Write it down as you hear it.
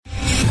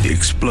The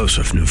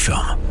explosive new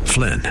film,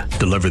 Flynn,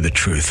 deliver the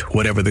truth,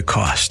 whatever the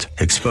cost,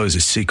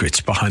 exposes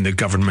secrets behind the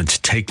government's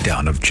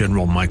takedown of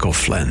General Michael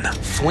Flynn.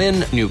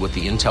 Flynn knew what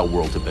the intel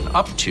world had been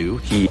up to.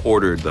 He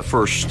ordered the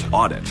first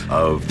audit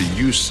of the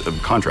use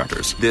of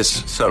contractors.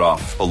 This set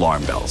off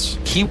alarm bells.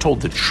 He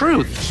told the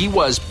truth. He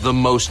was the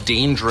most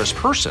dangerous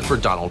person for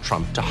Donald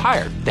Trump to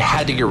hire. They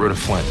had to get rid of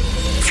Flynn.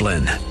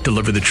 Flynn,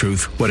 deliver the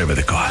truth, whatever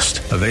the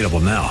cost. Available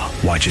now.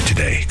 Watch it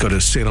today. Go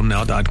to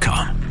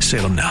salemnow.com.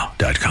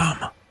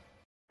 salemnow.com.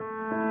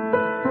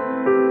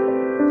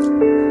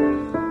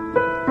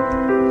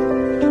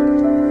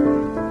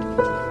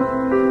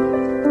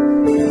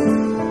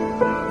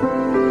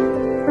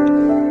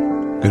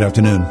 Good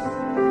afternoon.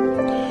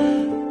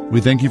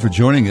 We thank you for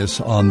joining us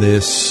on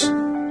this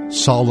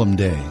solemn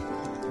day,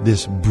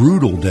 this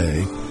brutal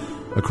day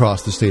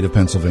across the state of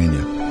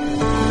Pennsylvania.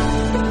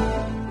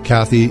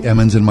 Kathy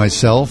Emmons and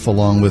myself,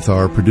 along with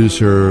our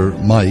producer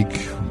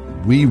Mike,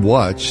 we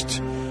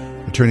watched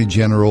Attorney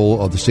General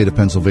of the state of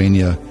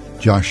Pennsylvania,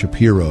 Josh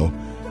Shapiro,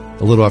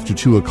 a little after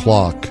 2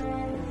 o'clock,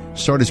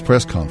 start his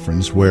press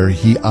conference where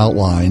he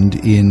outlined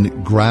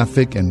in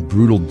graphic and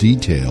brutal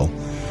detail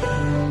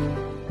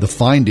the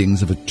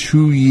findings of a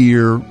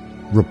 2-year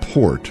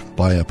report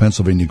by a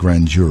Pennsylvania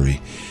grand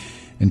jury.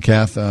 And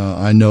Kath,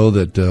 I know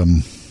that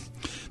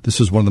this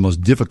is one of the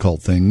most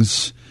difficult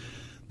things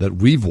that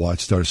we've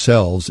watched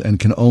ourselves, and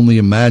can only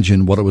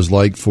imagine what it was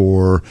like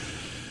for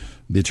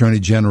the Attorney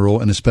General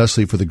and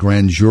especially for the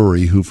grand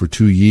jury who for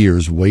 2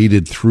 years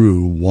waded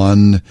through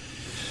one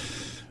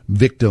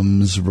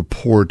victim's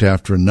report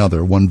after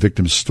another, one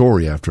victim's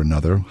story after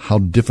another, how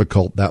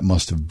difficult that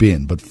must have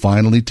been. But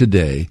finally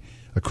today,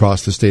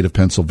 across the state of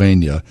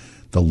Pennsylvania,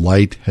 the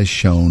light has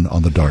shone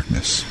on the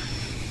darkness.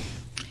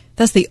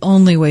 That's the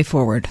only way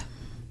forward,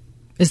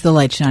 is the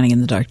light shining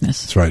in the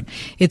darkness. That's right.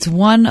 It's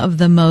one of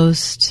the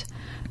most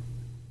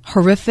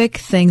horrific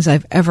things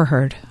I've ever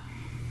heard.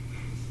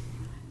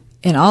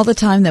 In all the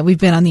time that we've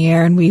been on the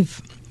air, and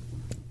we've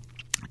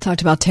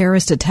talked about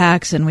terrorist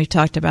attacks, and we've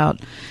talked about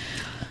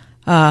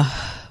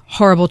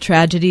horrible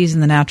tragedies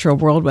in the natural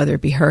world, whether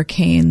it be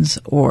hurricanes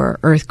or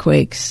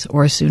earthquakes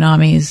or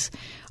tsunamis,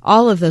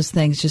 all of those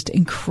things just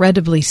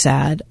incredibly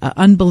sad,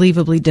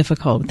 unbelievably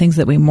difficult, things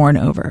that we mourn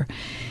over.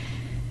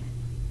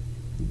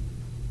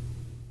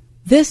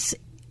 This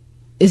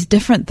is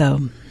different,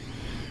 though.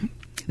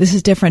 This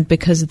is different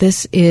because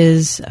this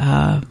is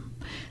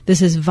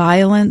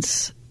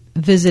violence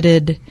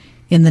visited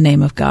in the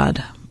name of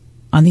God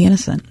on the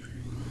innocent.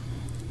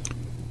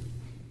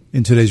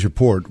 In today's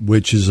report,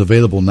 which is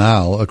available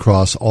now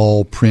across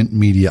all print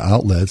media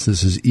outlets,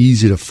 this is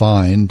easy to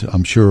find,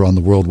 I'm sure, on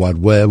the World Wide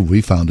Web.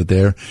 We found it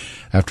there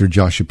after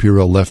Josh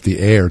Shapiro left the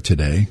air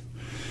today.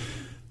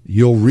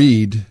 You'll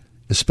read,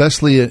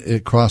 especially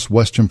across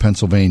western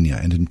Pennsylvania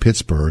and in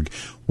Pittsburgh,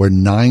 where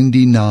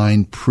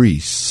 99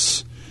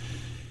 priests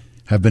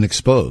have been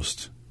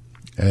exposed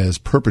as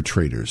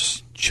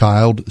perpetrators,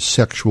 child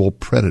sexual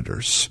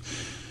predators,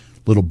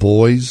 little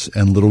boys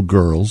and little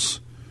girls,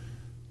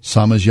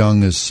 some as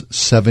young as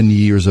 7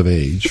 years of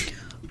age,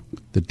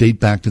 that date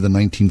back to the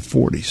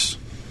 1940s.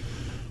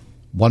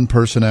 One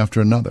person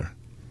after another.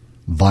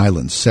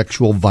 Violence,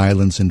 sexual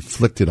violence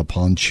inflicted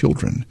upon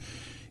children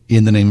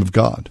in the name of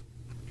God.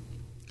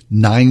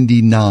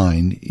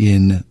 99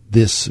 in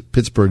this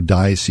Pittsburgh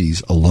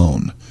diocese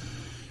alone.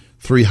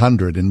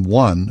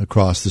 301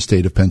 across the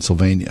state of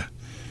Pennsylvania.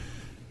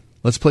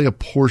 Let's play a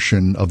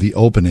portion of the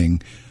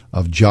opening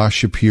of Josh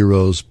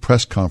Shapiro's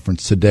press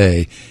conference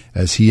today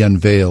as he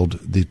unveiled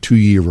the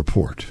 2-year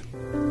report.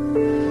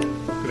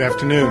 Good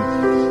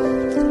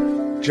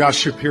afternoon. Josh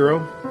Shapiro,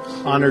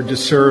 honored to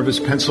serve as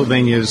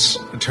Pennsylvania's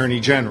Attorney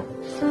General.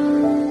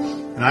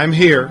 And I'm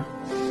here,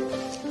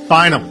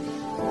 finally,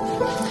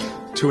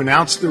 to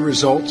announce the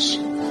results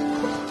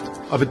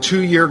of a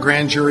 2-year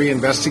grand jury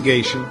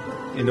investigation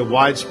into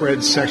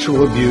widespread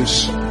sexual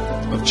abuse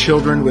of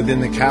children within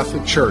the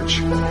Catholic Church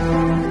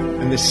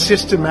and the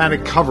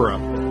systematic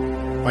cover-up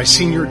by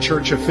senior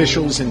church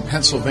officials in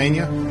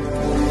Pennsylvania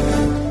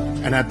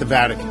and at the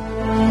Vatican.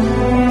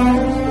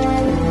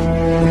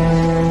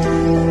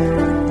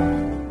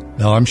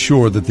 Now, I'm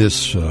sure that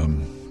this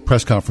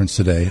press conference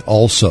today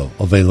also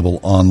available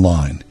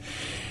online.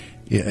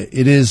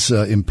 It is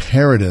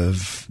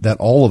imperative that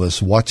all of us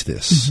watch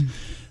this,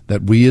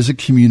 that we as a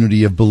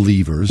community of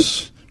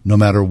believers, no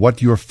matter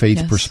what your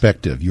faith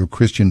perspective, your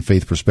Christian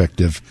faith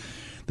perspective,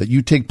 that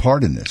you take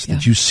part in this,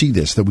 that you see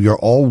this, that we are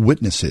all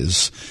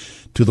witnesses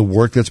to the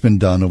work that's been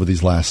done over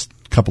these last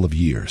couple of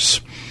years.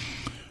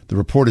 The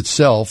report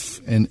itself,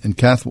 and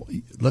Kath,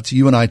 let's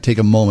you and I take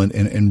a moment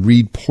and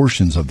read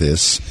portions of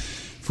this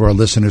for our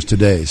listeners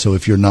today. So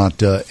if you're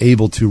not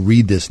able to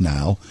read this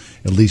now,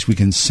 at least we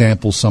can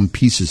sample some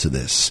pieces of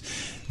this.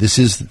 This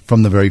is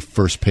from the very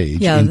first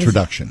page,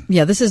 introduction.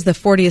 This is the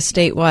 40th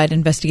statewide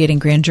investigating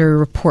grand jury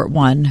report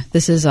 1.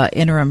 This is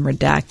interim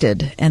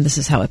redacted, and this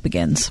is how it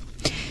begins.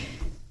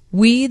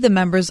 We, the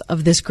members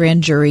of this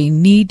grand jury,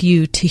 need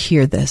you to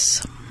hear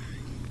this.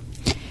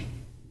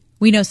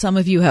 We know some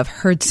of you have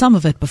heard some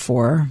of it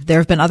before. There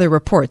have been other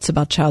reports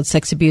about child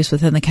sex abuse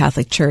within the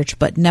Catholic Church,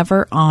 but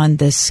never on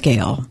this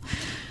scale.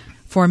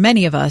 For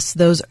many of us,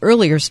 those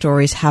earlier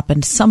stories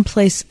happened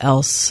someplace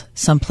else,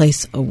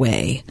 someplace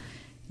away.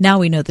 Now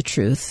we know the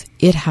truth.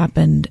 It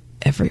happened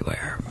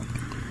everywhere.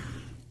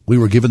 We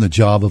were given the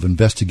job of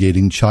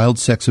investigating child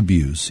sex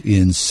abuse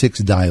in 6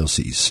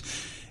 dioceses.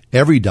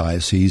 Every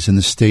diocese in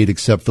the state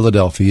except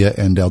Philadelphia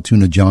and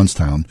Altoona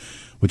Johnstown,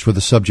 which were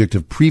the subject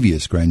of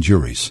previous grand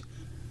juries.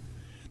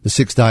 The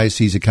 6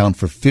 dioceses account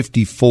for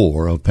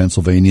 54 of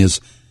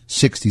Pennsylvania's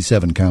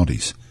 67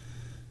 counties.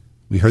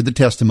 We heard the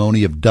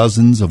testimony of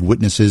dozens of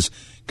witnesses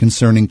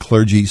concerning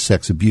clergy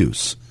sex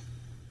abuse.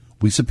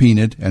 We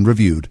subpoenaed and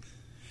reviewed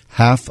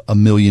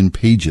 500,000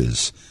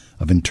 pages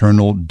of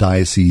internal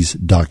diocese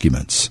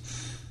documents.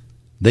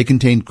 They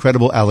contained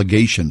credible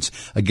allegations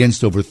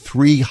against over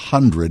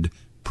 300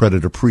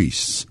 predator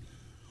priests.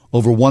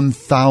 Over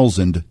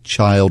 1,000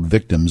 child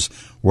victims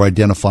were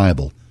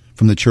identifiable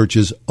from the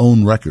Church's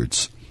own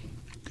records.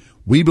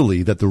 We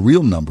believe that the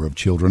real number of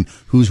children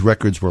whose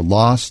records were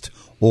lost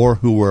or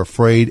who were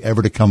afraid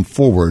ever to come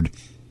forward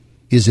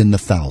is in the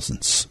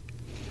thousands.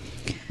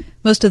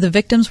 Most of the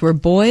victims were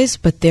boys,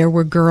 but there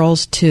were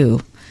girls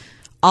too.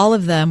 All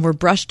of them were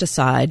brushed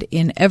aside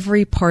in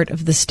every part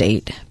of the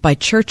state by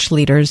church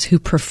leaders who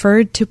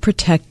preferred to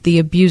protect the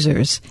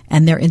abusers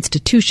and their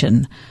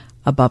institution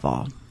above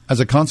all. As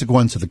a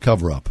consequence of the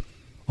cover-up,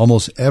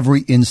 almost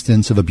every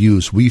instance of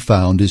abuse we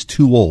found is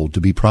too old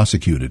to be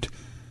prosecuted.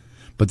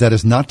 But that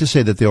is not to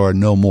say that there are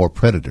no more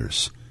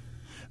predators.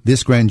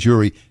 This grand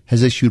jury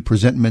has issued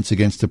presentments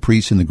against a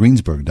priest in the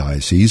Greensburg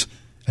Diocese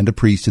and a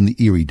priest in the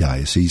Erie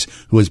Diocese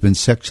who has been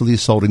sexually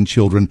assaulting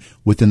children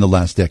within the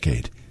last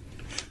decade.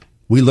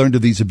 We learned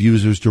of these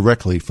abusers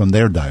directly from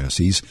their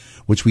diocese,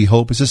 which we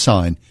hope is a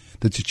sign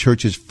that the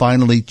Church is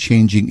finally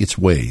changing its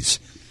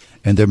ways,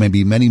 and there may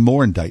be many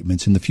more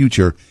indictments in the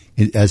future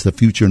as the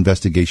future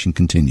investigation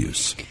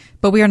continues.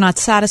 But we are not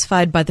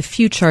satisfied by the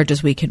few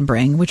charges we can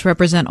bring, which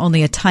represent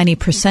only a tiny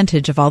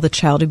percentage of all the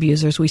child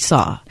abusers we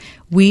saw.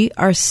 We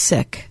are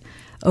sick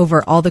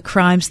over all the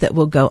crimes that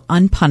will go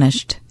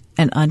unpunished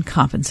and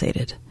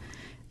uncompensated.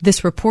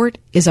 This report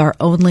is our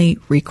only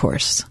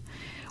recourse.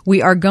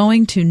 We are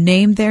going to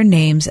name their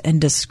names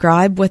and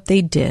describe what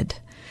they did,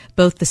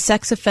 both the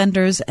sex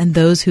offenders and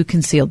those who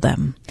concealed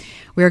them.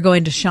 We are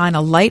going to shine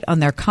a light on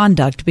their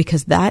conduct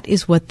because that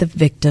is what the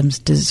victims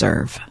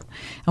deserve.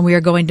 And we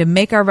are going to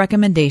make our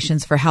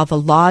recommendations for how the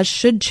laws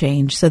should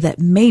change so that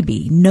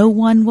maybe no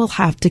one will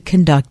have to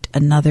conduct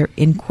another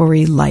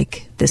inquiry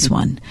like this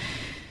one.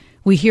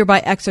 We hereby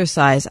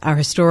exercise our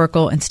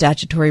historical and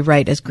statutory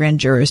right as grand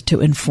jurors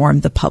to inform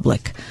the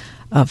public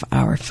of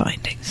our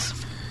findings.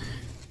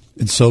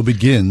 And so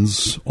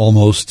begins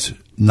almost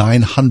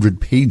 900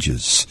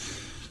 pages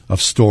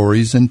of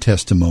stories and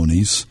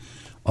testimonies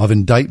of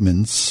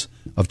indictments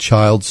of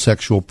child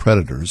sexual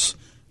predators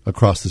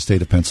across the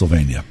state of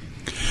Pennsylvania.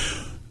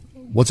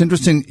 What's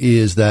interesting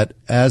is that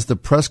as the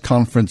press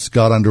conference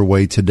got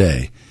underway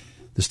today,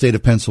 the state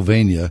of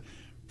Pennsylvania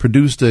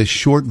produced a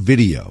short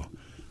video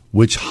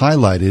which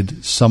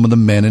highlighted some of the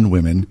men and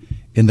women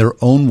in their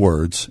own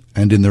words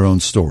and in their own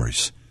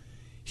stories.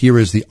 Here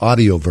is the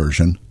audio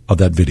version of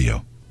that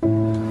video.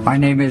 My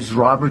name is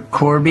Robert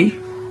Corby,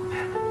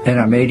 and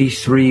I'm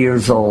 83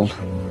 years old.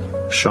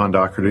 Sean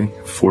Doherty,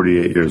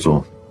 48 years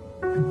old.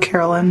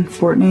 Carolyn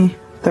Fortney,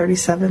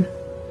 37.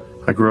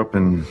 I grew up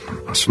in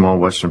a small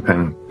western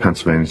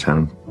Pennsylvania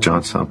town,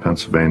 Johnstown,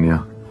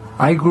 Pennsylvania.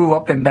 I grew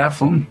up in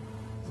Bethlehem.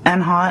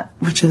 Enhot,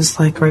 which is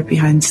like right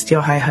behind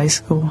Steel High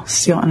School,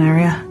 Steelton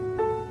area.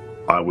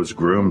 I was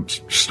groomed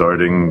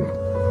starting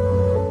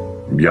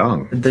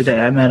young. The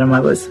day I met him, I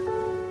was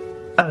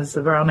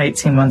around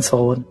 18 months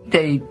old.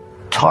 They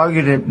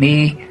targeted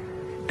me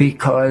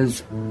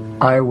because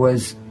I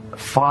was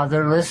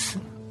fatherless.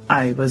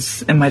 I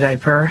was in my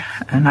diaper,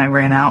 and I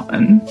ran out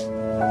and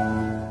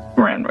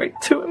ran right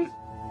to him.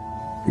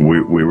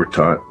 We were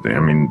taught,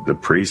 the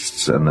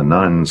priests and the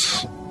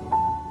nuns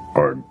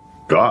are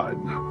God.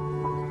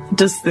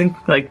 Just think,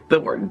 the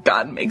word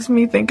God makes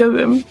me think of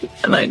him,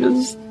 and I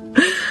just...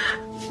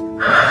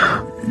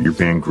 You're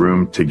being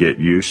groomed to get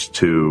used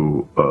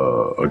to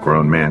a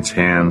grown man's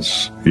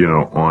hands,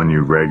 on you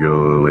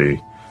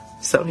regularly.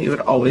 So he would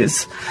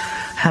always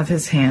have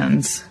his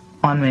hands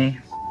on me.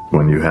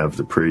 When you have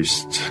the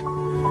priest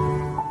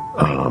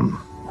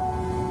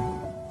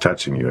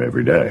touching you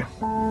every day,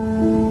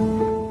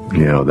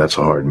 that's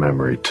a hard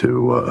memory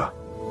to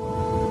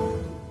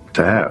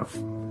have.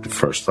 The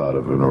first thought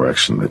of an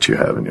erection that you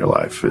have in your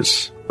life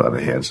is by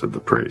the hands of the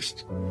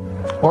priest.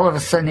 All of a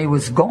sudden he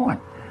was gone.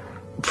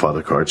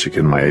 Father Karchik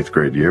in my 8th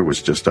grade year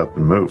was just up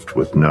and moved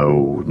with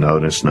no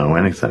notice, no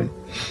anything.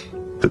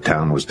 The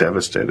town was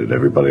devastated.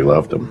 Everybody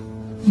loved him.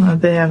 Well,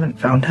 they haven't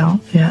found out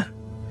yet.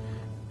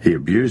 He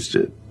abused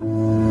it.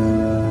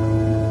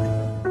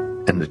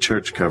 And the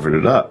church covered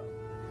it up.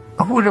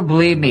 Who would have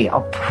believed me? A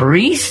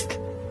priest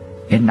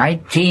in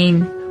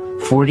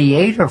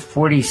 1948 or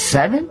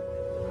 47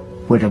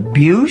 would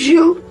abuse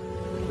you?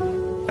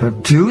 To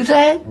do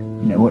that?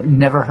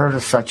 Never heard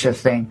of such a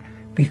thing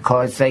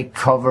because they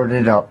covered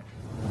it up.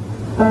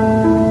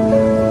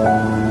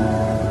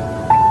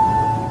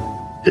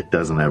 It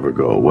doesn't ever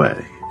go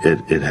away.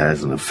 It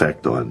has an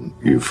effect on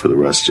you for the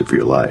rest of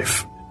your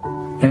life.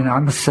 And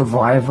I'm a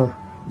survivor.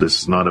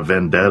 This is not a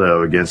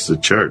vendetta against the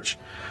church.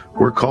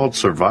 We're called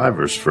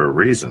survivors for a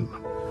reason.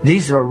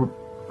 These are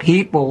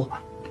people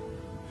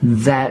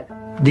that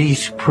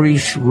these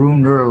priests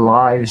ruined their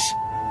lives,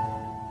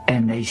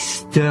 and they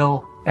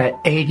still, at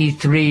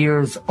 83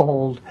 years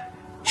old,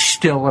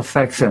 still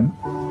affects them.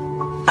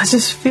 I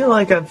just feel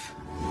like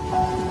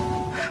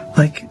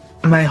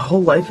my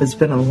whole life has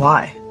been a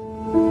lie.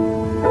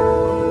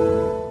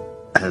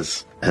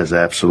 Has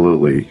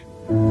absolutely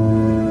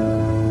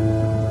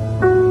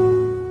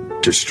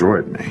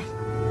destroyed me.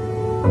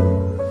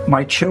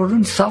 My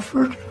children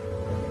suffered.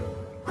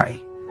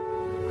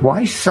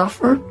 Why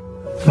suffered?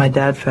 My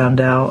dad found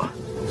out,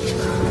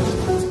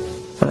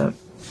 but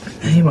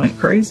he went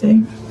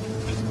crazy.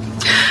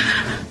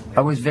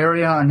 I was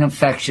very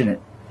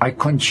unaffectionate. I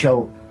couldn't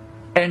show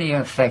any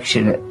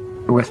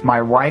affection with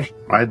my wife.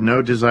 I had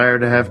no desire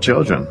to have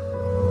children.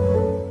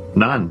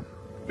 None,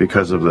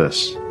 because of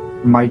this.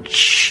 My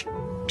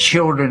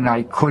children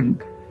I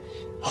couldn't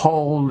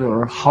hold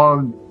or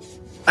hug.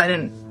 I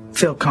didn't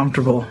feel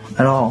comfortable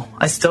at all.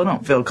 I still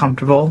don't feel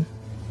comfortable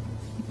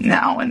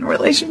now in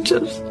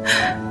relationships.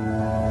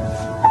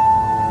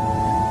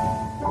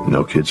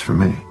 No kids for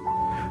me.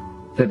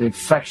 The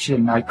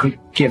affection I could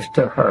give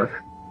to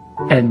her.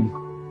 And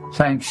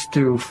thanks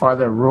to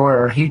Father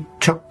Royer, he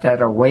took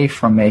that away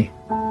from me.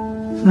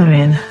 I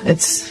mean,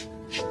 it's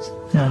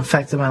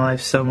affected my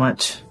life so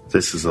much.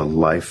 This is a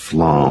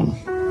lifelong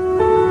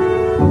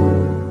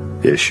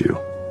issue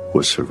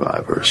with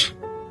survivors.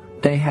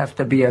 They have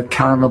to be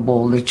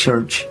accountable, the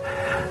church,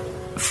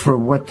 for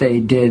what they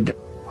did.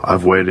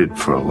 I've waited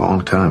for a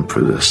long time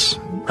for this.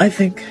 I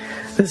think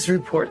this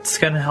report's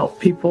going to help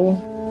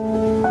people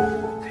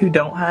who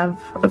don't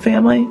have a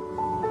family,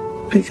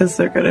 because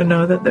they're going to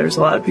know that there's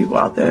a lot of people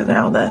out there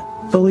now that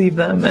believe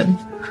them and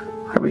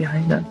are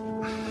behind them.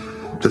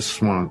 This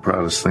is one of the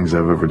proudest things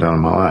I've ever done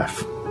in my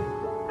life.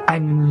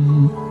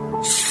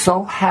 I'm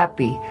so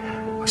happy.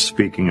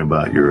 Speaking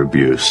about your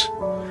abuse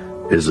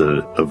is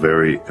a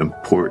very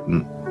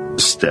important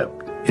step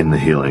in the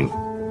healing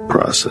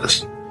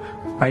process.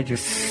 I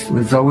just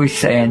was always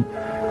saying,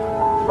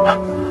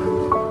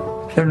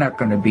 they're not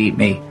going to beat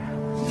me.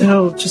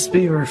 It'll just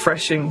be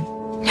refreshing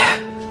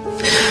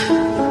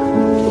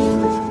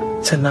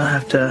to not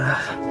have to,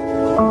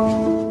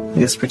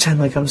 pretend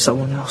like I'm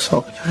someone else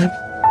all the time.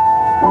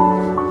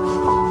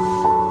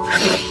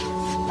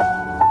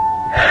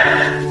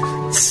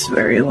 It's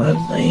very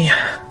lonely.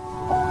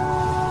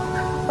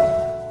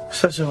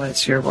 Especially when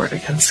it's your word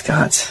against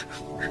God's.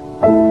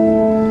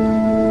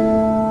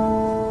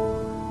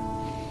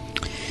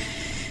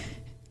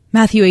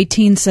 Matthew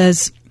 18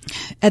 says,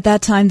 "At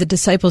that time the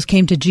disciples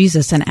came to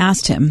Jesus and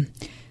asked him,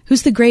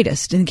 'Who's the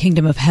greatest in the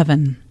kingdom of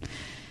heaven?'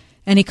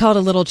 And he called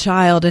a little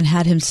child and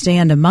had him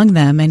stand among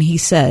them, and he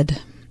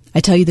said, 'I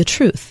tell you the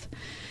truth,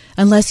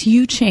 unless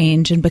you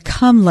change and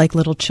become like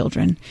little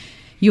children,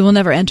 you will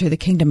never enter the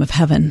kingdom of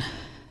heaven.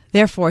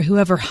 Therefore,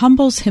 whoever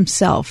humbles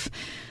himself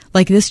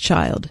like this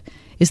child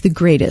is the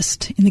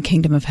greatest in the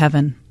kingdom of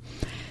heaven.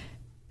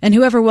 And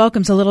whoever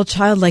welcomes a little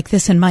child like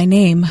this in my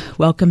name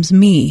welcomes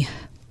me.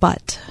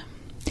 But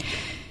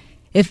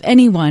if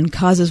anyone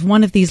causes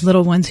one of these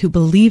little ones who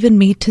believe in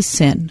me to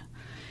sin,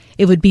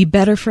 it would be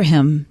better for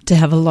him to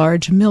have a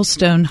large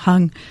millstone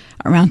hung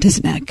around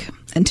his neck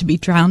and to be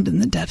drowned in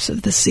the depths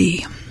of the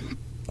sea.'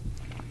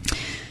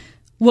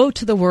 Woe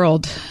to the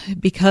world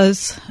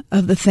because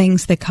of the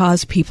things that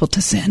cause people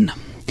to sin.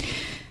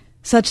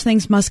 Such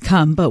things must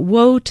come, but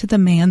woe to the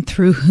man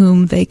through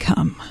whom they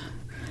come.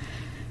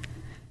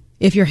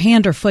 If your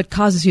hand or foot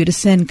causes you to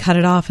sin, cut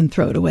it off and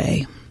throw it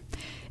away.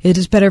 It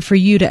is better for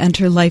you to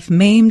enter life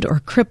maimed or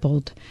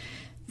crippled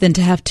than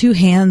to have 2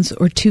 hands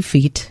or 2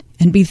 feet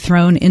and be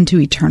thrown into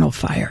eternal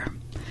fire.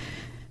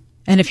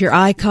 And if your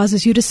eye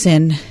causes you to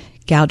sin,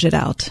 gouge it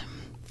out,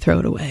 throw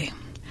it away.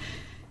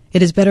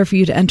 It is better for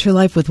you to enter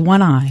life with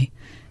 1 eye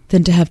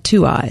than to have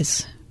 2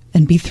 eyes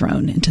and be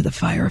thrown into the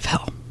fire of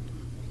hell."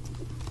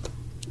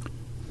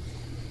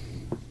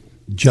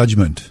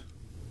 Judgment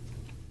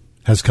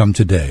has come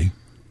today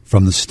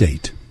from the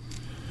state.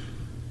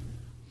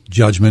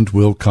 Judgment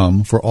will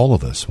come for all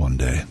of us one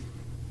day.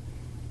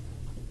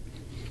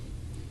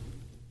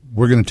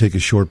 We're going to take a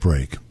short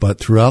break, but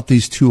throughout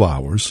these 2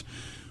 hours,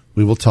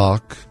 we will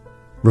talk,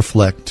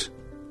 reflect,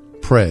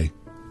 pray,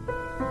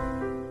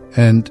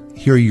 and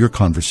hear your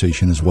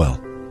conversation as well.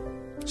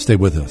 Stay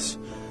with us.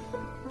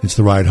 It's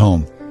The Ride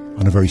Home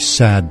on a very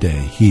sad day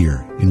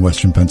here in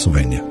Western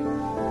Pennsylvania.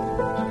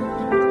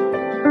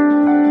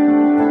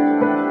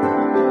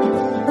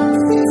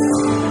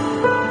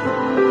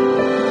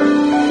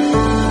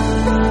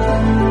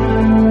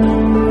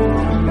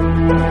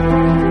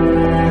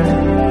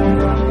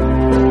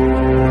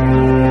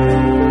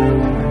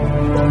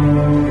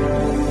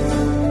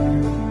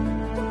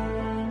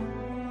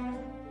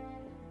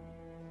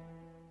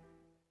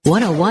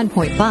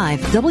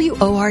 101.5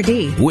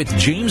 WORD. With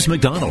James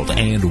McDonald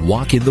and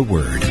Walk in the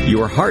Word.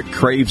 Your heart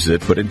craves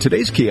it, but in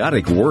today's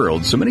chaotic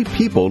world, so many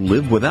people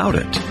live without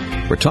it.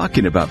 We're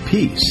talking about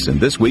peace,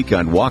 and this week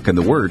on Walk in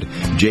the Word,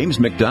 James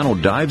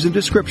McDonald dives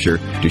into Scripture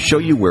to show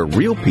you where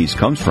real peace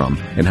comes from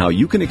and how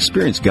you can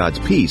experience God's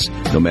peace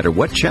no matter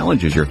what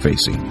challenges you're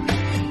facing.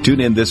 Tune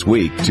in this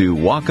week to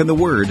Walk in the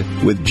Word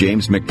with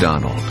James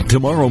McDonald.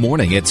 Tomorrow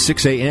morning at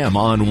 6 a.m.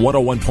 on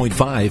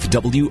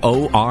 101.5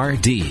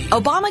 WORD.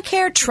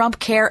 Obamacare,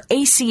 Trumpcare,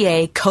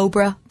 ACA,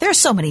 COBRA. There are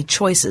so many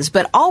choices,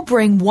 but all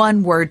bring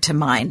one word to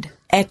mind.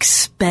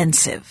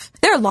 Expensive.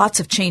 There are lots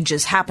of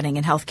changes happening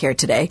in healthcare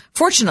today.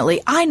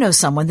 Fortunately, I know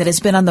someone that has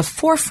been on the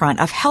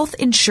forefront of health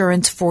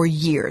insurance for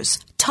years.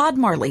 Todd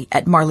Marley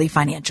at Marley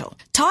Financial.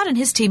 Todd and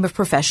his team of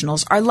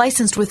professionals are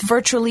licensed with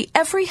virtually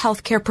every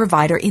healthcare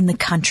provider in the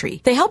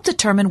country. They help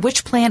determine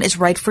which plan is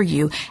right for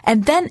you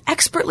and then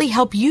expertly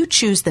help you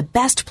choose the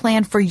best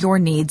plan for your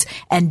needs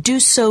and do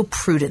so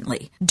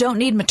prudently. Don't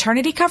need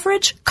maternity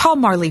coverage? Call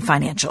Marley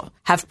Financial.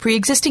 Have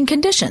pre-existing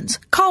conditions?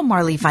 Call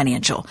Marley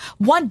Financial.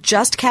 Want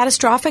just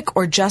catastrophic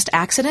or just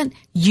accident?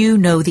 You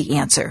know the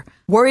answer.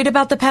 Worried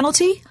about the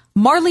penalty?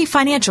 Marley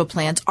Financial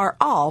plans are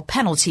all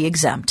penalty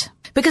exempt.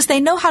 Because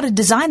they know how to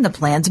design the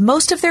plans,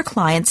 most of their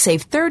clients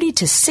save 30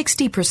 to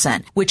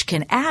 60%, which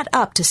can add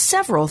up to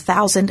several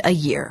thousand a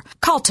year.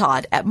 Call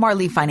Todd at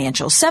Marley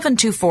Financial,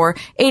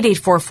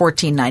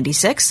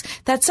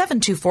 724-884-1496. That's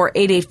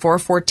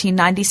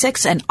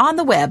 724-884-1496 and on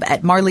the web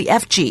at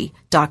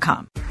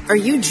marleyfg.com. Are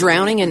you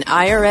drowning in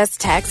IRS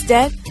tax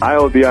debt? I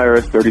owe the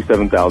IRS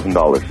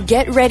 $37,000.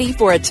 Get ready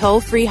for a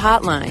toll-free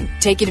hotline.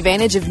 Take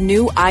advantage of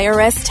new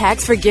IRS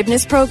tax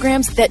forgiveness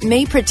programs that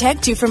may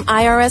protect you from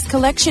IRS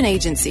collection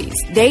agencies.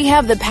 They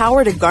have the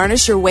power to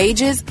garnish your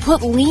wages,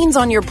 put liens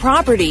on your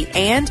property,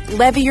 and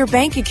levy your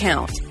bank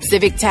account.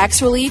 Civic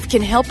Tax Relief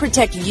can help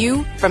protect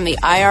you from the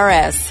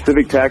IRS.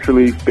 Civic Tax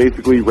Relief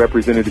basically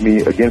represented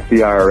me against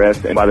the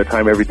IRS, and by the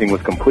time everything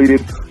was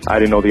completed, I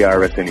didn't owe the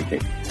IRS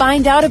anything.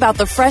 Find out about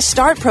the Fresh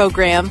Start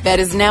program that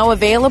is now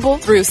available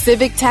through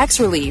Civic Tax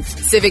Relief.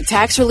 Civic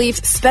Tax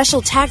Relief's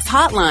special tax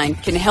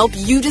hotline can help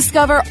you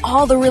discover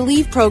all the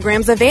relief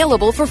programs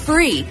available for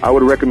free. I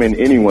would recommend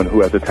anyone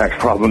who has a tax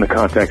problem to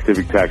contact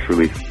Civic Tax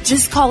Relief.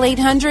 Just call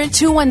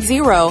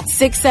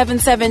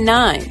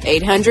 800-210-6779.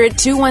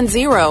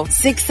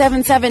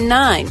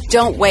 800-210-6779.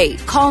 Don't wait.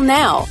 Call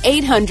now.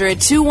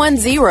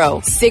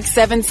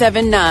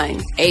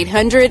 800-210-6779.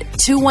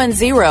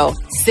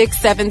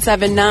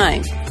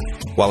 800-210-6779.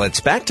 While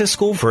it's back to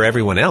school for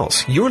everyone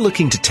else, you're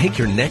looking to take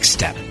your next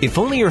step. If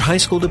only your high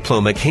school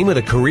diploma came with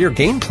a career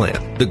game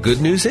plan. The good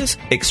news is,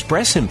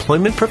 Express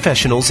Employment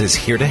Professionals is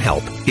here to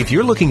help. If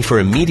you're looking for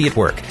immediate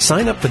work,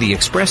 sign up for the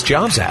Express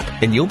Jobs app,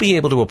 and you'll be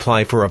able to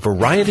apply for a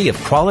variety of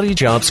quality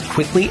jobs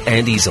quickly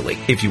and easily.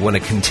 If you want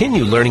to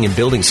continue learning and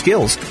building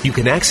skills, you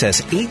can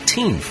access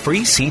 18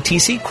 free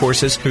CTC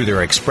courses through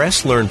their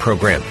Express Learn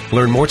program.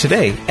 Learn more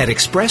today at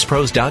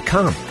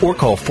expresspros.com or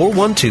call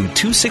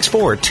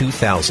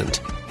 412-264-2000.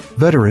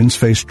 Veterans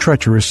face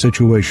treacherous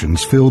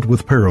situations filled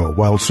with peril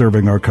while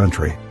serving our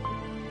country.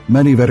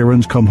 Many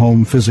veterans come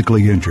home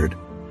physically injured,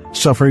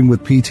 suffering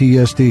with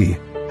PTSD,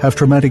 have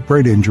traumatic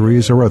brain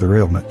injuries or other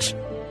ailments.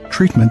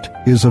 Treatment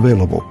is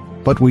available,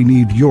 but we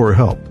need your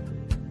help.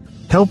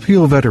 Help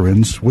Heal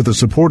Veterans, with the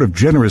support of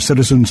generous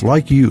citizens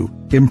like you,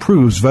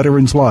 improves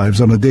veterans' lives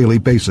on a daily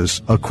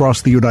basis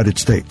across the United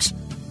States.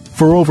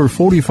 For over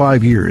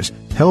 45 years,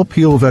 Help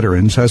Heal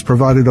Veterans has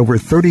provided over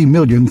 30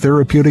 million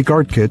therapeutic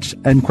art kits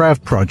and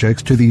craft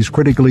projects to these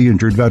critically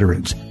injured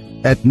veterans,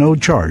 at no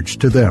charge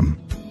to them.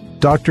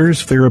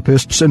 Doctors,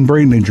 therapists, and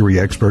brain injury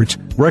experts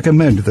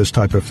recommend this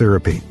type of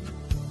therapy.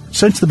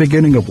 Since the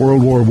beginning of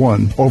World War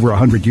I, over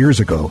 100 years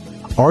ago,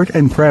 art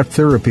and craft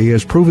therapy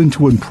has proven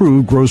to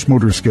improve gross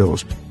motor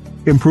skills,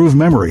 improve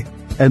memory,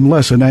 and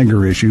lessen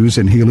anger issues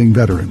in healing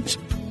veterans.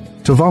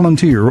 To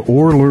volunteer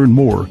or learn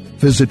more,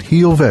 visit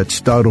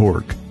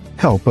healvets.org.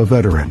 Help a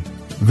veteran.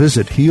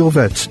 Visit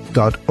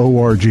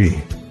healvets.org.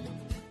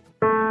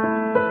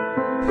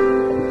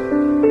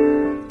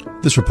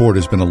 This report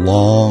has been a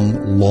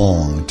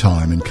long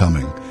time in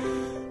coming.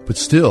 But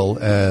still,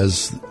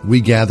 as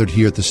we gathered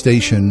here at the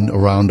station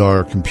around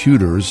our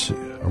computers,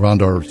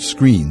 around our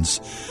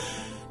screens,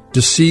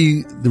 to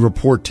see the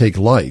report take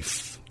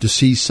life, to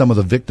see some of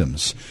the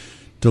victims,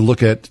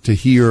 to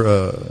hear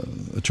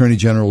Attorney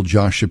General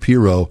Josh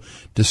Shapiro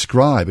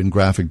describe in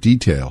graphic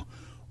detail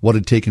what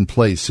had taken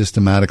place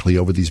systematically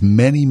over these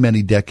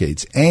many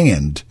decades,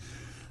 and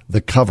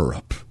the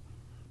cover-up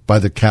by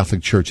the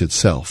Catholic Church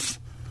itself,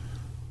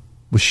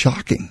 was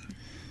shocking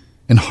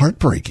and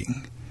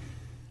heartbreaking.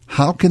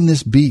 How can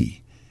this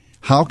be?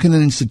 How can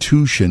an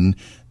institution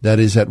that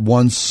is at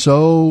once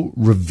so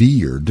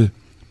revered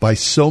by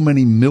so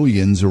many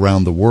millions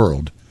around the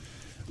world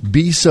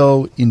be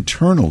so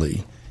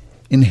internally,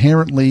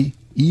 inherently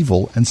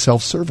evil and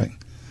self-serving?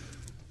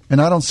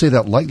 And I don't say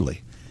that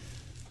lightly.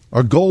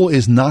 Our goal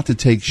is not to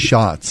take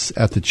shots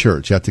at the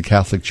church, at the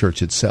Catholic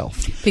Church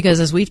itself. Because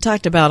as we've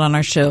talked about on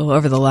our show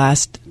over the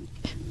last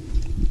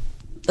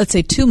let's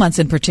say 2 months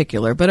in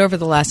particular, but over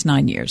the last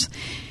 9 years,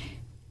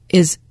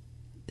 is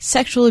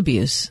sexual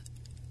abuse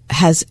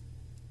has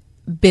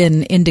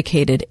been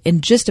indicated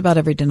in just about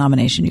every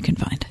denomination you can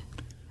find.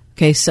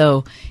 Okay,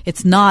 so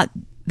it's not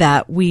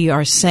that we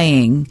are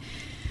saying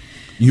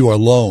you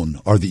alone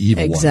are the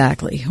evil one.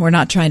 Exactly. We're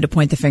not trying to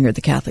point the finger at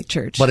the Catholic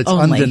Church. But it's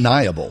only.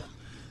 undeniable.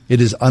 It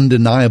is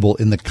undeniable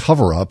in the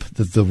cover-up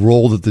that the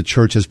role that the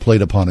church has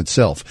played upon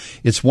itself.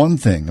 It's one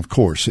thing, of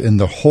course, in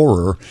the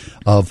horror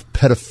of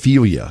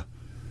pedophilia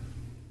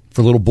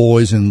for little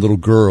boys and little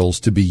girls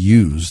to be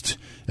used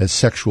as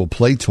sexual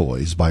play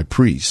toys by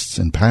priests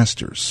and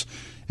pastors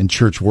and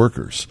church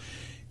workers.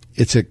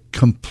 It's a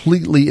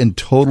completely and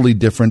totally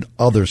different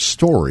other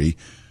story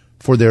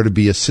for there to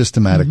be a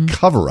systematic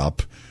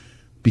cover-up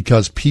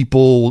because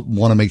people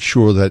want to make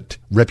sure that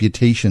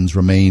reputations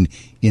remain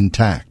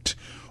intact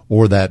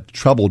or that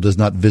trouble does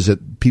not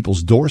visit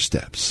people's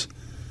doorsteps,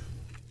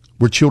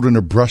 where children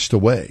are brushed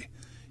away,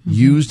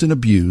 used and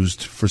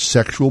abused for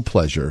sexual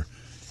pleasure,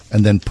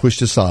 and then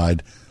pushed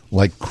aside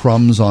like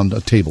crumbs on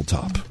a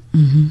tabletop.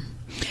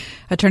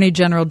 Attorney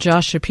General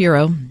Josh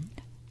Shapiro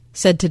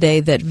said today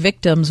that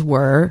victims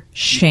were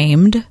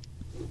shamed,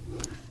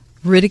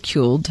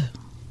 ridiculed,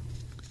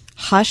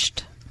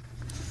 hushed,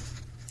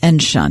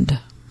 and shunned.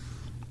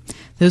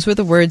 Those were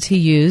the words he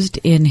used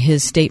in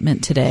his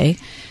statement today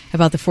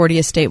about the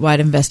 40th statewide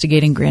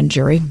investigating grand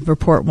jury,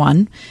 Report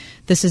 1.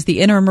 This is the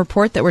interim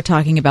report that we're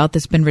talking about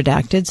that's been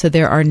redacted, so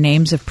there are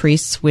names of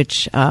priests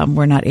which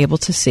we're not able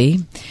to see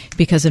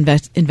because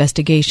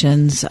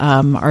investigations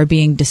are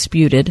being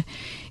disputed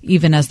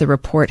even as the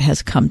report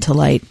has come to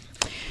light.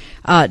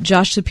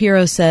 Josh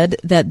Shapiro said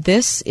that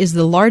this is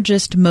the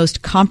largest,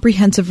 most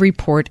comprehensive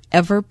report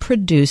ever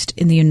produced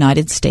in the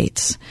United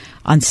States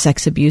on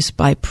sex abuse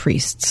by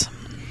priests.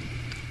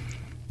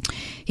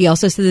 He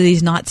also said that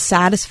he's not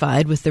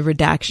satisfied with the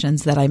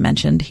redactions that I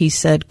mentioned. He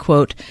said,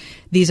 quote,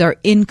 "These are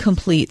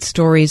incomplete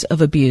stories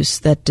of abuse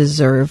that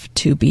deserve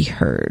to be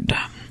heard."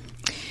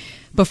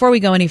 Before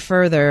we go any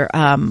further,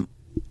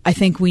 I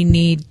think we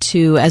need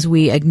to, as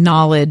we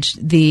acknowledge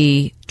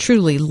the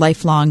truly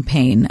lifelong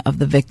pain of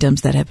the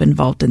victims that have been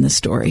involved in this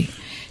story,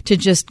 to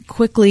just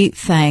quickly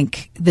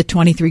thank the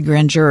 23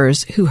 grand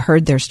jurors who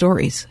heard their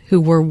stories,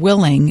 who were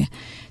willing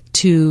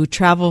to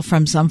travel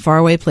from some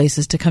faraway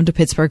places to come to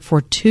Pittsburgh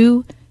for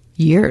 2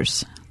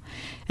 years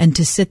and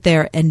to sit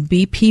there and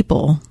be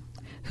people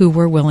who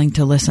were willing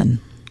to listen.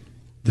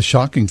 The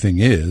shocking thing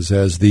is,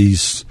 as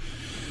these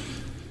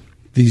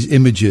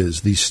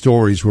images, these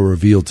stories were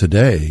revealed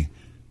today,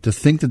 to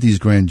think that these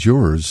grand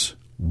jurors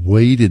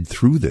waded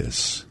through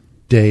this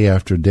day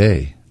after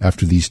day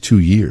after these 2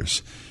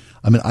 years.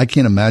 I mean, I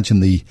can't imagine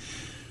the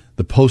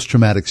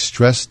post-traumatic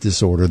stress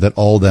disorder that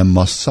all of them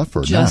must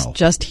suffer now.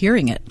 Just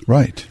hearing it.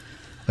 Right.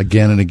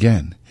 Again and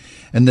again.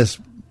 And this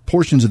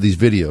portions of these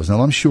videos,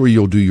 now I'm sure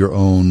you'll do your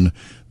own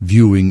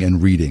viewing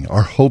and reading.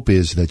 Our hope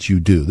is that you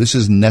do. This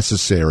is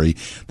necessary,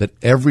 that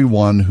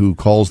everyone who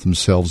calls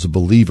themselves a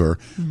believer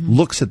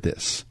looks at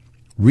this,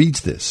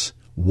 reads this,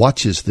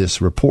 watches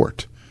this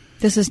report.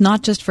 This is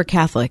not just for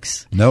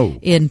Catholics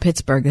in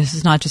Pittsburgh. This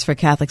is not just for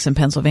Catholics in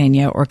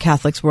Pennsylvania or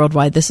Catholics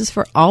worldwide. This is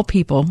for all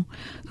people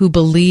who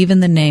believe in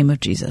the name of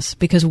Jesus,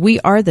 because we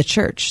are the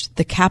church,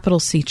 the capital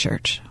C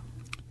church.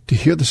 To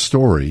hear the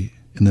story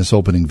in this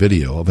opening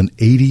video of an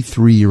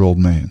 83-year-old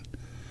man,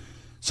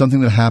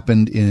 something that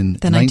happened in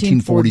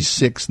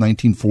 1946,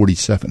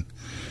 1947.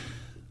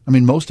 I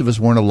mean, most of us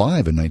weren't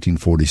alive in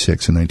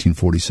 1946 and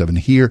 1947.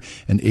 Here,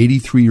 an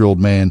 83-year-old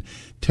man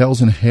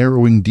tells in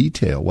harrowing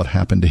detail what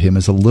happened to him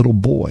as a little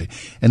boy.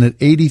 And at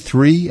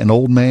 83, an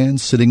old man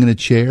sitting in a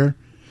chair,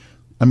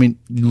 I mean,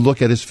 you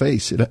look at his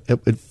face,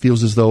 it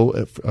feels as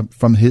though,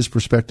 from his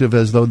perspective,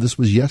 as though this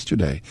was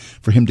yesterday,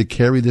 for him to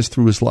carry this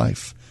through his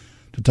life,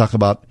 to talk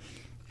about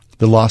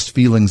the lost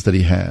feelings that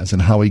he has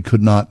and how he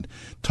could not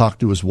talk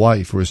to his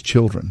wife or his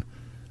children,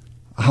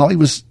 how he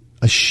was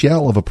a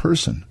shell of a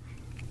person.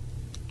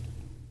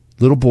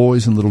 Little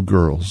boys and little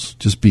girls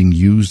just being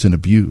used and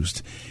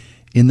abused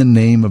in the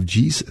name of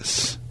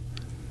Jesus.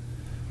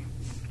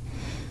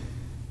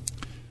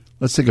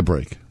 Let's take a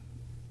break.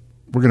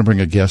 We're going to bring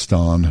a guest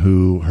on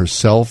who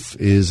herself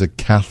is a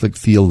Catholic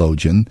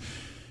theologian.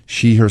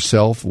 She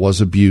herself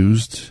was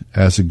abused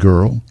as a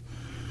girl.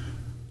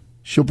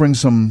 She'll bring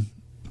some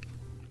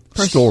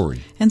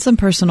story and some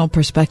personal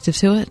perspective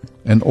to it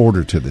and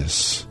order to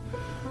this.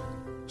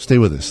 Stay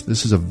with us.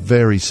 This is a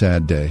very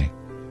sad day.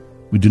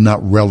 We do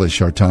not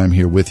relish our time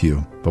here with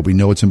you, but we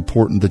know it's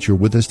important that you're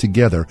with us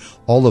together,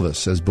 all of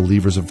us as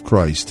believers of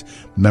Christ,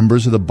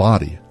 members of the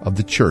body of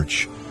the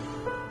church,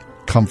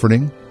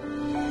 comforting,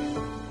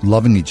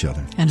 loving each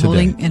other and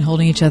today.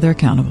 holding each other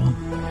accountable.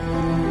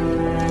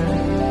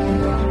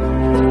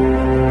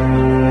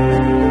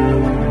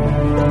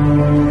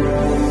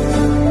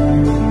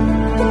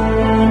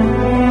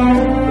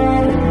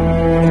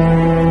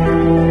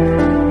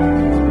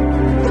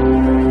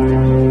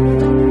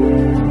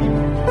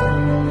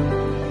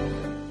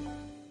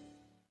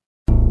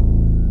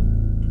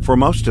 For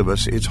most of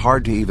us, it's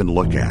hard to even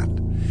look at.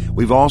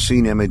 We've all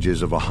seen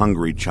images of a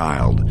hungry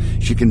child.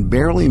 She can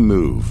barely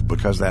move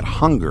because that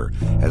hunger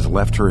has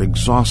left her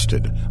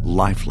exhausted,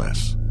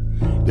 lifeless.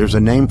 There's a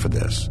name for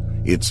this.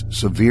 It's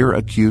severe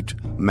acute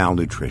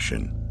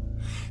malnutrition.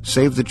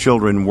 Save the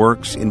Children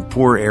works in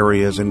poor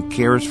areas and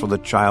cares for the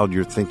child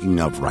you're thinking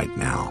of right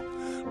now.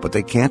 But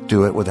they can't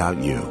do it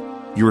without you.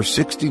 Your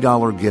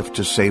 $60 gift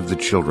to Save the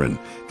Children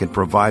can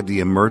provide the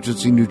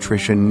emergency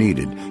nutrition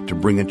needed to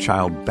bring a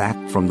child back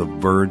from the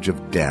verge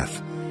of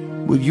death.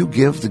 Will you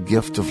give the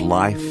gift of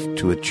life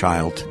to a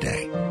child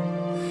today?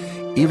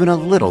 Even a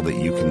little that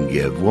you can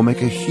give will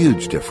make a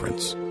huge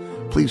difference.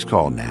 Please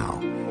call now.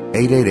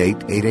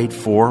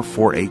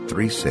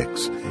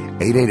 888-884-4836.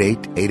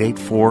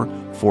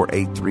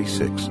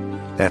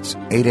 888-884-4836. That's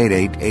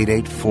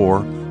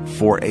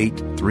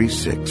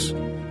 888-884-4836.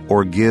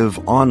 Or give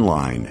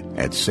online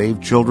at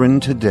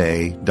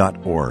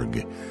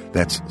SaveChildrenToday.org.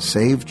 That's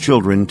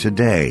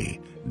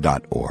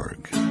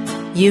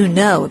SaveChildrenToday.org. You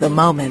know the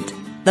moment.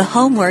 The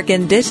homework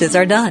and dishes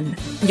are done.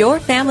 Your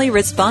family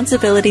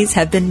responsibilities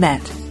have been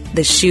met.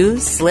 The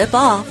shoes slip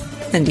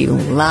off and you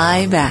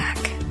lie back.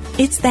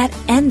 It's that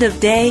end of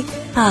day.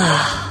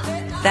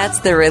 That's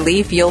the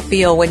relief you'll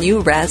feel when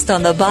you rest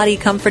on the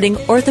body-comforting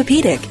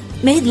Orthopedic,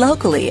 made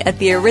locally at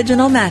the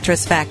Original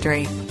Mattress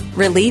Factory.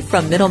 Relief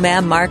from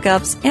middleman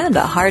markups and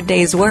a hard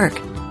day's work.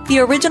 The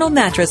Original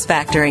Mattress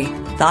Factory.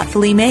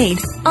 Thoughtfully made,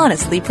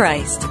 honestly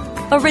priced.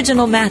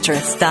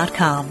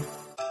 OriginalMattress.com.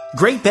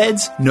 Great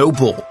beds, no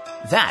bull.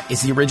 That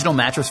is the Original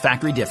Mattress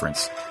Factory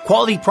difference.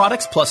 Quality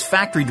products plus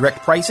factory direct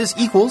prices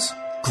equals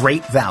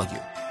great value.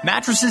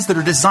 Mattresses that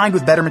are designed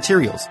with better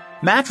materials.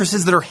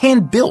 Mattresses that are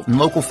hand-built in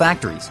local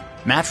factories.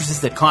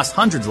 Mattresses that cost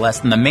hundreds less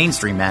than the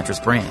mainstream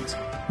mattress brands.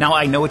 Now,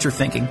 I know what you're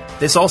thinking.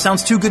 This all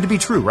sounds too good to be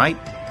true, right?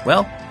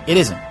 Well, it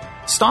isn't.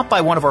 Stop by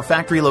one of our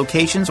factory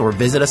locations or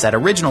visit us at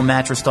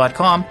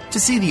originalmattress.com to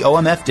see the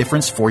OMF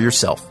difference for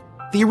yourself.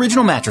 The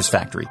Original Mattress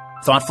Factory.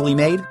 Thoughtfully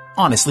made,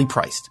 honestly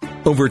priced.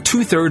 Over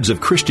 2/3 of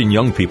Christian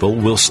young people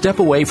will step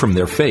away from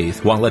their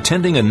faith while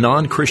attending a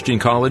non-Christian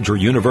college or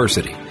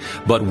university.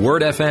 But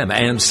Word FM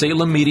and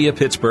Salem Media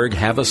Pittsburgh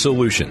have a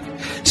solution.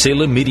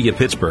 Salem Media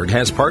Pittsburgh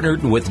has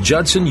partnered with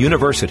Judson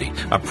University,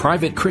 a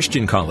private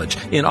Christian college,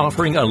 in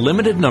offering a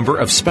limited number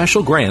of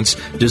special grants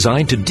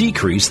designed to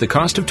decrease the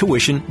cost of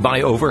tuition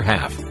by over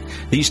half.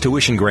 These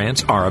tuition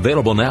grants are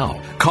available now.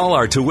 Call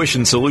our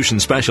tuition solution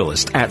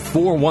specialist at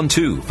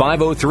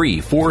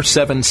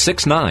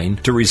 412-503-4769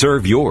 to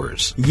reserve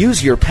yours.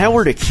 Use your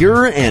power to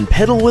cure and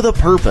pedal with a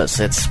purpose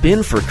at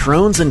Spin for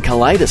Crohn's and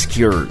Colitis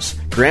Cures.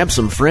 Grab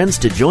some friends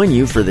to join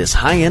you for this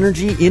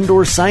high-energy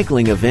indoor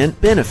cycling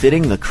event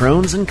benefiting the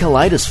Crohn's and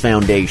Colitis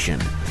Foundation.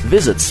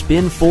 Visit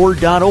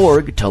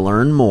spin4.org to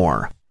learn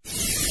more.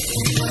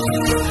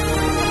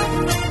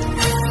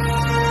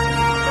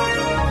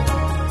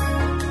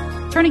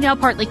 Turning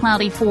out partly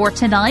cloudy for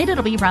tonight.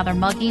 It'll be rather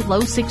muggy, low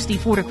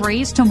 64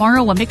 degrees.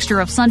 Tomorrow, a mixture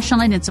of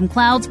sunshine and some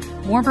clouds,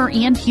 warmer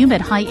and humid,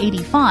 high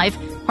 85.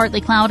 Partly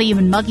cloudy,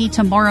 even muggy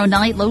tomorrow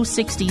night, low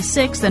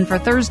 66. Then for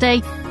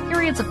Thursday,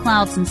 periods of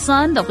clouds and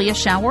sun. There'll be a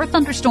shower,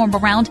 thunderstorm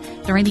around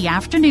during the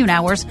afternoon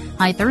hours.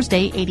 High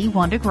Thursday,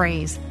 81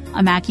 degrees.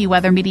 I'm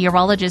AccuWeather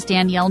meteorologist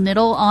Danielle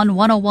Niddle on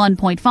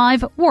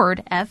 101.5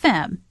 Word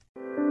FM.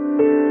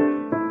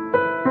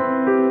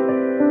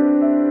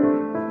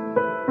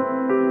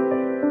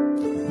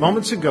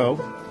 Moments ago,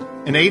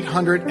 an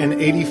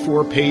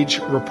 884-page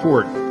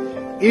report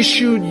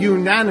issued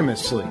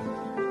unanimously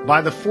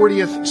by the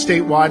 40th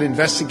statewide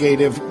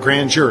investigative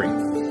grand jury,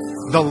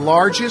 the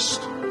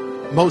largest,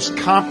 most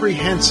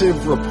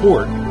comprehensive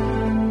report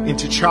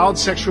into child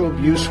sexual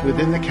abuse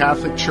within the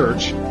Catholic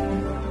Church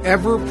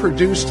ever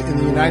produced in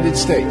the United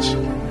States,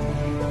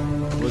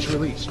 was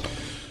released.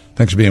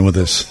 Thanks for being with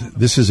us.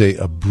 This is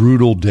a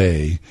brutal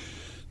day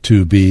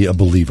to be a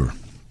believer,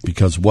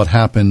 because what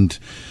happened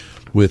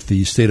with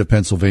the state of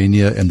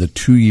Pennsylvania and the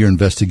 2-year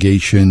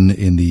investigation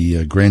in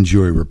the grand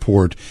jury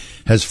report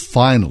has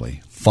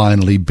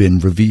finally been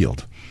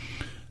revealed.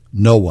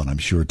 No one, I'm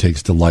sure,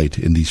 takes delight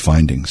in these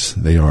findings.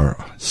 They are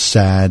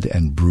sad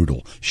and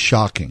brutal,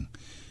 shocking,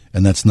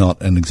 and that's not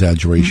an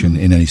exaggeration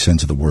in any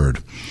sense of the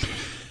word.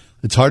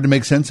 It's hard to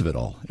make sense of it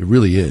all. It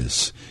really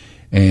is.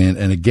 And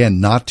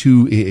again, not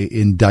to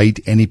indict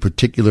any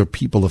particular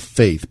people of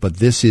faith, but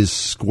this is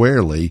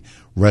squarely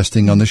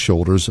resting on the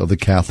shoulders of the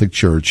Catholic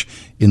Church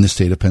in the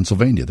state of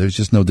Pennsylvania. There's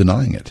just no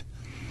denying it.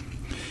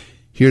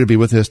 Here to be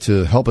with us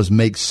to help us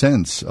make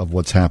sense of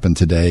what's happened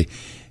today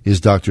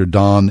is Dr.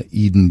 Don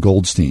Eden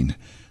Goldstein.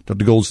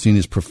 Dr. Goldstein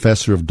is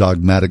professor of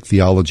dogmatic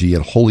theology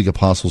at Holy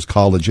Apostles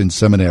College and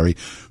Seminary,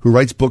 who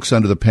writes books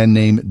under the pen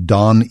name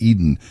Don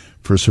Eden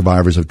for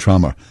survivors of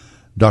trauma.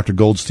 Dr.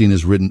 Goldstein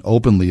has written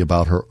openly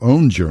about her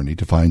own journey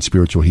to find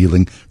spiritual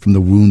healing from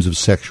the wounds of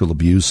sexual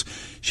abuse.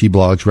 She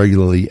blogs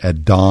regularly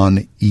at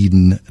doneden.com.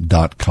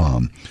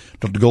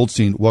 Dr.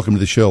 Goldstein, welcome to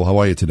the show. How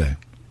are you today?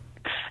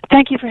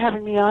 Thank you for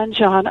having me on,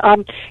 John.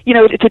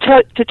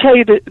 To tell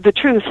you the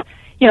truth,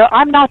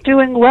 I'm not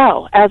doing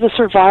well as a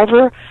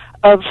survivor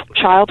of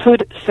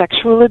childhood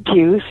sexual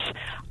abuse.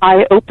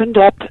 I opened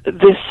up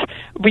this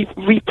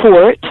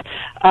report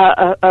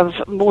of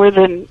more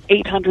than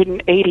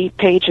 880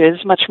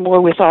 pages, much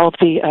more with all of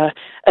the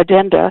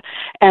addenda,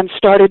 and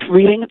started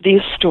reading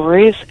these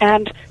stories,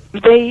 and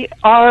they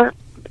are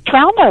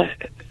trauma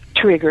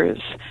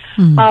triggers.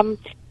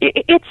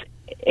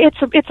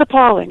 It's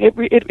appalling. It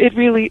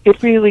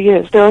really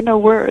is. There are no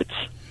words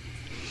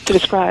to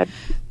describe.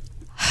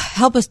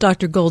 Help us,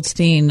 Dr.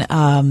 Goldstein,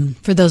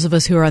 for those of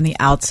us who are on the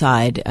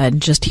outside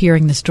and just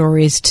hearing the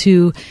stories,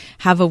 to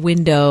have a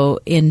window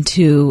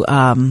into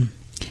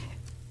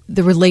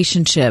the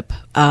relationship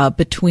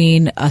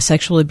between a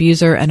sexual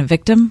abuser and a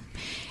victim,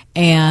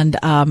 and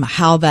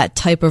how that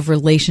type of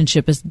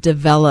relationship is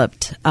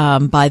developed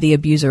by the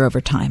abuser over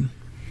time.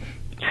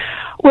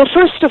 Well,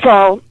 first of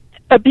all,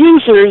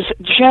 abusers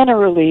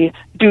generally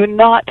do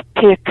not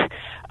pick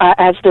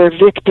as their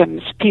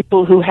victims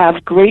people who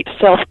have great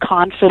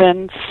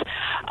self-confidence.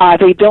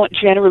 They don't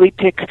generally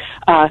pick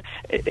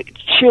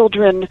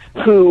children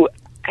who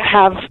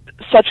have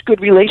such good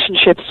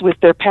relationships with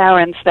their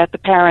parents that the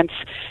parents,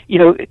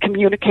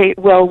 communicate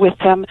well with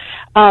them.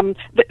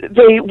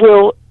 They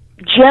will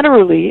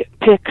generally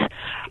pick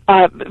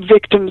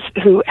victims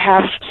who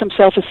have some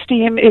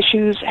self-esteem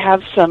issues,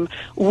 have some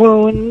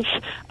wounds,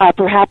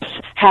 perhaps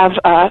have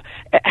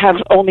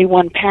only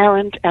one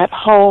parent at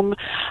home.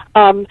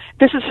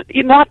 This is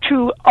not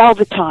true all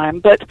the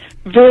time, but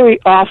very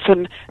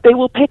often they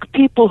will pick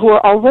people who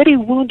are already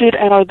wounded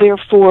and are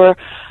therefore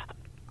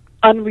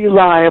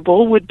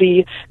unreliable, would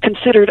be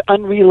considered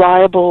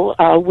unreliable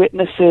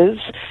witnesses,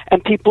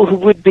 and people who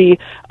would be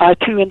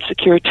too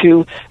insecure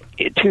to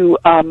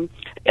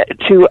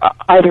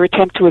either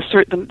attempt to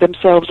assert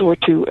themselves or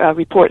to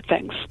report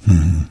things.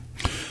 Mm-hmm.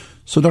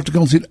 So, Dr.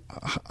 Goldstein,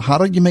 how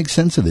do you make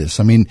sense of this?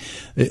 I mean,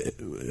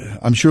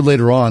 I'm sure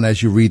later on,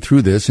 as you read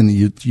through this, and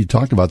you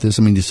talked about this,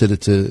 I mean, you said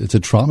it's a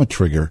trauma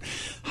trigger.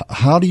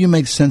 How do you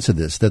make sense of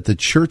this? That the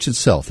church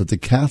itself, that the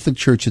Catholic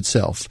Church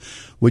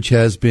itself, which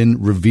has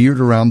been revered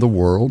around the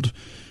world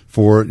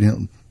for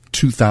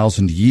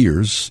 2,000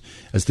 years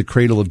as the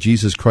cradle of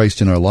Jesus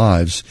Christ in our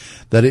lives,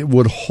 that it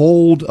would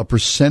hold a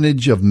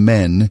percentage of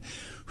men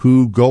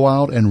who go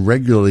out and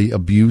regularly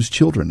abuse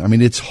children. I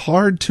mean, it's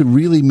hard to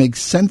really make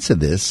sense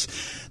of this,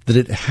 that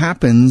it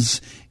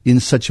happens in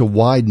such a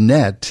wide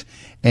net,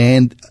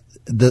 and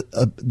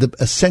the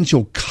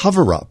essential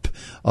cover-up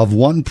of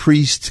one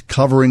priest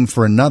covering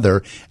for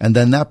another, and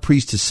then that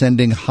priest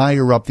ascending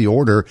higher up the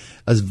order,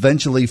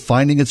 eventually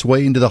finding its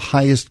way into the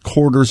highest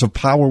quarters of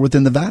power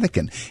within the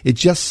Vatican. It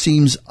just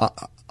seems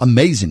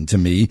amazing to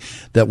me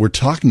that we're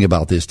talking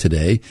about this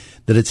today,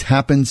 that it's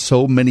happened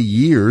so many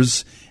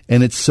years,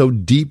 and it's so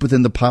deep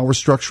within the power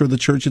structure of the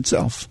church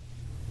itself.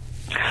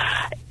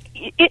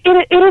 It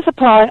is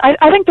appalling.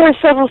 I think there are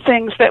several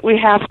things that we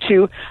have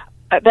to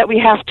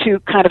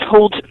kind of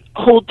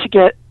hold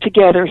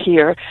together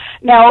here.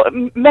 Now,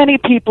 many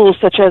people,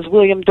 such as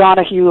William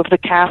Donahue of the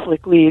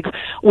Catholic League,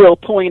 will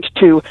point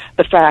to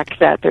the fact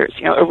that there's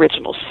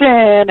original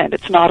sin, and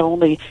it's not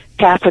only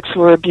Catholics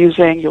who are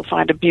abusing. You'll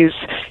find abuse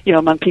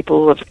among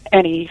people of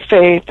any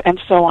faith, and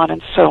so on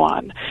and so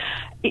on.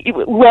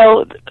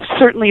 Well,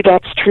 certainly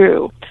that's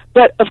true.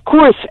 But, of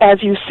course,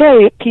 as you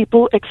say,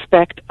 people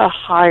expect a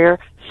higher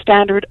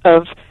standard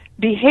of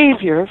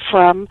behavior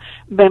from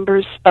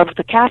members of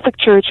the Catholic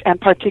Church, and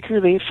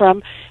particularly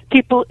from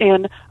people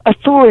in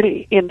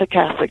authority in the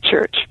Catholic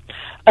Church.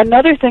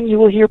 Another thing you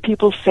will hear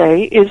people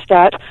say is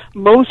that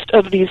most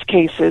of these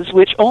cases,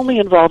 which only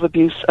involve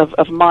abuse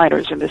of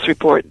minors in this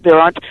report, there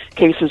aren't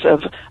cases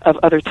of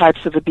other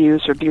types of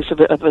abuse or abuse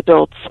of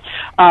adults,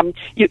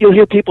 you'll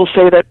hear people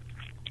say that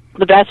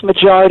the vast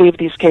majority of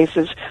these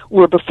cases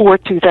were before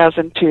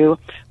 2002,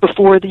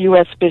 before the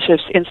U.S.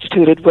 bishops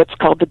instituted what's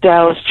called the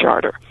Dallas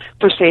Charter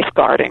for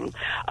safeguarding.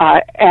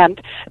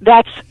 And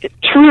that's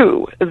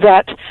true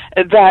that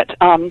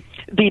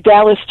the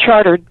Dallas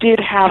Charter did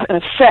have an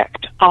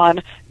effect on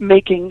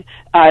making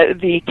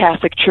the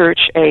Catholic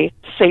Church a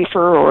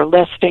safer or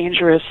less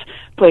dangerous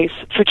place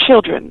for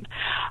children.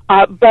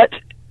 But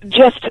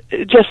just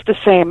the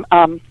same,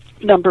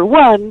 number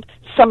one,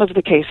 some of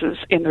the cases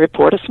in the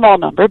report, a small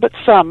number, but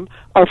some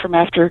are from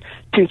after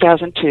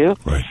 2002.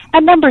 Right.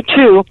 And number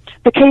two,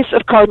 the case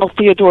of Cardinal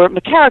Theodore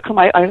McCarrick, whom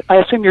I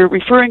assume you're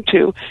referring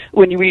to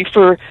when you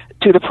refer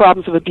to the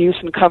problems of abuse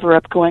and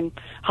cover-up going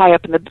high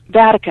up in the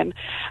Vatican.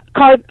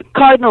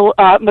 Cardinal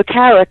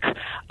McCarrick,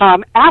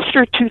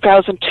 after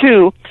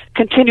 2002,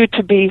 continued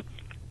to be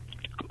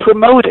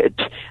promoted,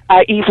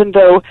 even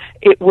though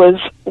it was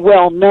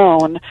well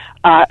known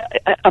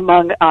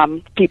among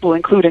people,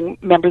 including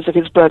members of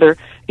his brother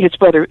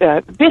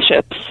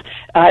bishops.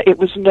 It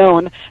was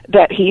known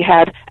that he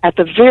had, at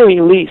the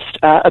very least,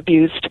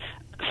 abused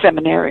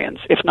seminarians,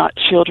 if not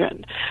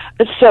children.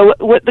 So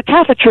what the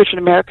Catholic Church in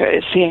America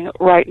is seeing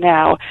right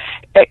now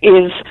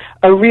is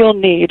a real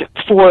need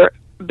for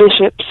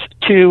bishops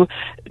to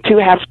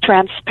have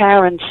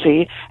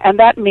transparency, and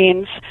that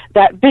means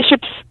that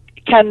bishops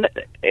can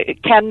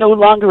no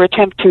longer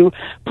attempt to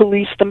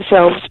police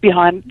themselves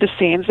behind the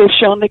scenes. They've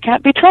shown they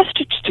can't be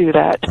trusted to do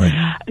that.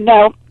 Right.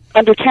 Now,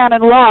 under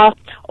canon law,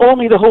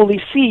 only the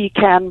Holy See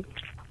can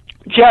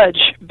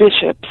judge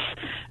bishops.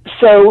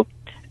 So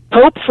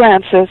Pope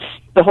Francis,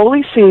 the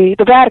Holy See,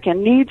 the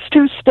Vatican, needs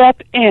to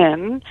step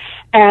in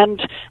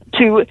and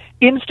to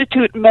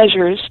institute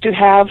measures to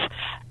have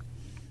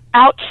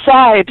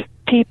outside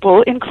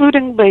people,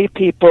 including lay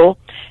people,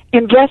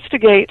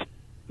 investigate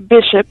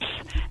bishops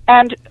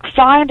and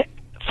find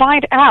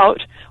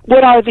out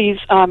what are these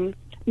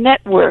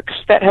networks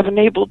that have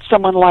enabled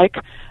someone like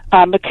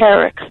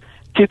McCarrick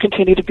to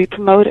continue to be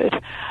promoted.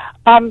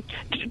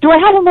 Do I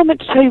have a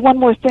moment to tell you one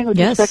more thing with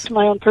respect to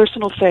my own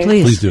personal faith?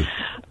 Please do.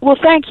 Well,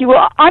 thank you.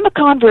 Well, I'm a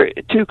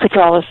convert to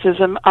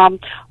Catholicism.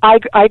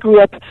 I grew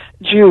up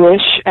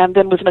Jewish and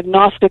then was an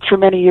agnostic for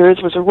many years,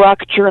 was a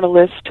rock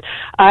journalist,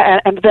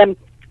 and then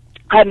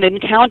had an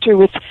encounter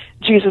with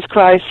Jesus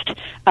Christ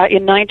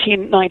in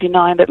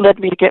 1999 that led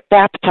me to get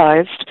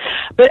baptized.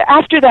 But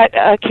after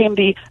that came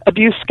the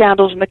abuse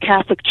scandals in the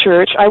Catholic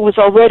Church. I was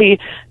already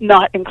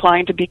not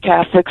inclined to be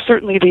Catholic.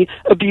 Certainly the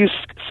abuse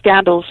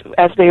scandals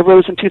as they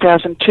arose in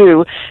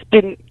 2002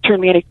 didn't turn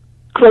me any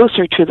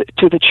closer to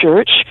the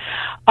church.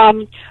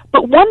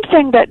 But one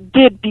thing that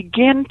did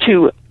begin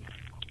to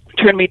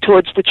turn me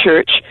towards the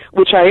church,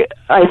 which I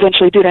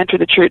eventually did enter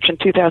the church in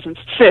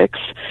 2006,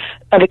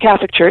 the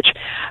Catholic Church.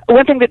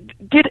 One thing that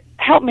did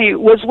help me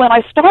was when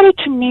I started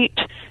to meet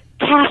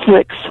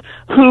Catholics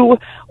who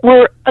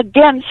were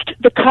against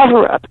the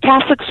cover-up,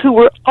 Catholics who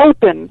were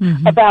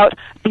open about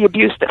the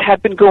abuse that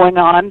had been going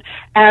on,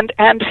 and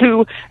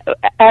who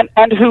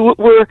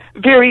were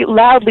very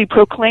loudly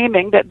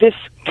proclaiming that this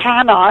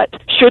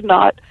should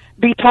not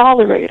be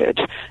tolerated.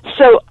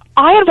 So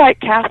I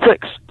invite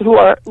Catholics who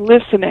are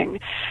listening,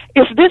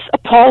 if this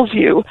appalls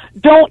you,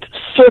 don't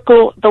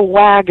circle the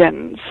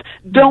wagons.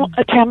 Don't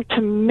attempt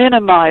to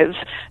minimize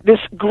this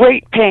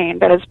great pain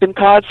that has been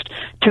caused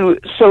to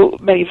so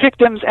many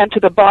victims and to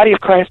the body of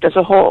Christ as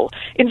a whole.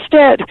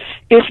 Instead,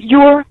 if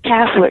you're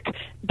Catholic,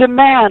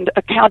 demand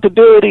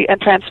accountability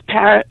and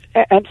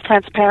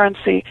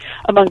transparency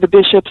among the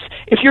bishops.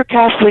 If you're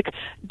Catholic,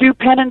 do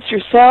penance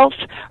yourself,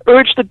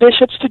 urge the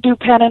bishops to do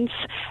penance,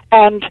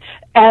 and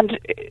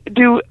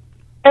do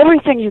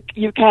everything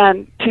you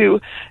can to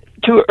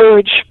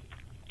urge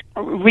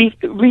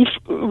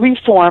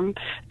reform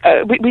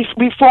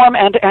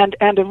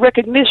and a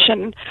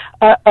recognition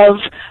of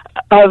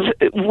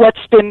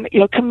what's been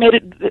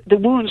committed, the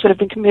wounds that have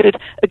been committed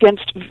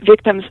against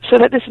victims, so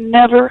that this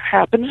never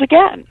happens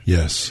again.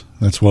 Yes,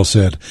 that's well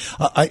said.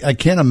 I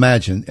can't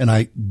imagine, and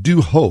I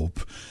do hope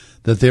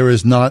that there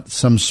is not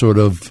some sort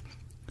of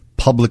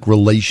public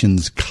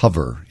relations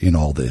cover in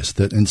all this,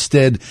 that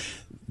instead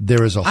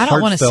there is a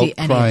heartfelt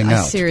crying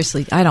out.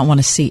 Seriously, I don't want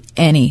to see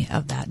any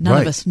of that.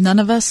 None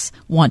of us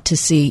want to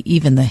see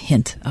even the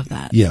hint of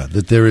that. Yeah,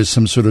 that there is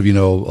some sort of,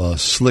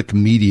 slick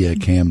media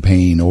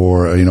campaign,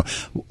 or,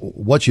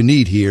 what you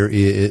need here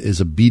is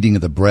a beating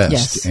of the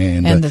breast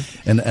and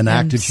an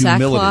act of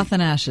humility. Sackcloth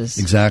and ashes.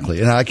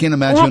 Exactly. And I can't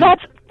imagine. Well,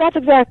 that's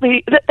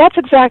exactly it.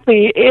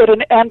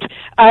 And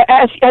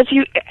as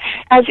you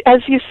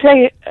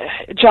say,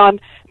 John,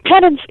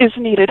 penance is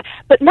needed,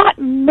 but not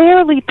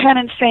merely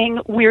penance saying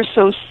we're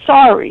so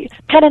sorry.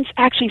 Penance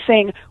actually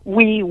saying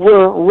we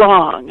were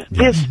wrong.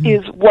 This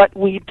is what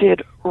we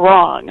did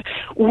wrong.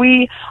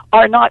 We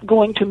are not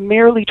going to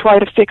merely try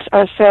to fix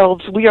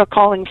ourselves. We are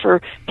calling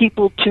for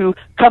people to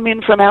come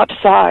in from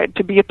outside,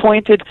 to be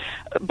appointed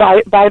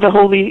by the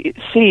Holy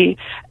See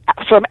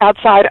from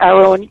outside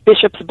our own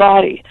bishop's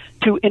body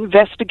to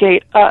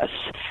investigate us.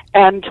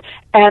 And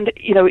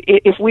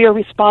if we are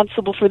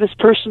responsible for this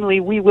personally,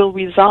 we will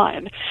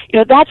resign.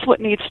 That's what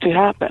needs to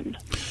happen.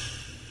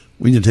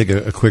 We need to take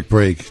a quick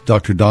break.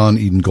 Dr. Dawn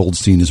Eden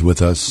Goldstein is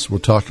with us. We're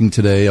talking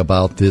today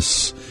about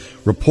this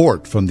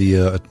report from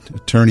the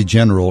Attorney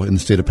General in the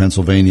state of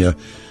Pennsylvania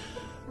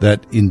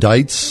that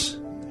indicts,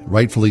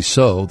 rightfully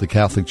so, the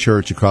Catholic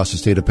Church across the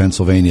state of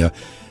Pennsylvania.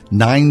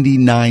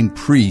 99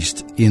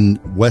 priests in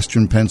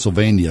western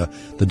Pennsylvania,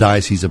 the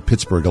Diocese of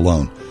Pittsburgh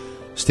alone.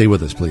 Stay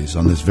with us, please,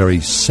 on this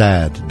very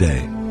sad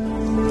day.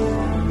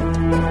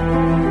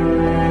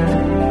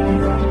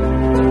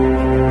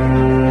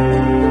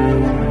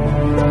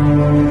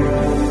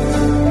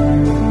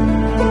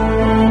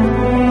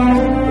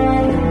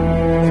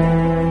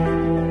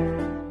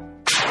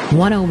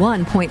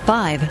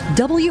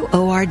 .5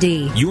 WORD.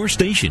 Your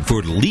station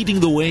for leading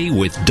the way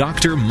with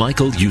Dr.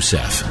 Michael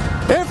Youssef.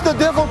 If the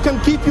devil can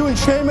keep you in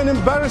shame and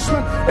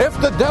embarrassment, if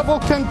the devil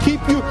can keep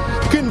you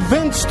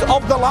convinced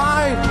of the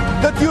lie,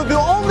 that you're the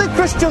only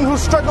Christian who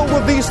struggle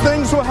with these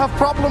things, who have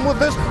problem with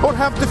this, or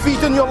have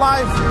defeat in your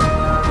life,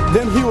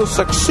 then he will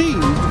succeed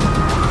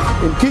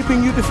in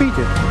keeping you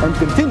defeated and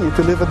continue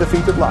to live a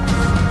defeated life.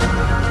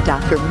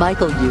 Dr.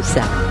 Michael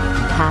Youssef,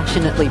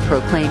 passionately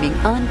proclaiming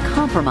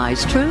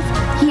uncompromised truth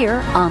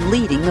here on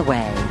Leading the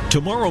Way.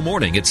 Tomorrow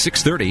morning at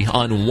 6:30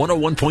 on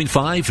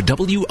 101.5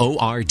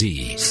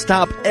 WORD.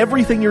 Stop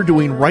everything you're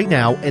doing right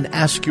now and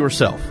ask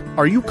yourself,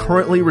 are you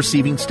currently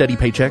receiving steady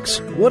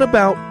paychecks? What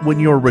about when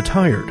you're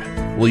retired?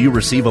 Will you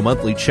receive a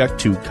monthly check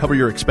to cover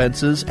your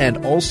expenses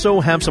and also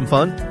have some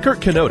fun? Kurt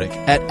Kenotic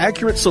at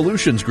Accurate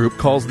Solutions Group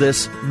calls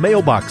this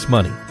mailbox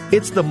money.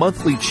 It's the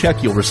monthly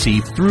check you'll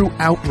receive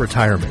throughout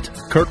retirement.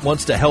 Kurt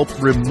wants to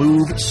help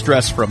remove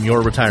stress from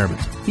your retirement.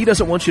 He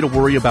doesn't want you to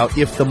worry about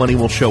if the money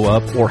will show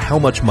up or how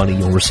much money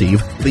you'll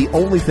receive. The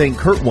only thing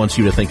Kurt wants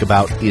you to think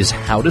about is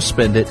how to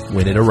spend it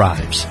when it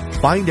arrives.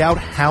 Find out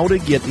how to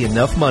get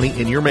enough money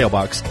in your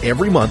mailbox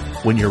every month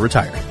when you're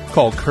retired.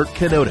 Call Kurt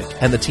Kenotic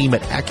and the team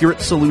at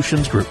Accurate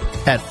Solutions Group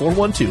at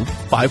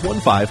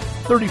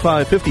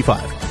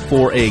 412-515-3555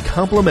 for a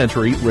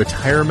complimentary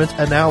retirement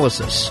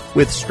analysis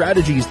with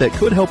strategies that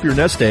could help your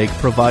nest egg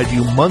provide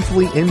you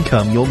monthly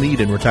income you'll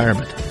need in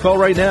retirement. Call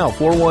right now,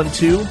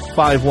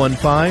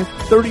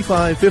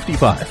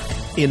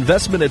 412-515-3555.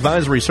 Investment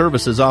advisory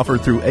services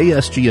offered through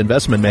ASG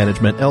Investment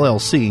Management,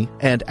 LLC,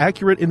 and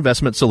Accurate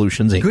Investment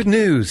Solutions, Inc. Good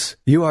news.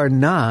 You are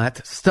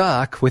not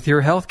stuck with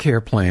your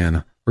healthcare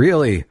plan.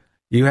 Really.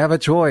 You have a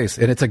choice,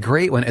 and it's a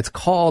great one. It's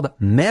called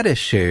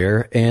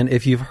Medi-Share, and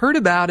if you've heard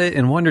about it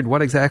and wondered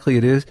what exactly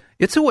it is,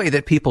 it's a way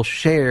that people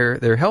share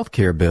their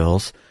healthcare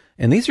bills.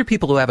 And these are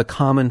people who have a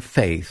common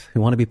faith,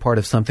 who want to be part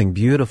of something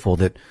beautiful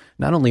that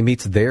not only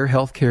meets their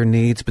healthcare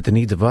needs, but the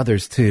needs of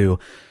others too.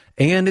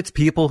 And it's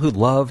people who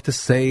love to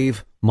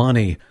save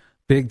money,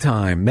 big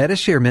time.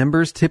 Medi-Share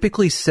members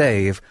typically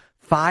save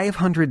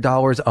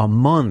 $500 a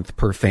month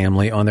per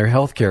family on their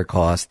healthcare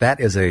costs. That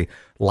is a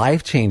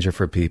life changer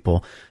for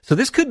people. So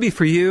this could be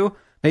for you.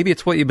 Maybe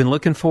it's what you've been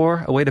looking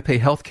for, a way to pay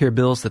healthcare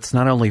bills that's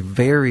not only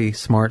very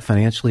smart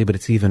financially, but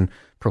it's even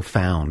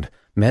profound.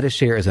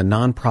 Medi-Share is a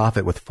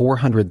nonprofit with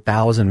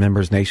 400,000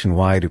 members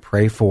nationwide who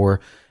pray for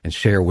and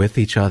share with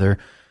each other.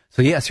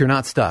 So yes, you're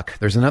not stuck.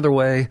 There's another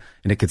way,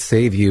 and it could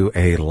save you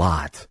a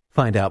lot.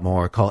 Find out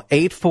more. Call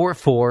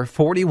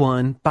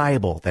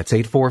 844-41-BIBLE. That's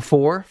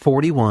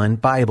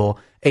 844-41-BIBLE.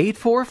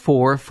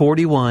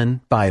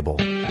 844-41-BIBLE.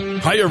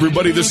 Hi,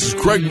 everybody. This is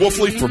Craig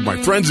Wolfley from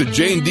my friends at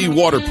J&D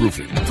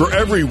Waterproofing. For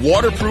every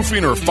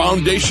waterproofing or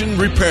foundation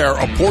repair,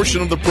 a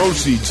portion of the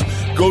proceeds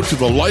go to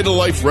the Light of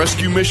Life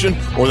Rescue Mission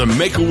or the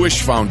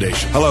Make-A-Wish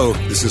Foundation. Hello,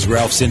 this is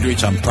Ralph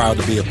Sindrich. I'm proud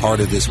to be a part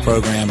of this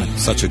program and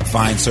such a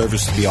fine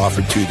service to be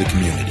offered to the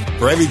community.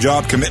 For every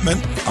job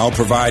commitment, I'll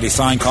provide a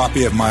signed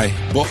copy of my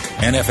book,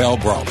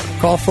 NFL Brawler.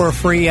 Call for a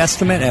free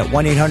estimate at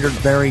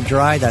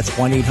 1-800-VERY-DRY. That's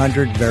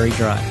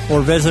 1-800-VERY-DRY. Or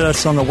visit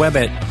us on the web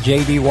at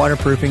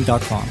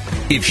jdwaterproofing.com.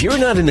 If you're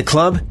not in the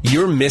club,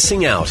 you're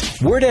missing out.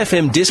 Word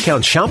FM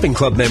Discount Shopping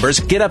Club members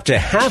get up to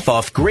half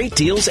off great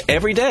deals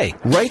every day,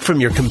 right from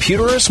your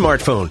computer or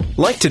smartphone.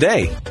 Like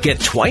today,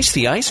 get twice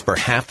the ice for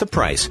half the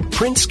price.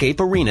 Printscape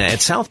Arena at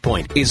South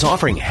Point is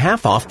offering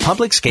half off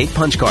Public Skate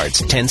punch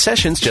cards, 10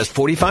 sessions just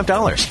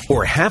 $45.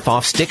 Or half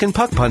off Stick and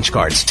Puck punch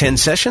cards, 10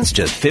 sessions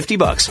just $50.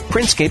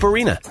 Printscape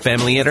Arena,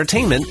 family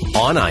entertainment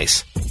on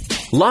ice.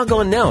 Log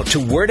on now to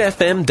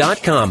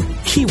wordfm.com,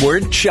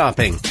 keyword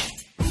shopping.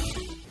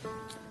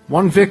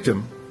 One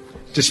victim,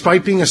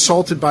 despite being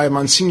assaulted by a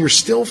Monsignor,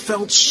 still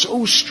felt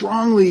so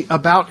strongly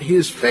about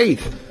his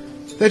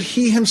faith that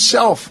he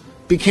himself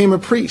became a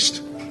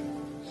priest.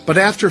 But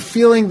after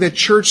feeling that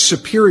church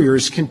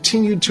superiors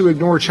continued to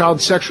ignore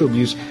child sexual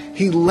abuse,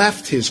 he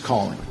left his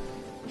calling.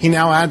 He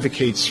now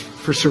advocates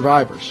for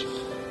survivors.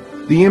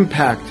 The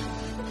impact,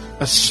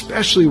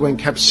 especially when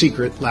kept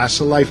secret, lasts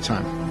a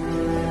lifetime.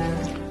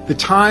 The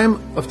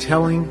time of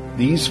telling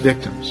these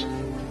victims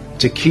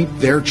to keep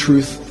their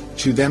truth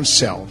to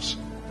themselves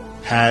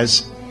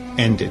has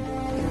ended.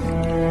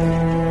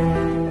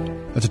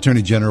 That's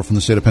Attorney General from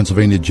the state of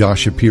Pennsylvania,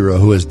 Josh Shapiro,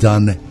 who has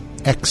done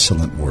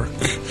excellent work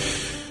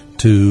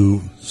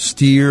to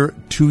steer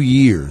 2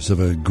 years of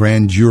a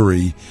grand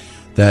jury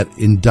that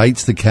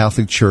indicts the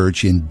Catholic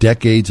Church in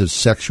decades of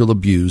sexual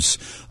abuse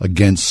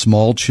against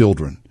small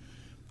children.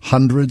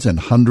 Hundreds and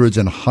hundreds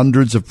and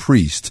hundreds of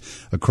priests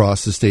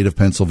across the state of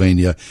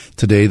Pennsylvania.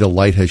 Today, the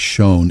light has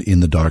shone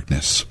in the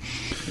darkness.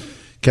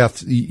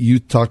 Kath, you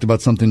talked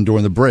about something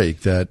during the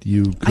break that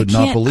you could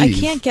not believe. I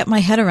can't get my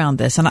head around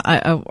this. And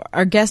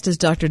our guest is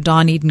Dr.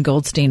 Dawn Eden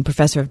Goldstein,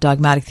 professor of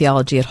dogmatic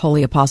theology at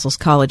Holy Apostles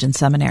College and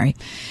Seminary.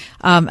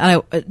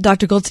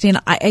 Dr. Goldstein,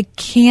 I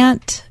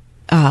can't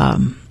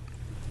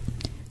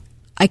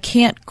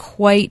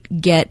quite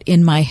get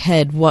in my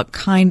head what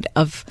kind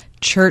of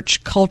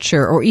church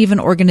culture or even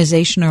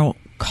organizational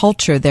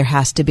culture there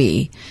has to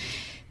be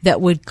that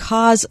would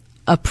cause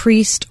a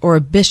priest or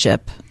a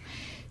bishop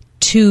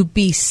to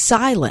be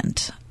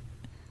silent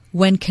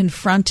when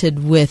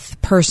confronted with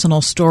personal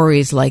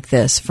stories like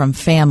this from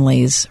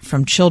families,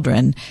 from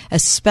children,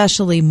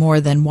 especially more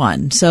than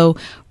one. So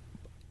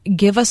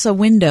give us a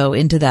window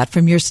into that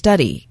from your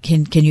study.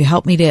 Can you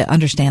help me to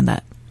understand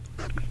that?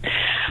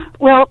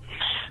 Well,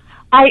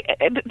 I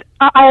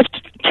have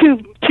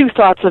two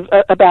thoughts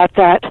about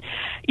that.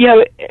 You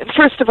know,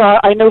 first of all,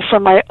 I know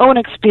from my own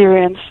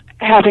experience,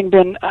 having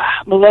been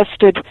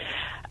molested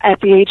at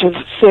the age of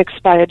 6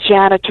 by a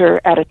janitor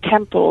at a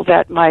temple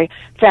that my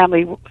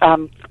family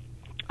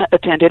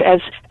attended.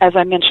 As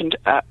I mentioned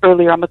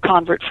earlier, I'm a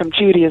convert from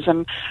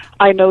Judaism.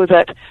 I know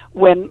that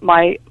when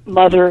my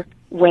mother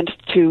went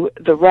to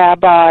the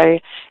rabbi.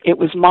 It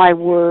was my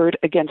word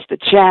against the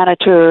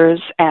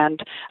janitors,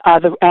 and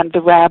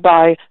the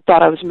rabbi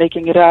thought I was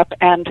making it up.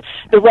 And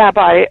the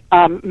rabbi,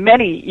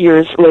 many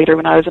years later,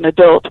 when I was an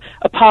adult,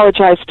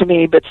 apologized to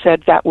me, but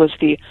said that was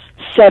the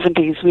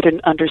 70s, we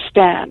didn't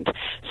understand.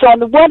 So on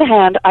the one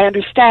hand, I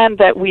understand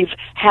that we've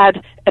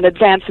had an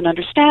advance in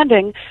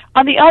understanding.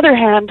 On the other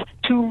hand,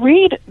 to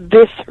read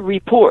this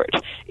report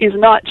is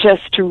not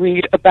just to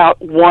read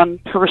about one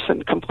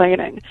person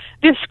complaining.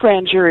 This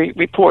grand jury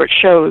report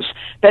shows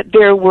that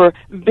there were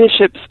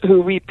bishops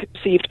who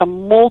received a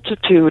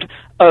multitude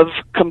of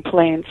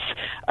complaints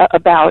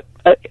about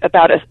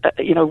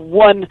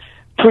one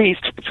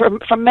priest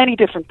from many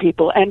different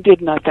people, and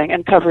did nothing,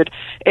 and covered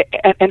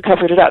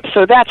it up.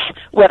 So that's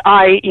what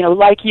I,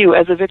 like you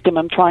as a victim,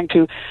 I'm trying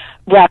to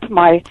wrap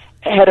my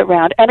head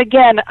around. And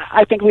again,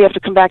 I think we have to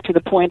come back to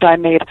the point I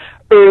made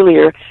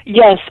earlier.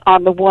 Yes,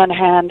 on the one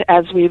hand,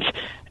 as we've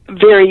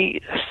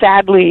very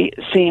sadly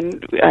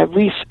seen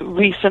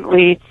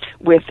recently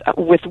with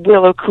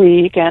Willow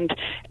Creek and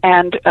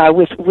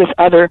with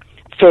other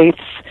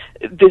faiths,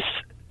 this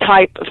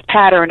type of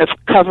pattern of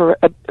cover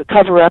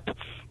up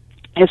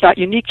is not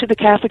unique to the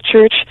Catholic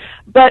Church,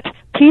 but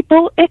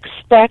people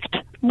expect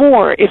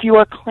more. If you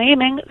are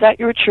claiming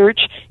that your church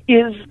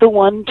is the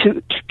one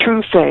to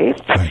true faith,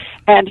 right,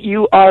 and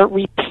you are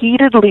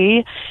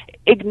repeatedly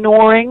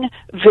ignoring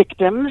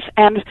victims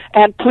and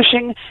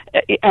pushing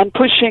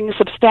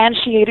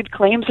substantiated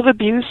claims of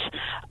abuse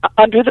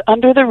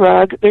under the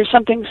rug, there's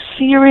something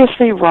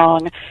seriously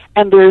wrong,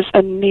 and there's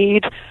a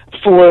need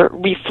for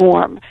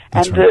reform.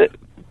 That's and right.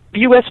 The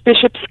U.S.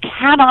 bishops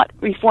cannot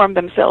reform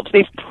themselves.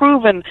 They've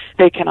proven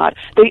they cannot.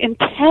 They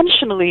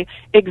intentionally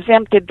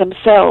exempted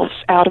themselves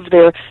out of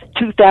their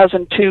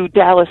 2002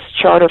 Dallas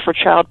Charter for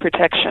Child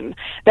Protection.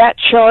 That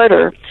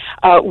charter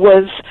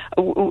was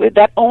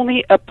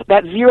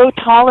that zero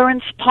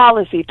tolerance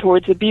policy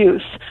towards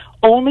abuse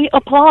only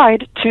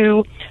applied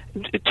to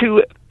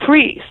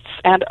priests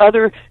and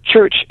other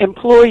church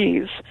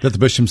employees. That the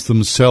bishops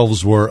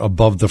themselves were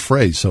above the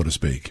fray, so to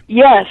speak.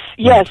 Yes.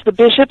 Right. The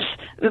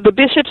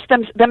bishops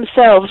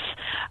themselves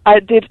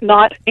did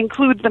not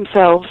include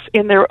themselves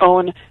in their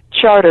own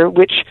charter,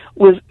 which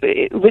was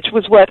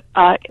what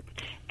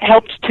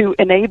helped to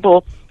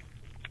enable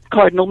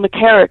Cardinal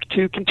McCarrick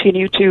to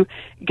continue to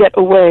get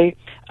away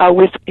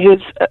with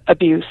his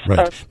abuse.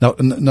 Right. Now,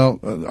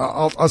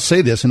 I'll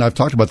say this, and I've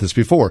talked about this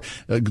before.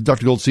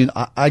 Dr. Goldstein,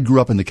 I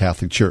grew up in the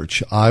Catholic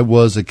Church. I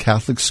was a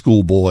Catholic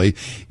schoolboy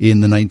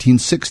in the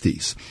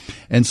 1960s.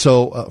 And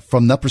so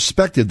from that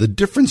perspective, the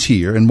difference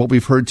here and what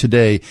we've heard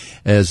today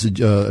as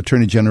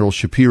Attorney General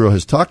Shapiro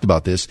has talked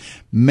about this,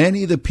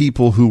 many of the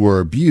people who were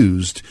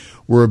abused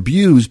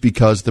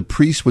because the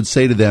priest would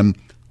say to them,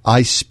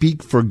 I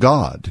speak for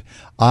God.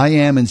 I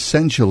am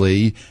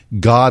essentially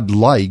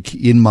God-like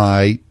in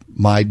my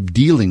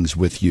dealings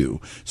with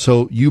you.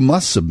 So you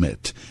must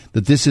submit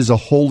that this is a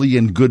holy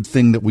and good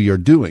thing that we are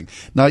doing.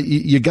 Now,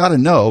 you got to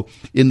know,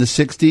 in the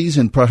 60s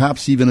and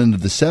perhaps even into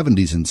the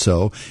 70s and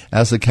so,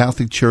 as the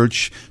Catholic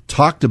Church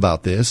talked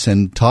about this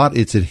and taught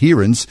its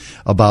adherents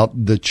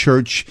about the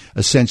church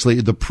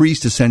essentially, the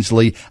priest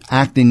essentially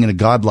acting in a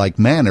godlike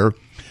manner,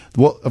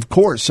 well, of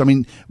course, I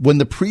mean, when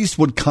the priest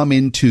would come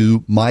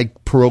into my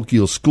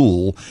parochial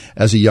school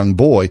as a young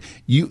boy,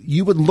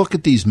 you would look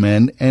at these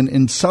men, and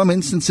in some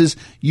instances,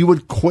 you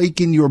would quake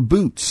in your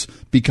boots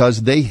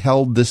because they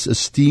held this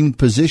esteemed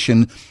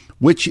position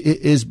which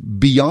is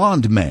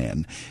beyond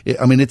man.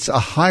 I mean, it's a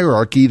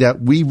hierarchy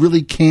that we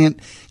really can't,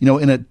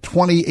 in a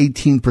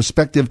 2018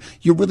 perspective,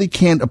 you really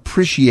can't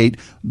appreciate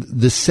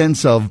the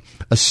sense of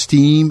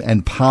esteem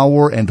and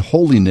power and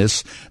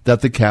holiness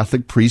that the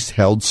Catholic priest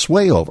held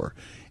sway over.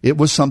 It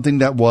was something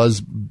that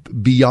was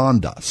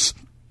beyond us.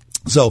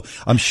 So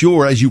I'm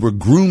sure as you were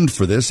groomed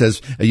for this, as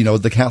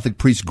the Catholic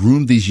priests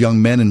groomed these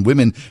young men and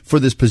women for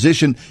this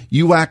position,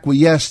 you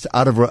acquiesced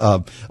out of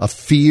a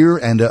fear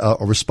and a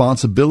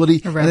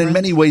responsibility, and in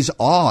many ways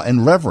awe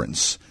and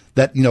reverence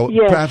that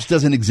yes, perhaps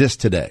doesn't exist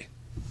today.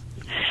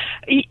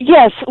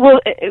 Yes, well,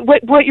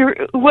 what you're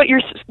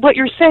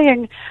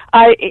saying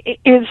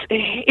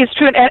is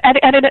true,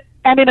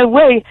 and in a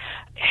way,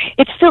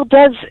 it still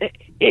does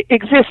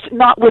exist,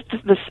 not with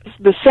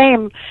the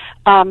same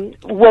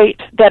weight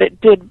that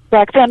it did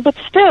back then, but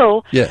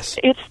still, yes,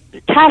 it's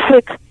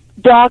Catholic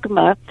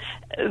dogma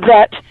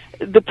that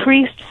the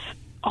priest's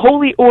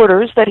holy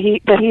orders that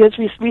he has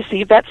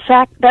received,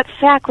 that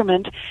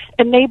sacrament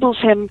enables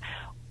him,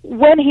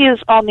 when he is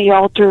on the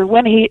altar,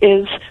 when he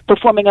is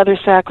performing other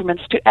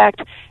sacraments, to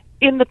act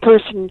in the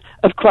person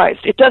of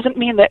Christ. It doesn't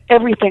mean that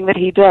everything that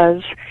he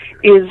does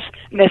is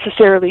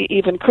necessarily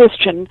even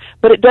Christian,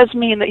 but it does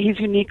mean that he's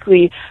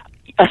uniquely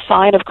a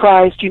sign of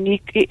Christ,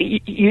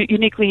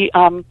 uniquely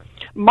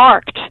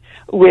marked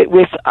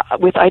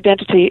with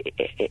identity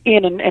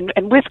in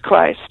and with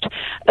Christ.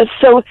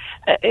 So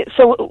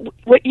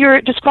what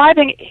you're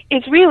describing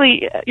is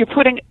really you're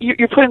putting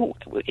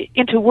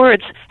into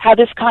words how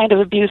this kind of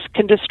abuse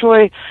can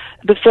destroy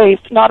the faith,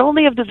 not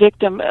only of the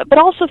victim but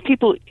also of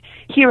people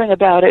hearing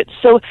about it.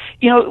 So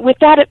with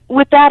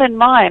that in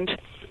mind,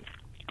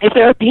 if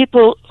there are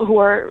people who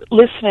are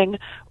listening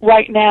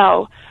right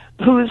now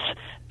whose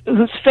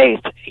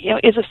faith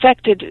is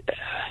affected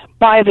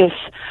by this,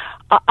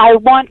 I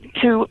want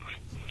to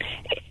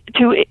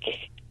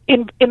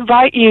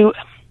invite you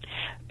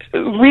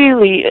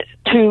really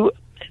to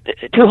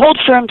hold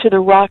firm to the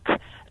rock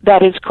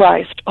that is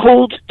Christ.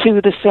 Hold to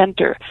the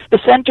center. The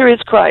center is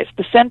Christ.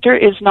 The center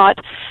is not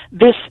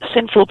this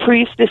sinful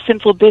priest, this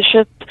sinful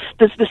bishop.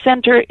 The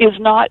center is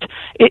not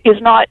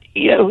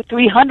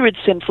 300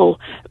 sinful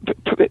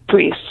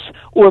priests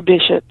or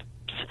bishops.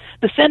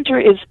 The center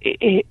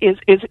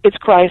is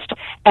Christ,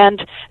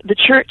 and the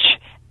church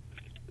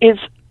is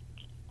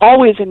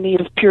always in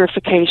need of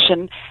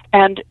purification,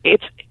 and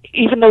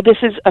even though this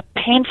is a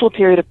painful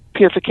period of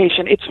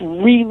purification, it's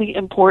really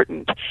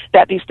important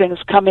that these things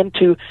come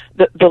into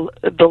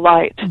the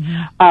light,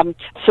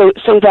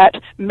 so that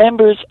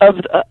members of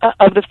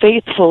the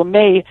faithful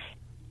may,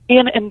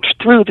 in and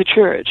through the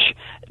church,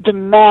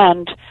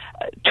 demand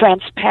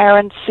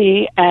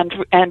transparency and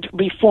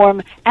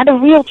reform and a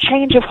real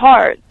change of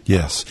heart.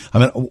 Yes. I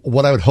mean,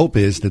 what I would hope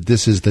is that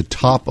this is the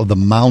top of the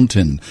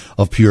mountain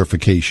of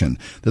purification,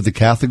 that the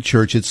Catholic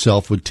Church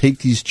itself would take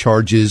these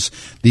charges,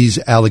 these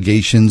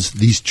allegations,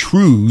 these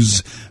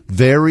truths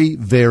very,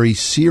 very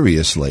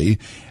seriously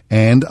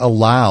and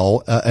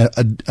allow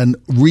an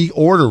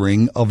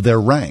reordering of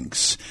their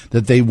ranks,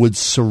 that they would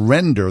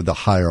surrender the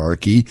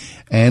hierarchy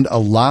and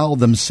allow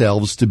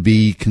themselves to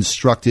be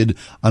constructed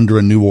under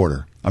a new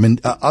order. I mean,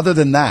 other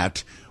than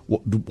that,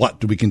 what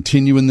do we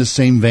continue in the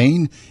same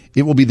vein?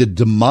 It will be the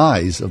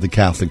demise of the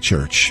Catholic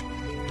Church.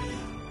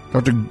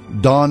 Dr.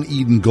 Dawn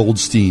Eden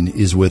Goldstein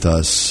is with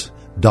us.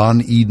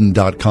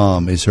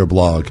 DawnEden.com is her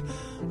blog.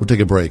 We'll take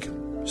a break.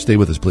 Stay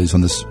with us, please,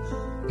 on this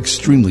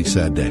extremely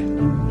sad day.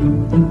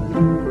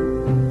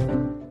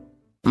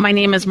 My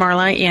name is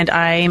Marla, and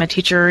I am a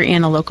teacher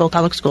in a local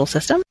public school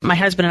system. My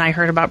husband and I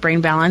heard about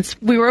Brain Balance.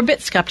 We were a bit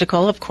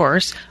skeptical, of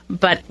course,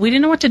 but we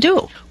didn't know what to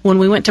do. When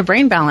we went to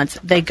Brain Balance,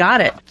 they got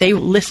it. They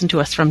listened to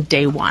us from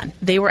day one.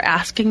 They were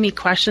asking me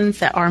questions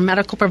that our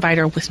medical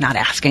provider was not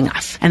asking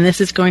us. And this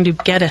is going to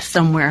get us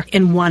somewhere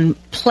in one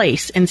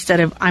place instead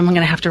of I'm going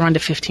to have to run to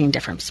 15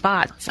 different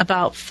spots.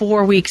 About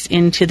 4 weeks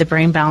into the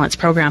Brain Balance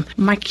program,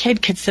 my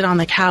kid could sit on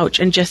the couch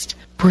and just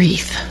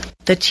breathe.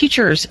 The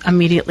teachers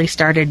immediately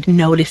started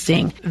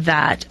noticing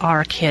that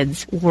our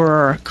kids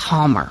were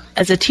calmer.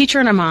 As a teacher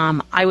and a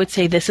mom, I would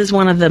say this is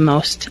one of the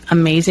most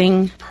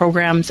amazing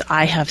programs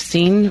I have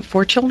seen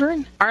for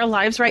children. Our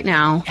lives right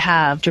now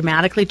have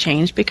dramatically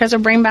changed because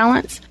of Brain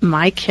Balance.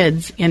 My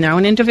kids, in their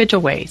own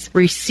individual ways,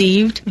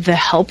 received the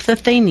help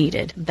that they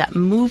needed that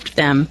moved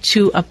them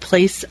to a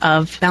place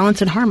of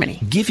balance and harmony.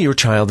 Give your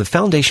child the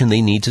foundation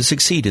they need to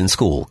succeed in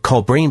school.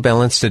 Call Brain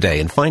Balance today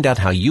and find out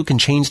how you can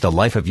change the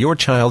life of your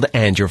child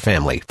and your family.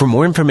 For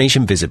more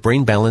information, visit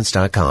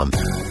brainbalance.com.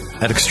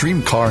 At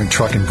Extreme Car and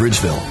Truck in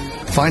Bridgeville,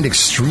 find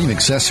extreme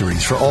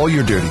accessories for all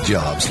your dirty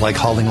jobs, like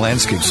hauling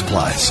landscape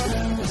supplies.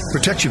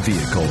 Protect your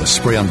vehicle with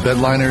spray-on bed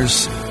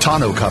liners,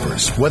 tonneau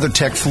covers,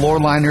 WeatherTech floor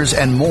liners,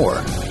 and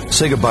more.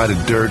 Say goodbye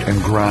to dirt and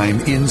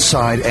grime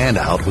inside and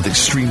out with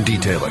extreme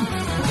detailing.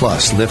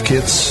 Plus, lift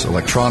kits,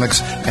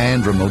 electronics,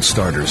 and remote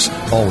starters.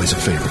 Always a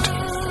favorite.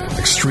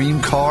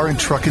 Extreme Car and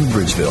Truck in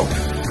Bridgeville.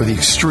 For the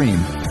extreme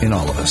in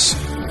all of us.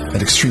 At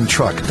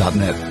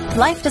extremetruck.net.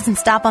 Life doesn't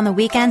stop on the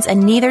weekends,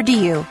 and neither do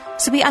you.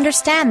 So we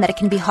understand that it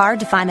can be hard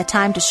to find the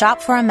time to shop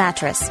for a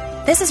mattress.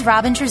 This is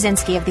Robin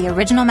Trzynski of the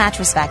Original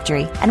Mattress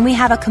Factory, and we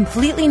have a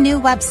completely new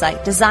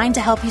website designed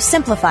to help you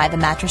simplify the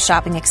mattress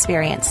shopping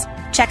experience.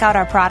 Check out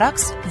our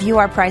products, view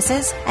our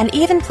prices, and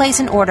even place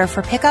an order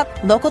for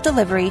pickup, local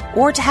delivery,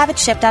 or to have it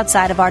shipped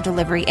outside of our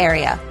delivery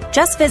area.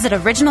 Just visit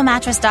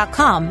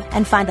originalmattress.com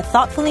and find a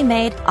thoughtfully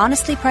made,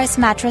 honestly priced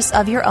mattress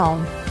of your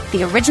own.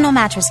 The Original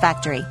Mattress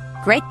Factory.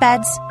 Great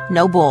beds,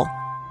 no bull.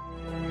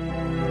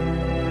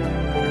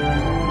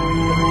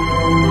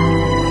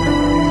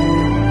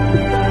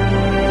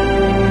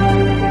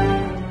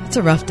 It's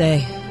a rough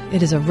day.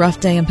 It is a rough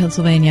day in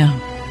Pennsylvania.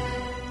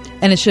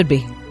 And it should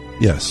be.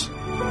 Yes.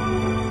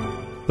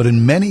 But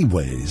in many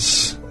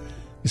ways,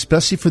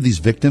 especially for these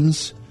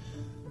victims,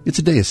 it's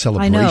a day of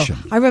celebration.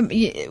 I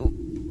know.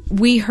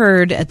 We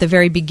heard at the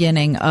very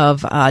beginning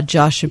of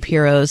Josh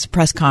Shapiro's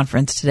press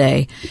conference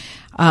today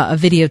a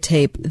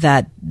videotape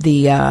that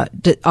the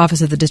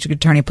Office of the District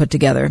Attorney put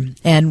together.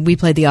 And we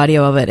played the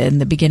audio of it in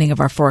the beginning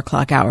of our 4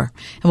 o'clock hour.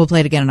 And we'll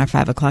play it again in our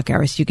 5 o'clock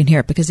hour so you can hear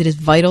it, because it is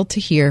vital to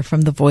hear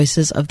from the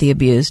voices of the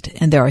abused.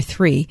 And there are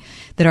 3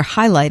 that are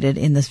highlighted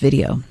in this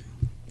video.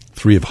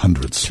 3 of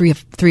hundreds. 3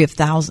 of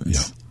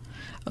thousands.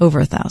 Yeah. Over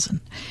 1,000.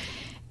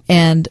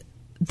 And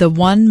the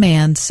one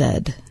man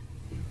said,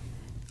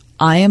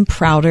 I am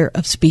prouder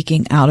of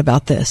speaking out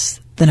about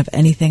this than of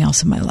anything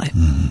else in my life.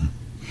 Mm-hmm.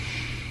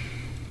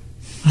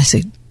 I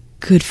say,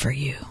 good for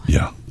you.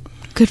 Yeah.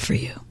 Good for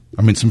you.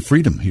 I mean, some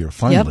freedom here,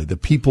 finally. Yep. The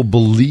people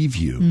believe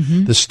you.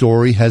 Mm-hmm. The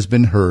story has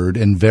been heard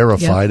and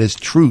verified as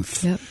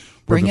truth. Yep.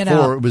 Where Bring it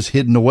before out. it was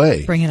hidden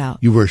away. Bring it out.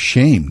 You were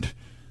ashamed,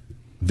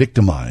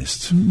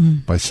 victimized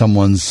by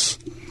someone's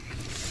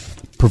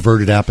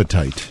perverted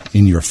appetite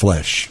in your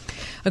flesh.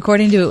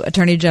 According to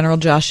Attorney General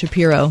Josh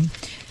Shapiro,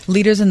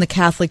 leaders in the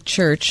Catholic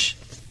Church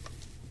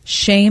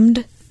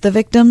shamed the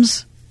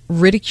victims,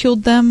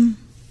 ridiculed them,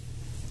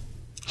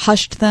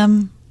 hushed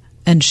them,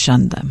 and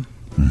shunned them.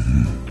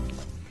 Mm-hmm.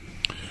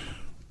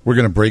 We're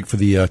going to break for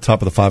the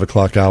top of the 5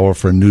 o'clock hour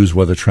for a news,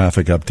 weather,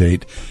 traffic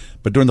update.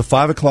 But during the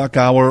 5 o'clock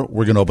hour,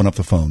 we're going to open up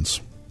the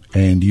phones.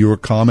 And your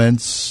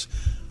comments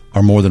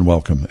are more than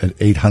welcome at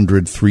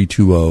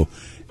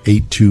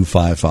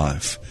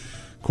 800-320-8255.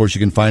 Of course, you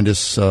can find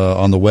us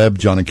on the web,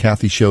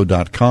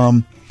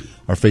 johnandkathyshow.com.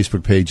 Our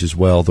Facebook page as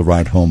well, The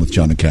Ride Home with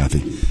John and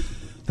Kathy.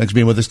 Thanks for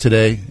being with us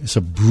today. It's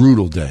a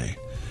brutal day.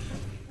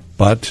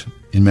 But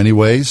in many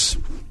ways,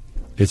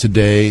 it's a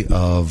day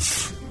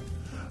of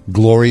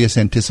glorious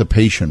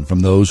anticipation from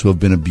those who have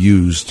been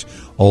abused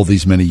all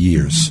these many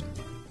years.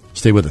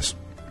 Stay with us.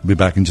 We'll be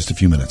back in just a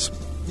few minutes.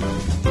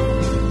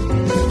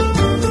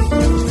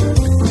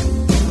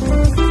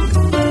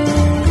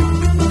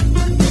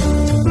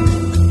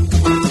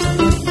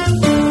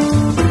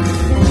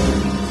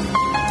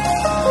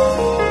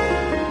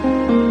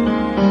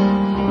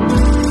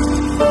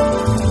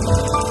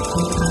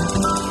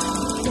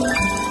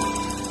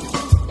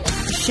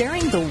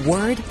 Sharing the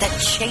word that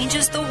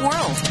changes the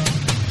world.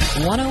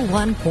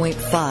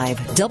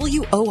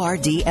 101.5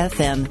 WORD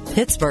FM,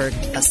 Pittsburgh,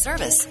 a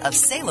service of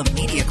Salem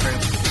Media Group.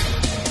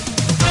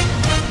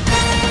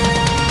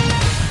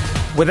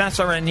 With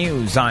SRN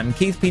News, I'm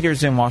Keith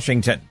Peters in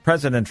Washington.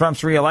 President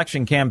Trump's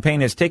re-election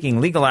campaign is taking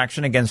legal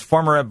action against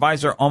former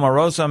advisor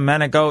Omarosa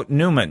Manigault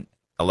Newman,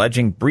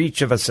 alleging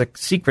breach of a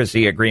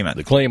secrecy agreement.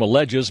 The claim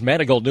alleges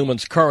Manigault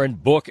Newman's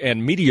current book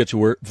and media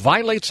tour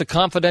violates a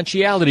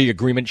confidentiality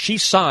agreement she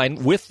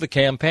signed with the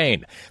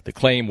campaign. The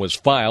claim was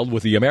filed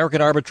with the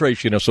American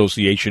Arbitration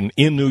Association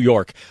in New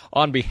York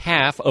on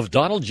behalf of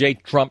Donald J.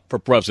 Trump for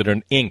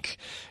President, Inc.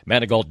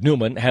 Manigault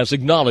Newman has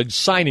acknowledged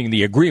signing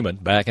the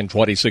agreement back in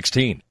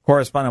 2016.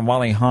 Correspondent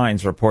Wally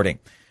Hines reporting.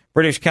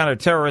 British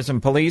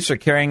counterterrorism police are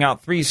carrying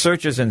out 3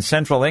 searches in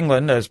central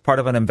England as part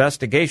of an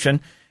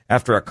investigation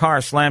after a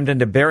car slammed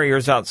into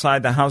barriers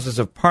outside the Houses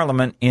of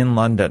Parliament in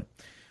London.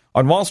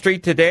 On Wall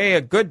Street today,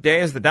 a good day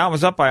as the Dow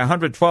was up by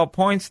 112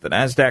 points. The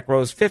Nasdaq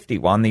rose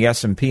 51. The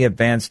S&P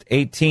advanced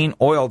 18.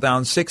 Oil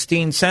down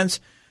 16 cents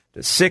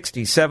to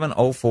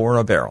 $67.04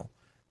 a barrel.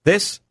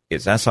 This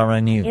is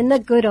SRN News. In the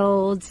good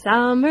old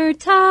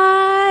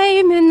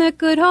summertime, in the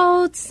good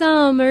old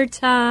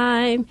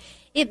summertime.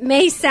 It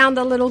may sound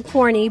a little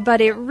corny,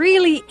 but it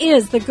really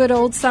is the good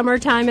old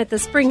summertime at the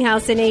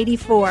Springhouse in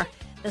 84.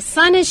 The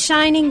sun is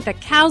shining, the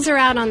cows are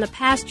out on the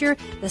pasture,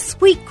 the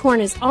sweet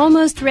corn is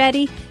almost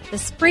ready, the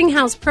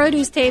Springhouse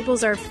produce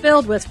tables are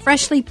filled with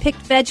freshly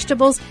picked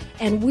vegetables,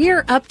 and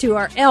we're up to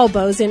our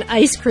elbows in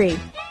ice cream.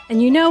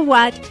 And you know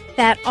what?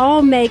 That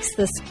all makes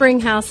the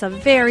Springhouse a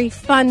very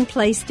fun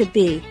place to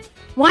be.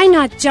 Why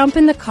not jump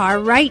in the car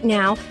right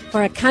now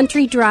for a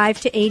country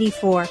drive to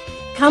 84?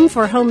 Come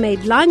for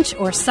homemade lunch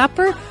or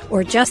supper,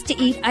 or just to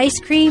eat ice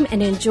cream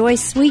and enjoy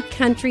sweet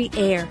country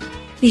air.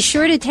 Be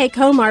sure to take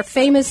home our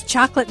famous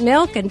chocolate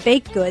milk and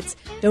baked goods.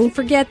 Don't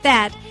forget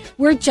that.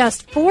 We're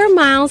just 4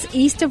 miles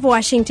east of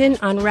Washington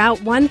on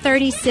Route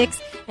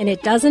 136, and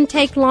it doesn't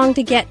take long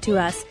to get to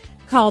us.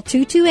 Call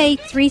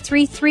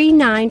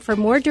 228-3339 for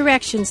more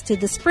directions to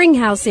the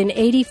Springhouse in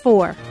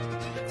 84.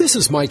 This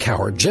is Mike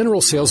Howard, General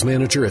Sales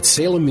Manager at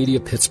Salem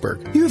Media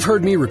Pittsburgh. You've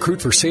heard me recruit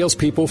for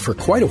salespeople for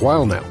quite a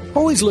while now.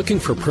 Always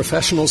looking for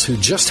professionals who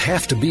just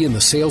have to be in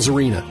the sales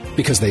arena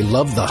because they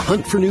love the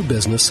hunt for new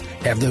business,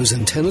 have those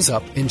antennas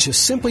up, and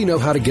just simply know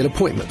how to get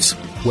appointments.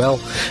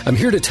 Well, I'm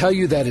here to tell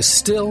you that is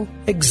still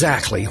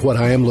exactly what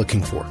I am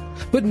looking for.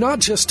 But not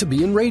just to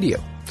be in radio.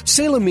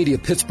 Salem Media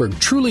Pittsburgh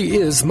truly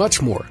is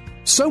much more.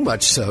 So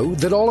much so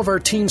that all of our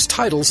team's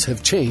titles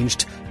have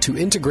changed to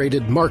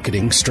Integrated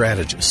Marketing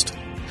Strategist.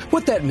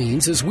 What that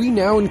means is we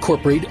now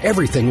incorporate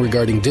everything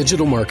regarding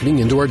digital marketing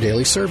into our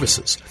daily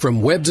services,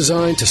 from web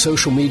design to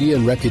social media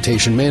and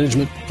reputation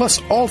management,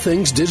 plus all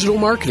things digital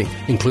marketing,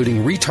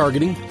 including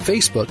retargeting,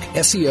 Facebook,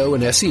 SEO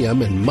and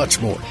SEM, and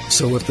much more.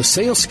 So if the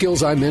sales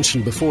skills I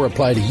mentioned before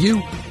apply to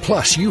you,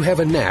 plus you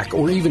have a knack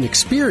or even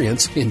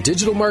experience in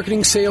digital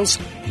marketing sales,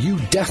 you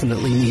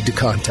definitely need to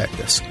contact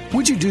us.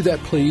 Would you do that,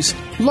 please?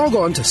 Log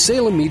on to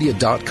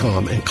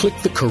salemmedia.com and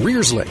click the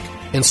careers link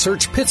and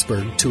search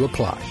Pittsburgh to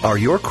apply. Are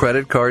your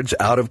credit cards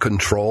out of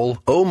control?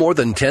 Owe more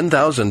than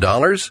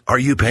 $10,000? Are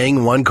you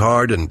paying one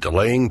card and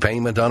delaying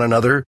payment on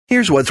another?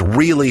 Here's what's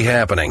really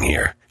happening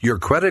here. Your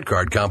credit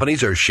card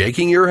companies are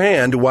shaking your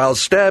hand while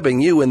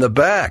stabbing you in the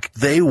back.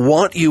 They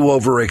want you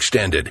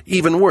overextended.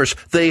 Even worse,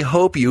 they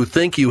hope you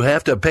think you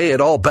have to pay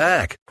it all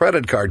back.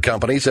 Credit card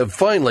companies have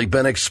finally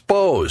been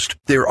exposed.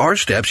 There are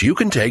steps you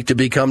can take to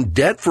become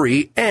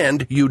debt-free,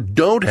 and you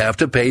don't have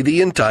to pay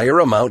the entire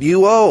amount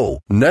you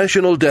owe.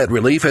 National Debt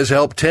Relief has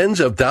helped tens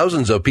of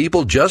thousands of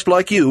people just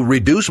like you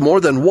reduce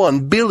more than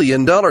 $1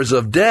 billion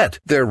of debt.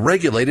 They're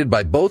regulated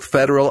by both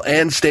federal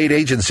and state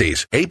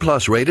agencies, A+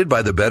 rated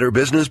by the Better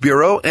Business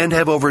Bureau, and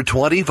have over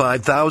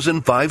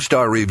 25,000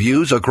 5-star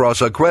reviews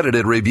across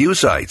accredited review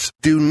sites.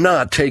 Do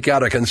not take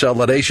out a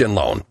consolidation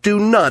loan. Do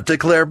not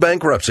declare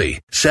bankruptcy.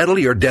 Settle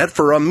your debt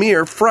for a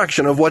mere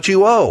fraction of what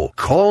you owe.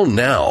 Call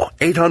now.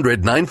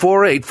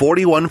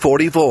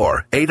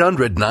 800-948-4144.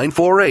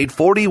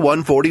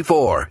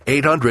 800-948-4144.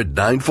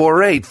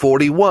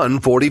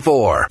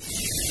 800-948-4144.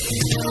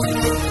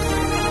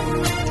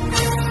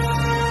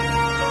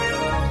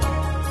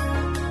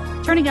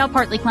 Turning out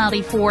partly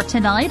cloudy for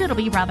tonight. It'll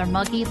be rather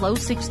muggy, low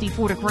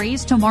 64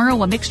 degrees.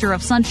 Tomorrow, a mixture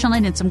of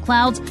sunshine and some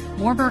clouds,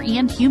 warmer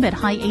and humid,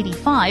 high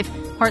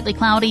 85. Partly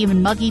cloudy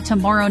and muggy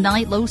tomorrow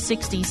night, low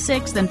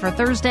 66. Then for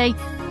Thursday,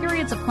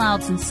 periods of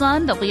clouds and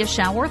sun. There'll be a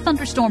shower,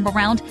 thunderstorm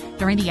around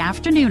during the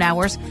afternoon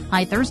hours,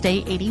 high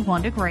Thursday,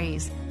 81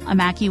 degrees. I'm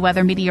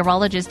AccuWeather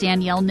meteorologist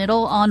Danielle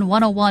Niddle on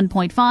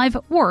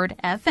 101.5 Word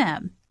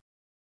FM.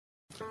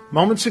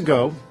 Moments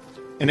ago,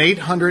 an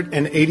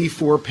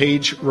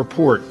 884-page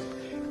report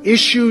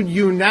issued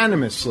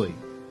unanimously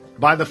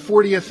by the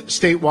 40th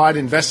statewide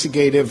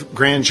investigative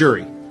grand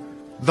jury,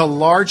 the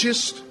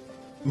largest,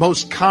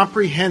 most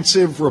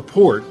comprehensive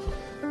report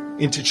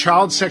into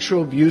child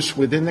sexual abuse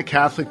within the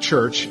Catholic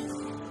Church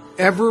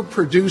ever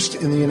produced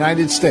in the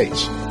United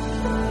States,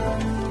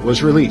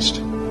 was released.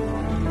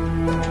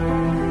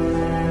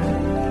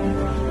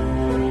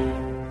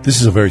 This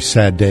is a very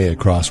sad day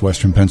across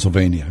western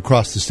Pennsylvania,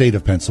 across the state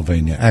of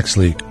Pennsylvania,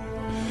 actually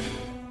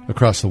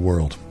across the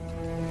world.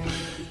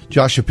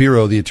 Josh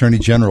Shapiro, the Attorney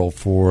General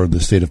for the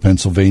state of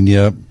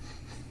Pennsylvania,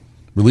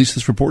 released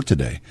this report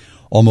today.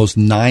 Almost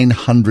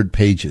 900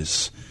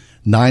 pages.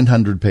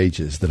 900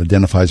 pages that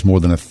identifies more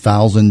than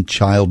 1,000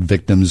 child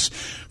victims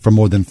from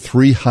more than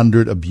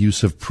 300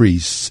 abusive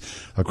priests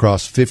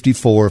across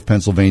 54 of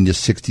Pennsylvania's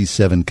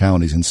 67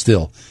 counties. And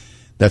still,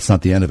 that's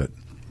not the end of it.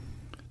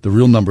 The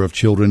real number of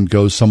children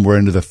goes somewhere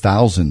into the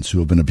thousands who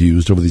have been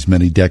abused over these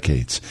many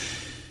decades.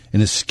 In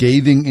a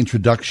scathing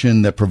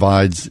introduction that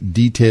provides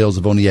details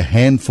of only a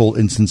handful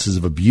instances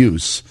of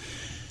abuse,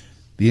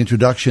 the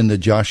introduction that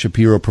Josh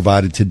Shapiro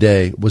provided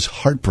today was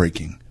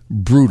heartbreaking,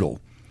 brutal.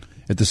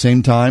 At the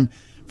same time,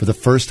 for the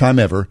first time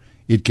ever,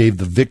 it gave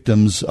the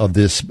victims of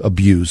this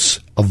abuse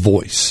a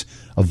voice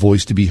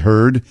to be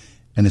heard,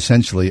 and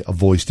essentially a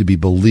voice to be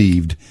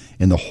believed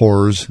in the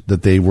horrors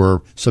that they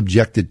were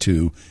subjected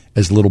to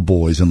as little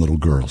boys and little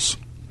girls.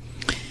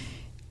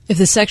 If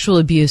the sexual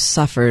abuse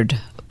suffered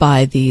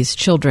by these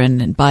children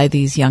and by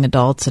these young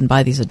adults and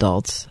by these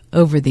adults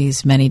over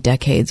these many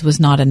decades was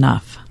not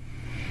enough,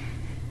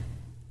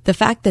 the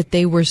fact that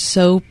they were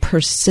so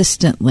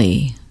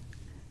persistently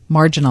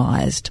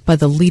marginalized by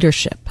the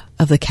leadership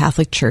of the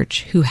Catholic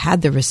Church, who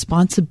had the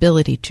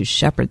responsibility to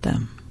shepherd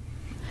them,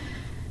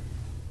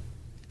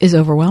 is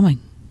overwhelming.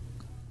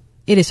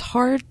 It is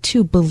hard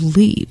to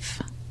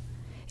believe.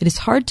 It is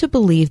hard to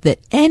believe that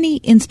any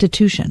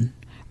institution,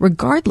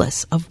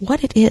 regardless of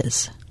what it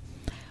is,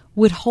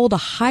 would hold a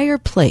higher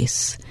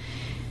place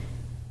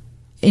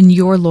in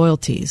your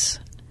loyalties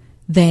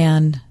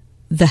than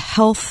the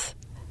health,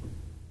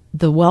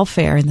 the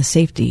welfare, and the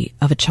safety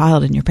of a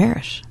child in your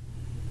parish.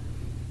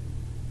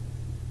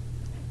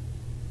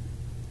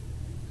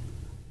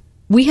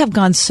 We have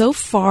gone so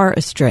far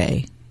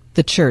astray,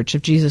 the Church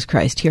of Jesus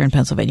Christ here in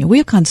Pennsylvania. We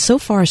have gone so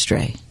far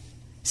astray.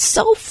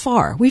 So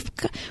far. We've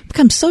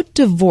become so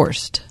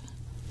divorced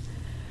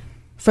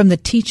from the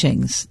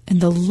teachings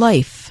and the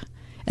life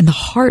and the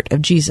heart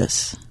of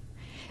Jesus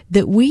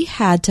that we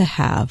had to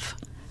have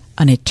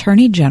an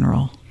Attorney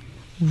General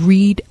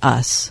read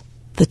us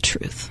the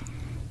truth.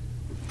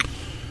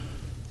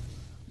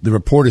 The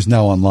report is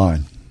now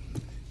online,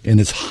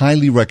 and it's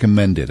highly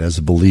recommended as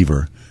a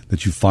believer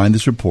that you find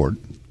this report,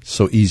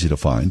 so easy to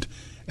find,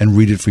 and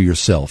read it for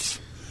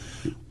yourself.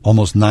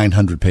 Almost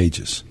 900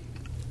 pages.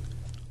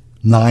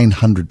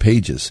 900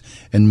 pages,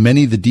 and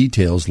many of the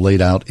details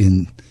laid out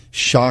in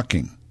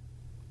shocking,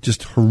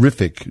 just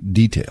horrific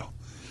detail.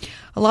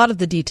 A lot of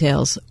the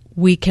details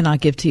we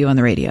cannot give to you on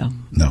the radio.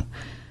 No.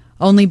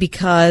 Only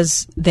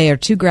because they are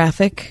too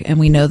graphic, and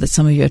we know that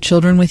some of you have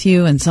children with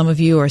you, and some of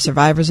you are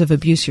survivors of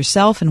abuse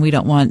yourself, and we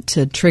don't want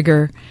to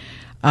trigger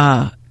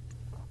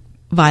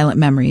violent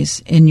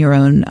memories in your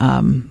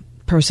own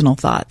personal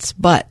thoughts.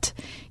 But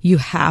you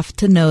have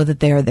to know that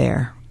they are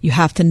there. You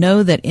have to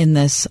know that in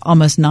this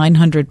almost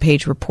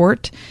 900-page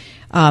report,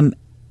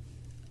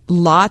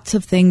 lots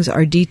of things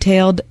are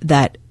detailed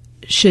that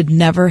should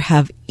never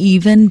have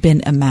even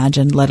been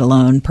imagined, let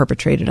alone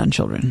perpetrated on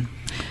children.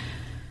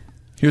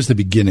 Here's the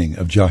beginning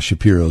of Josh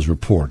Shapiro's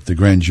report, the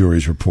grand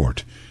jury's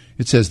report.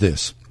 It says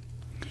this: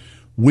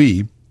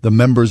 we, The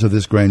members of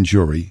this grand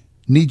jury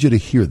need you to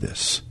hear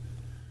this.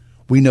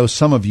 We know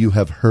some of you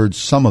have heard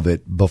some of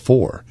it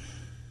before.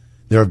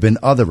 There have been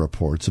other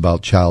reports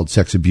about child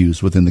sex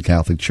abuse within the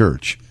Catholic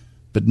Church,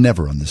 but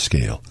never on this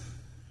scale.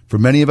 For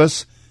many of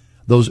us,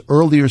 those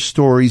earlier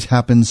stories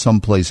happened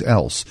someplace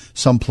else,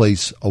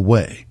 someplace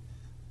away.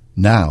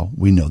 Now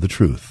we know the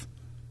truth.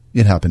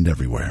 It happened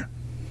everywhere.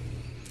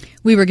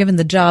 We were given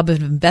the job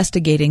of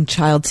investigating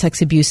child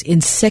sex abuse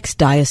in 6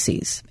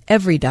 dioceses,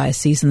 every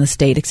diocese in the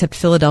state except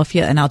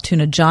Philadelphia and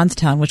Altoona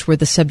Johnstown, which were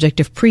the subject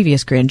of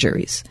previous grand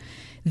juries.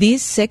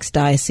 These 6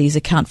 dioceses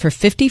account for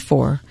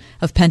 54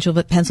 of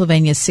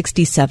Pennsylvania's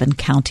 67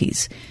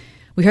 counties.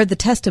 We heard the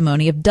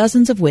testimony of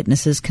dozens of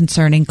witnesses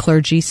concerning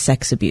clergy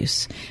sex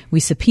abuse. We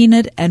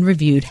subpoenaed and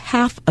reviewed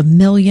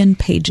 500,000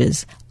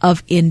 pages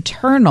of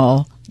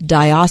internal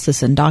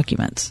diocesan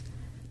documents.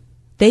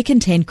 They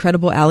contain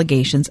credible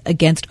allegations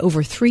against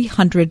over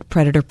 300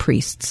 predator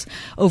priests.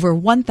 Over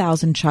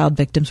 1,000 child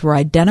victims were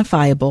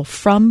identifiable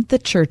from the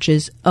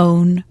church's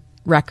own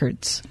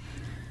records.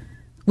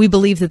 We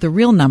believe that the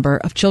real number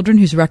of children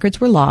whose records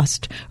were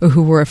lost or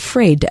who were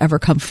afraid to ever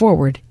come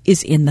forward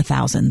is in the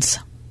thousands.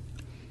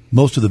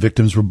 Most of the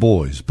victims were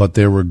boys, but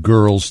there were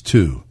girls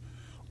too.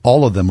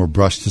 All of them were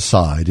brushed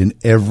aside in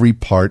every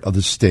part of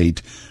the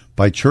state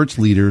by church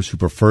leaders who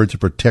preferred to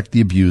protect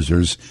the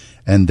abusers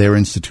and their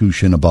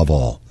institution above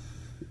all.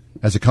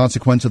 As a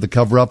consequence of the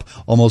cover-up,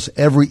 almost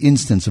every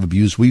instance of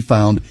abuse we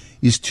found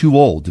is too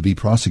old to be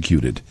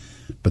prosecuted.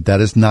 But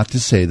that is not to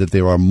say that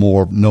there are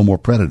no more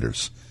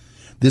predators.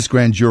 This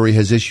grand jury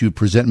has issued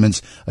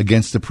presentments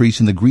against a priest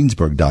in the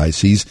Greensburg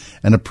Diocese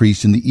and a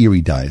priest in the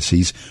Erie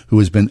Diocese who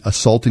has been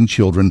assaulting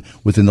children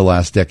within the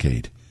last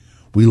decade.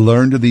 We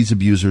learned of these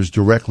abusers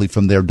directly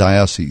from their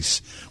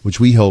diocese, which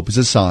we hope is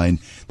a sign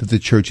that the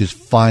church is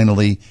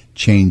finally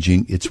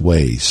changing its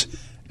ways.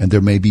 And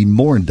there may be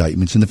more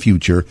indictments in the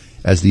future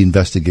as the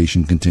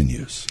investigation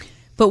continues.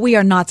 But we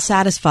are not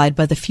satisfied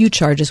by the few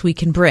charges we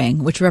can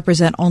bring, which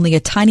represent only a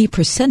tiny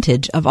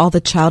percentage of all the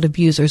child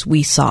abusers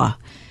we saw.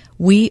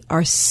 We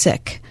are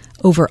sick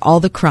over all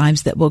the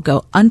crimes that will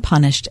go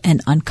unpunished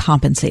and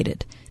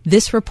uncompensated.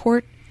 This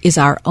report is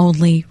our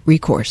only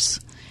recourse.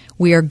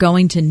 We are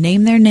going to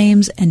name their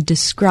names and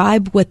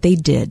describe what they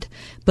did,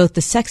 both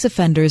the sex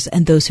offenders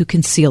and those who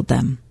concealed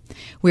them.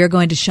 We are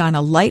going to shine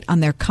a light on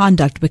their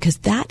conduct because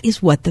that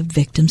is what the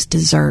victims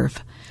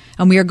deserve.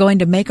 And we are going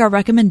to make our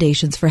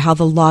recommendations for how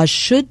the laws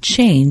should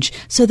change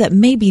so that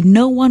maybe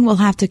no one will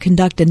have to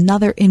conduct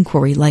another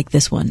inquiry like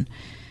this one.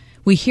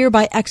 We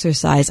hereby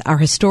exercise our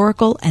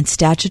historical and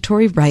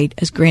statutory right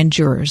as grand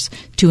jurors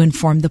to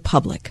inform the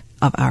public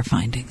of our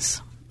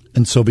findings.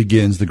 And so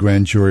begins the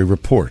grand jury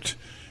report.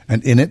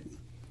 And in it,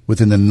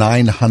 within the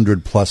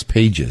 900-plus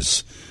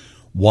pages,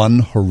 one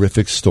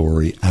horrific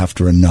story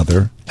after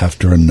another,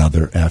 after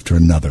another, after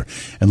another.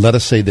 And let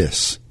us say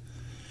this.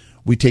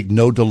 We take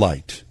no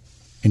delight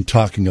in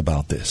talking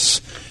about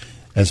this.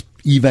 As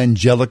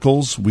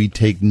evangelicals, we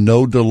take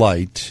no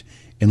delight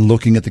in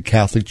looking at the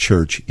Catholic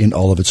Church in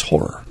all of its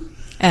horror.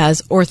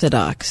 As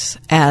Orthodox,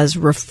 as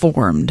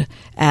Reformed,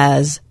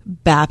 as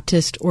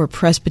Baptist or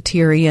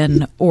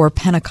Presbyterian or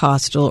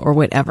Pentecostal or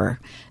whatever.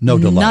 No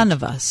delight. None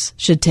of us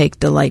should take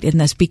delight in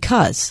this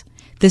because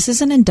this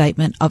is an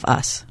indictment of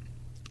us.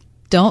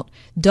 Don't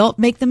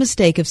make the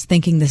mistake of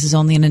thinking this is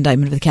only an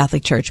indictment of the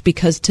Catholic Church,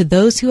 because to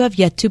those who have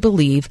yet to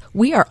believe,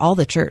 we are all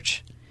the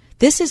church.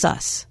 This is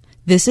us.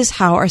 This is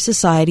how our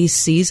society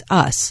sees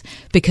us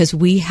because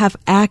we have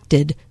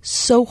acted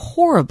so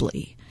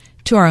horribly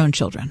to our own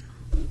children.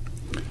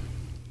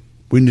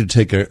 We need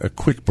to take a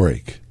quick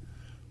break,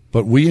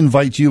 but we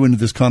invite you into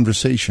this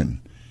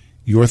conversation.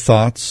 Your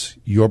thoughts,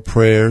 your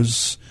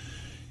prayers,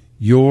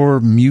 your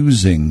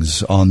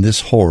musings on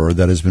this horror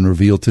that has been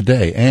revealed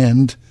today,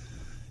 and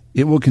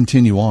it will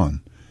continue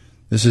on.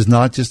 This is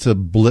not just a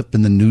blip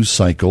in the news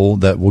cycle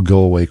that will go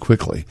away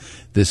quickly.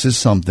 This is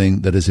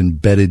something that is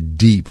embedded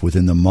deep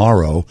within the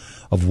marrow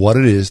of what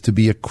it is to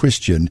be a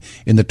Christian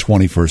in the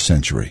 21st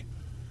century.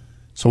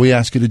 So we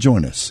ask you to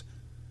join us.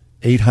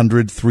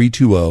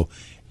 800-320-8255.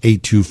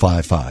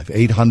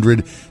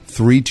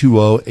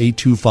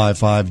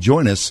 800-320-8255.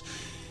 Join us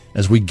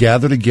as we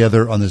gather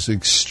together on this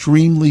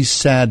extremely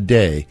sad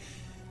day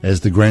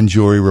as the grand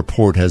jury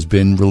report has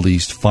been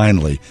released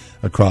finally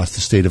across the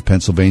state of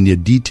Pennsylvania,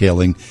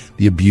 detailing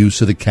the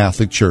abuse of the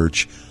Catholic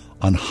Church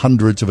on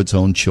hundreds of its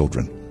own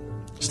children.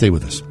 Stay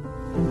with us.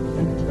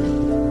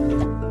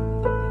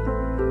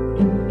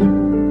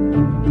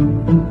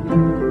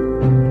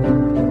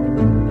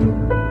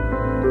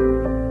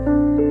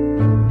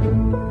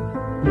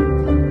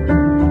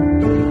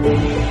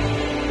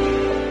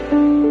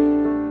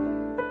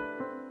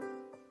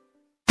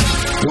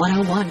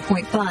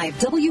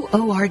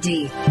 WORD.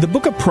 The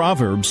book of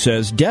Proverbs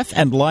says death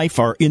and life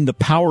are in the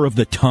power of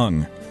the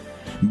tongue.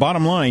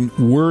 Bottom line,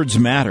 words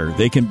matter.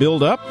 They can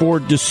build up or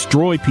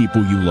destroy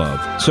people you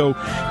love. So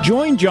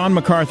join John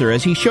MacArthur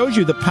as he shows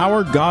you the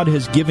power God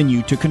has given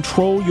you to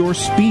control your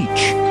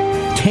speech.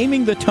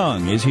 Taming the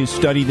Tongue is his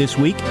study this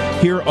week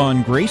here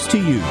on Grace to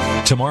You.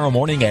 Tomorrow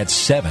morning at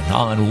 7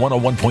 on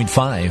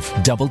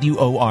 101.5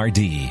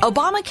 WORD.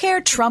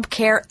 Obamacare, Trump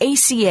Care,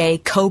 ACA,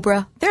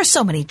 COBRA. There are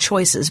so many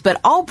choices,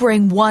 but all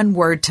bring one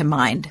word to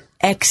mind.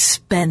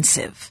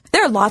 Expensive.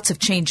 There are lots of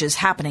changes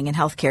happening in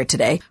healthcare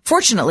today.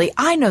 Fortunately,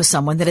 I know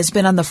someone that has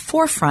been on the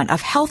forefront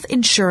of health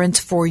insurance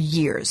for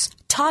years.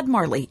 Todd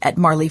Marley at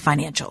Marley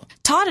Financial.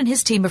 Todd and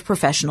his team of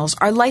professionals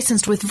are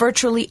licensed with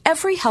virtually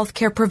every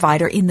healthcare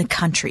provider in the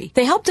country.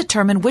 They help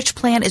determine which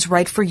plan is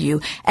right for you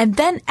and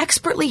then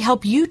expertly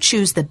help you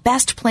choose the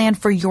best plan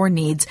for your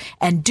needs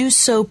and do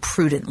so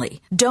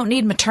prudently. Don't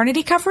need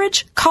maternity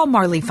coverage? Call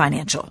Marley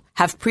Financial.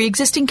 Have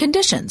pre-existing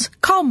conditions?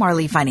 Call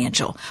Marley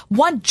Financial.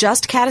 Want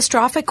just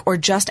catastrophic or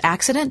just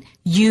accident?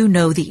 You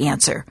know the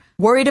answer.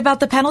 Worried about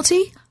the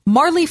penalty?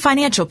 Marley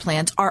Financial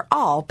plans are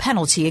all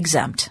penalty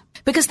exempt.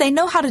 Because they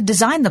know how to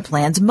design the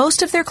plans,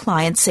 most of their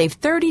clients save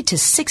 30 to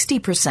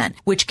 60%,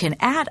 which can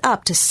add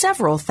up to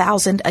several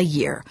thousand a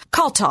year.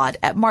 Call Todd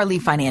at Marley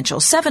Financial,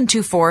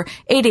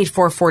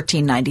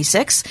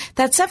 724-884-1496.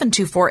 That's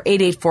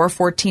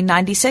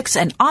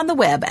 724-884-1496 and on the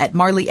web at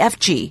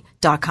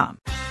marleyfg.com.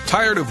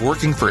 Tired of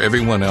working for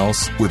everyone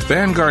else? With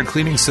Vanguard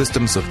Cleaning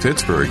Systems of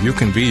Pittsburgh, you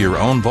can be your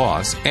own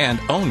boss and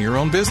own your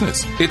own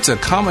business. It's a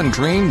common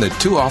dream that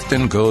too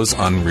often goes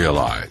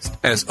unrealized.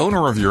 As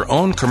owner of your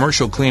own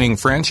commercial cleaning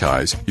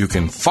franchise, you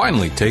can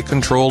finally take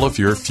control of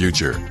your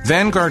future.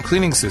 Vanguard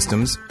Cleaning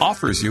Systems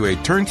offers you a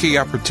turnkey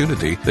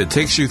opportunity that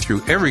takes you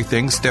through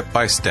everything step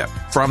by step,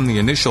 from the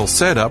initial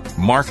setup,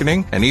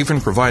 marketing, and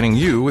even providing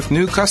you with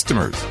new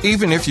customers.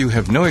 Even if you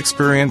have no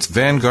experience,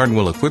 Vanguard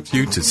will equip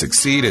you to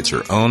succeed at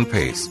your own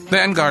pace.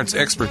 Vanguard's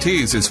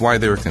expertise is why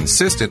they're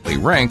consistently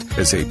ranked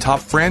as a top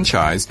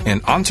franchise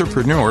in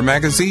Entrepreneur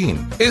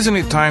magazine. Isn't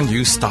it time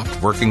you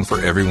stopped working for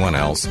everyone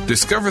else?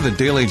 Discover the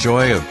daily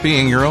joy of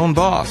being your own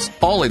boss.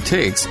 All it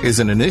takes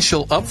is an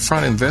initial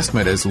upfront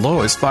investment as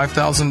low as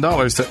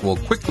 $5,000 that will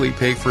quickly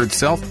pay for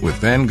itself with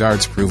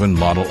Vanguard's proven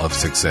model of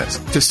success.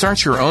 To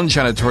start your own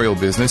janitorial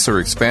business or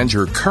expand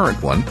your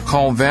current one,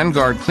 call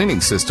Vanguard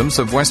Cleaning Systems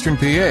of Western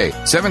PA,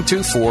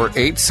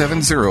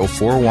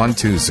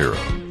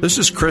 724-870-4120. This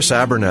is Chris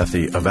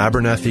Abernethy of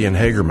Abernethy and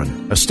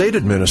Hagerman. Estate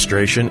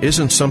administration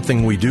isn't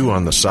something we do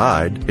on the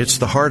side. It's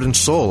the heart and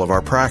soul of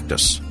our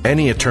practice.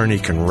 Any attorney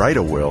can write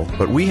a will,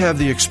 but we have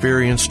the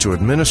experience to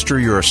administer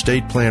your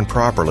estate plan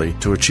properly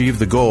to achieve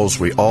the goals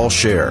we all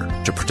share,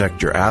 to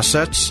protect your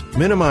assets,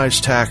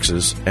 minimize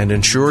taxes, and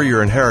ensure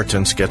your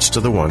inheritance gets to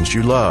the ones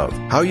you love.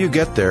 How you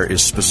get there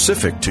is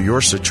specific to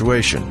your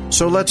situation.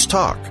 So let's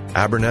talk.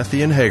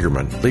 Abernethy and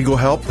Hagerman. Legal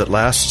help that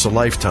lasts a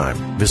lifetime.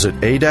 Visit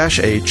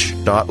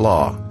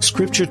a-h.law.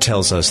 Scripture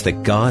tells us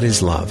that God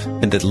is love,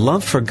 and that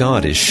love for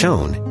God is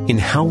shown in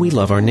how we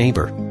love our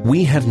neighbor.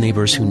 We have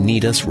neighbors who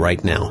need us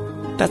right now.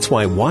 That's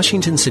why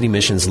Washington City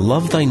Mission's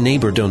Love Thy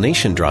Neighbor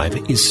donation drive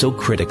is so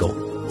critical.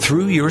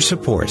 Through your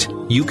support,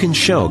 you can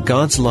show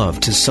God's love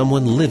to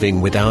someone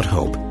living without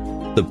hope.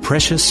 The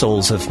precious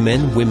souls of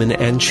men, women,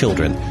 and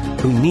children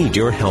who need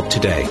your help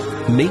today.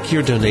 Make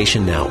your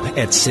donation now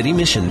at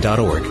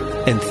citymission.org,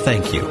 and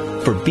thank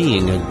you for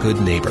being a good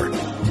neighbor.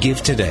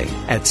 Give today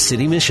at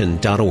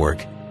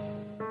citymission.org.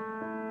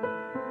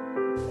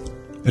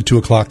 At 2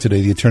 o'clock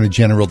today, the Attorney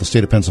General of the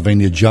state of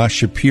Pennsylvania, Josh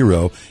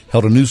Shapiro,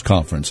 held a news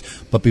conference.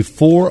 But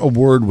before a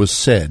word was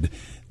said,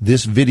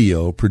 this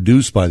video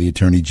produced by the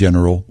Attorney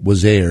General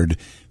was aired,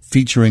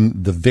 featuring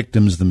the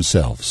victims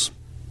themselves.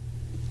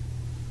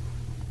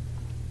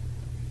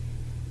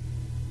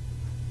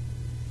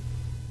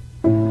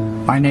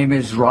 My name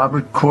is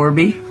Robert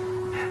Corby,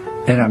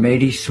 and I'm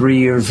 83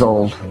 years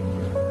old.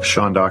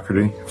 Sean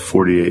Doherty,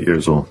 48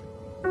 years old.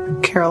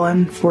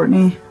 Carolyn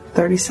Fortney,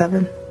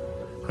 37.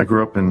 I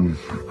grew up in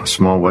a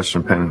small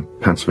western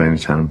Pennsylvania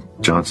town,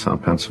 Johnstown,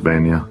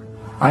 Pennsylvania.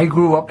 I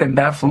grew up in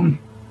Bethlehem.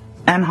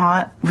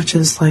 Anhot, which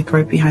is like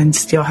right behind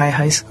Steel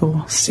High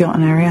School,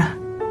 Steelton area.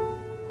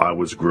 I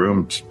was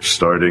groomed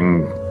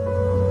starting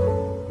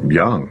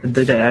young.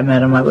 The day I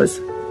met him, I was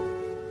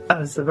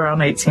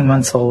around 18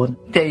 months old.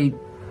 They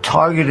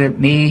targeted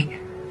me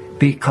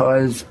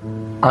because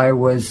I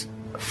was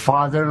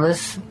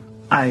fatherless.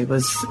 I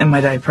was in my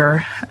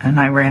diaper, and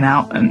I ran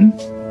out and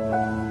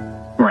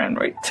ran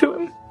right to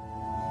him.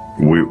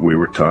 We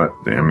were taught,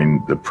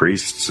 the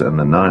priests and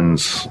the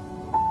nuns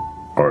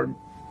are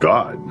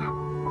God.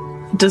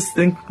 Just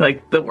think,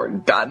 the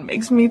word God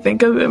makes me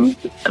think of him,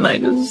 and I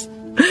just...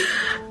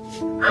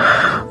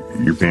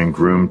 You're being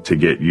groomed to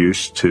get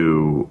used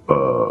to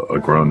a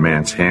grown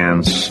man's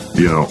hands,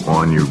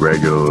 on you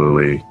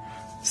regularly.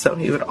 So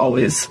he would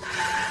always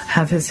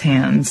have his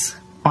hands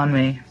on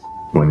me.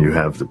 When you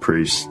have the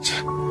priest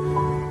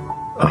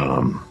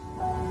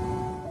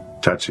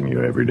touching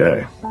you every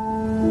day,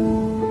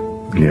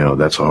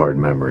 that's a hard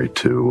memory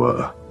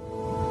to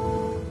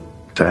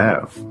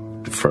have.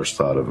 The first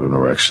thought of an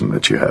erection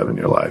that you have in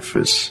your life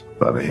is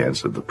by the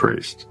hands of the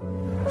priest.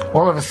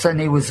 All of a sudden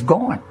he was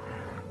gone.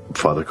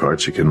 Father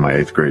Karchik in my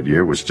 8th grade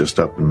year was just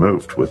up and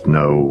moved with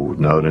no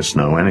notice,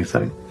 no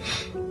anything.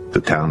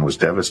 The town was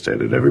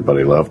devastated.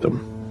 Everybody loved him.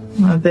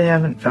 They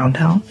haven't found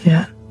out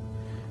yet.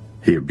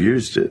 He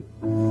abused it.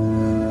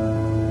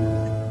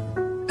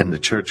 And the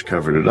church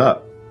covered it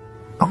up.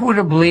 Who would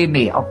have believed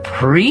me? A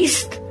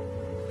priest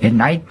in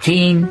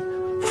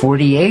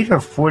 1948 or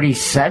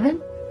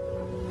 47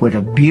 would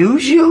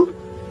abuse you?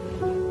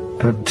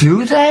 To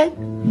do that?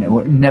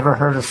 Never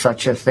heard of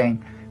such a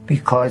thing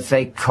because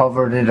they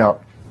covered it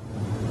up.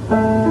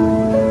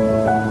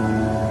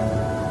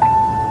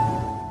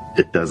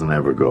 It doesn't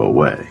ever go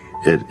away.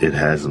 It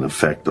has an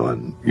effect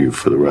on you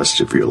for the rest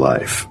of your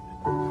life.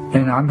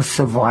 And I'm a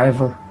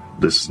survivor.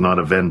 This is not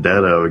a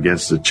vendetta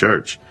against the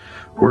church.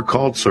 We're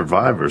called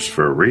survivors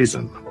for a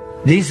reason.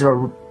 These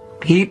are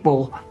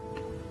people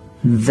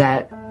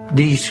that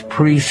these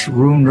priests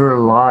ruined their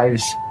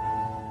lives,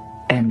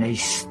 and they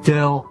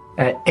still,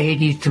 at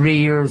 83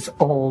 years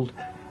old,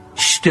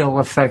 still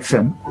affects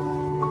them.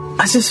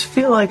 I just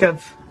feel like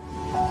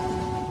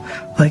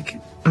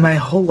my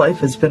whole life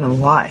has been a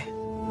lie.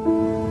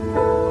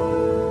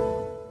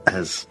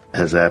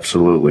 Has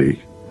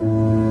absolutely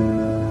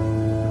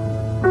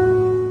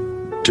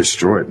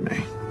destroyed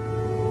me.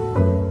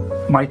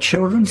 My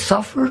children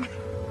suffered.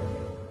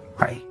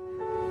 My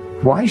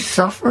wife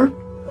suffered.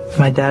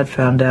 My dad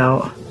found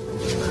out,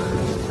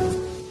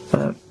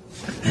 but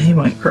he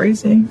went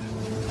crazy.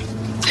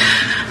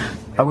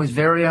 I was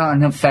very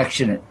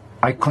unaffectionate.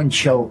 I couldn't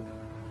show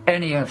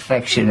any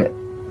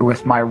affection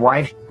with my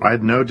wife. I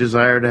had no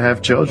desire to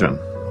have children.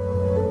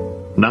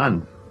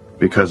 None,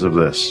 because of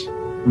this.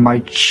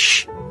 My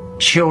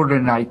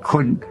children I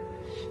couldn't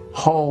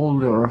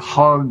hold or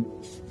hug.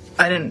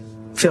 I didn't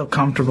feel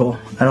comfortable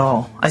at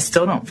all. I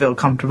still don't feel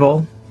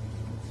comfortable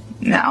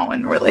now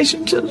in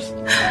relationships.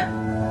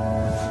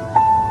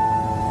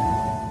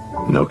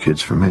 No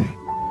kids for me.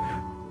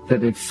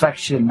 The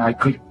affection I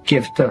could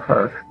give to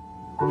her.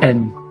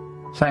 And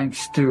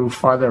thanks to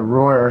Father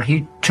Royer,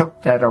 he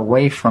took that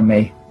away from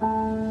me.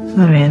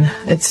 I mean,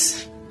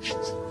 it's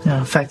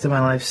affected my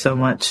life so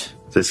much.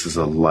 This is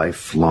a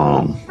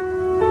lifelong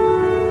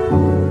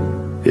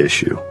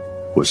issue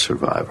with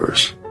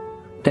survivors.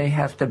 They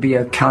have to be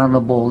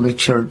accountable, the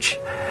church,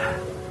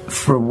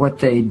 for what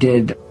they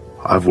did.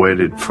 I've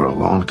waited for a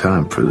long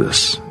time for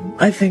this.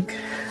 I think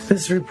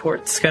this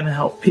report's going to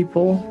help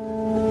people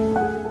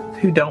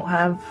who don't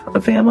have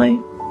a family,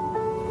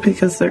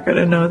 because they're going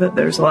to know that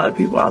there's a lot of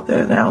people out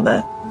there now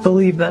that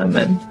believe them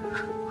and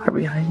are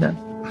behind them.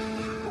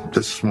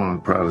 This is one of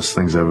the proudest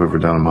things I've ever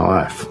done in my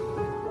life.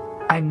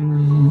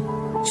 I'm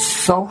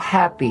so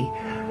happy.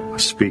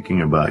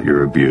 Speaking about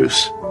your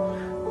abuse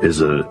is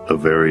a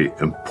very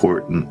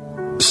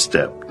important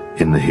step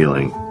in the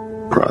healing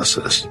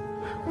process.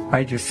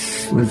 I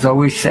just was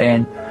always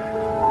saying,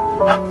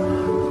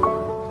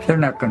 they're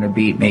not going to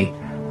beat me.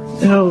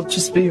 It'll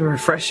just be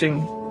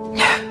refreshing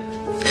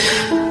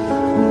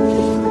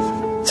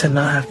to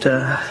not have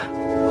to,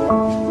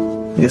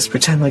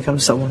 pretend like I'm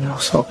someone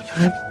else all the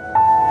time.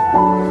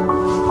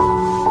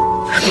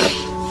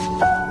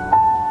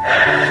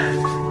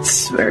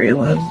 It's very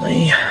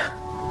lonely.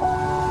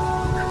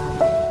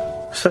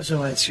 Especially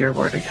when it's your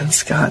word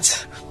against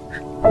God's.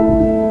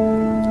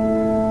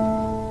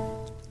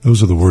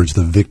 Those are the words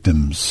of the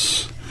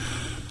victims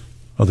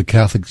of the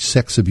Catholic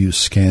sex abuse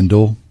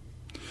scandal.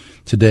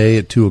 Today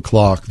at 2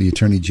 o'clock, the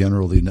Attorney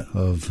General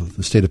of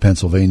the state of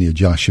Pennsylvania,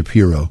 Josh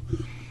Shapiro,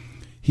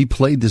 he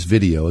played this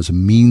video as a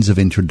means of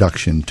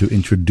introduction to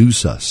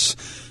introduce us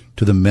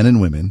to the men and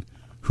women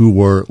who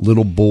were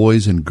little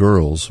boys and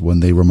girls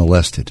when they were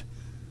molested.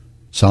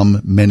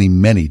 Some many,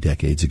 many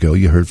decades ago.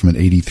 You heard from an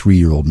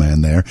 83-year-old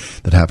man there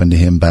that happened to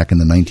him back in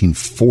the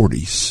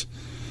 1940s.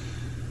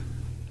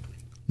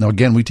 Now,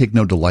 again, we take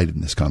no delight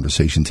in this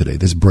conversation today.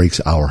 This breaks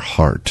our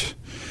heart.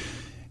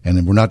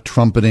 And we're not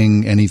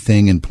trumpeting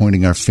anything and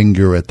pointing our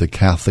finger at the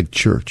Catholic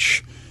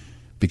Church,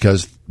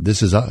 because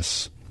this is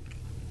us.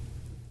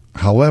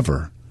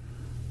 However,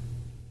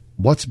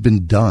 what's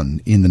been done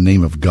in the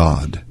name of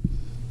God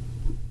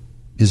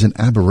is an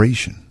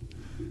aberration,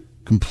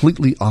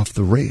 completely off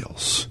the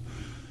rails.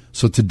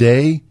 So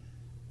today,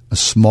 a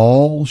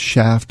small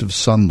shaft of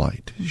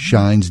sunlight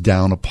shines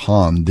down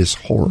upon this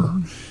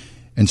horror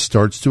and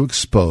starts to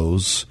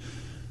expose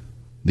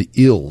the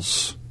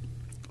ills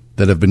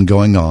that have been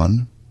going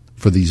on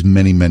for these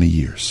many, many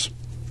years.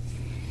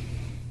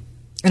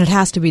 And it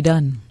has to be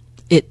done.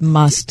 It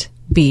must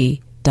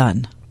be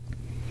done.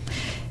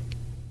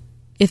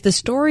 If the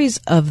stories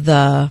of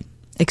the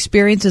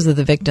experiences of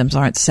the victims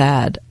aren't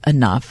sad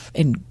enough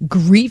and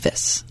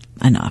grievous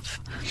enough,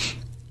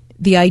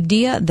 the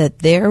idea that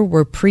there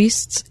were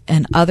priests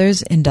and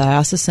others in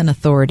diocesan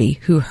authority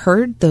who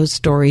heard those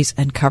stories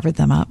and covered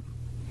them up,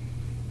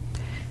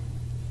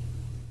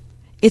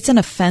 it's an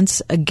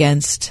offense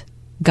against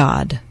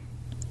God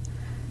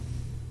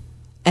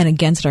and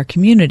against our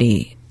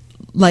community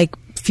like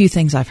few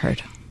things I've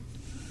heard.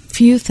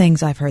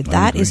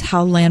 That is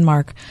how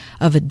landmark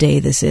of a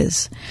day this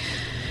is.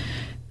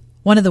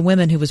 One of the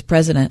women who was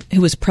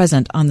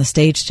present on the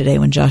stage today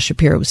when Josh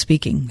Shapiro was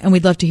speaking, and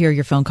we'd love to hear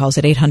your phone calls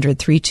at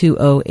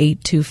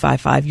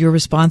 800-320-8255. Your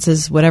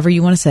responses, whatever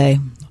you want to say.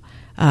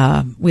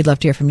 We'd love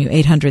to hear from you.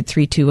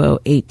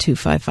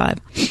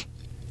 800-320-8255.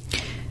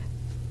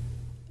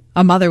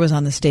 A mother was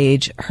on the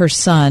stage. Her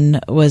son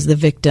was the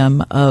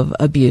victim of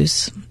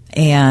abuse,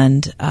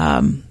 and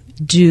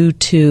due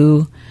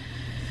to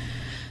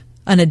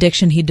an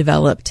addiction he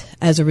developed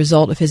as a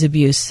result of his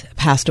abuse,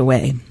 passed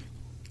away.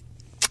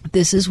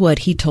 This is what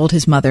he told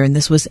his mother, and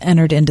this was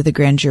entered into the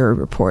grand jury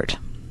report.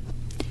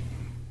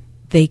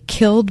 They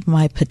killed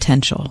my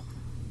potential.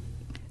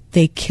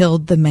 They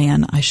killed the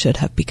man I should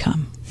have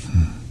become.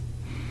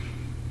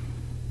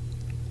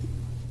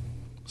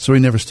 So he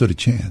never stood a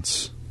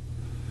chance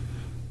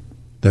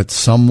that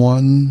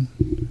someone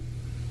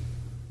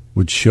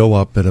would show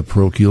up at a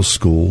parochial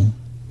school,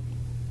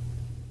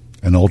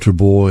 an altar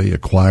boy, a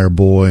choir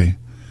boy,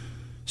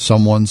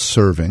 someone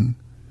serving,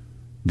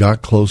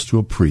 got close to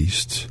a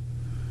priest,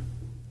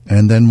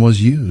 and then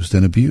was used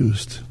and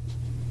abused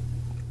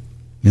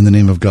in the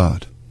name of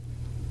God.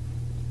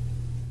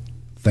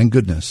 Thank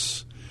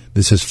goodness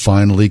this has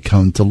finally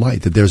come to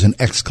light, that there's an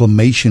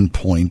exclamation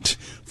point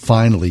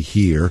finally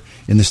here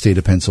in the state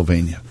of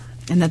Pennsylvania.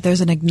 And that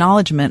there's an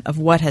acknowledgement of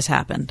what has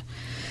happened.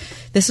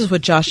 This is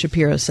what Josh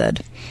Shapiro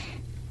said,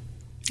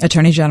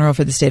 Attorney General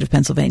for the state of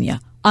Pennsylvania.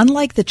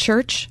 Unlike the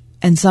church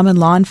and some in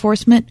law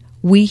enforcement,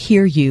 we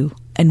hear you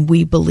and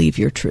we believe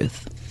your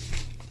truth.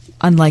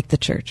 Unlike the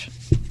church.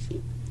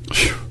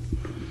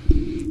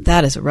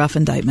 That is a rough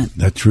indictment.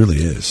 That truly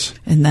is.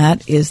 And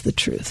that is the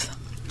truth.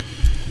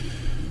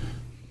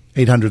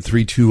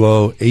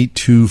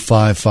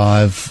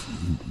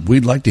 800-320-8255.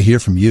 We'd like to hear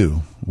from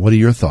you. What are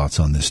your thoughts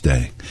on this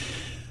day?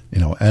 You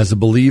know, as a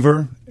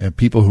believer,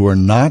 people who are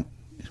not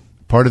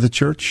part of the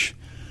church,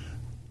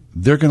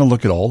 they're going to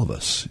look at all of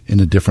us in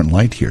a different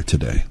light here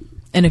today.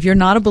 And if you're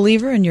not a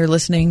believer and you're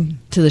listening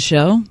to the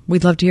show,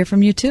 we'd love to hear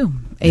from you too.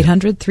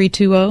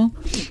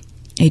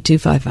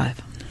 800-320-8255.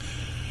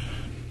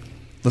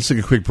 Let's take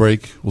a quick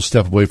break. We'll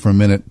step away for a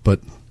minute,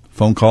 but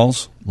phone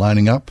calls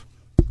lining up.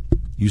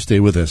 You stay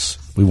with us.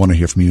 We want to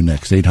hear from you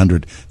next.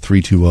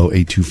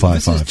 800-320-8255.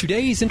 This is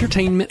today's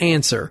entertainment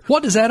answer.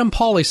 What does Adam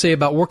Pawley say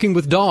about working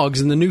with dogs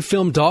in the new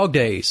film Dog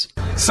Days?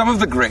 Some of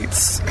the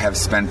greats have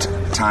spent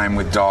time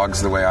with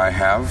dogs the way I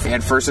have.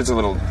 At first it's a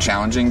little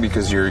challenging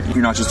because you're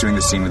not just doing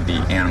the scene with the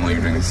animal,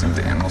 you're doing the scene with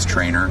the animal's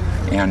trainer.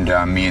 And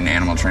me and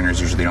animal trainers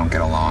usually don't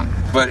get along.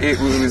 But it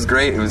was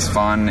great. It was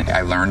fun.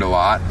 I learned a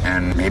lot,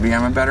 and maybe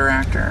I'm a better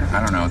actor. I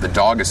don't know. The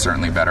dog is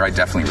certainly better. I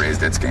definitely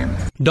raised its game.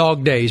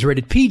 Dog Days,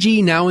 rated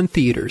PG, now in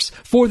theaters.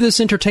 For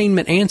this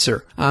entertainment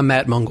answer, I'm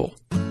Matt Mungle.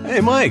 Hey,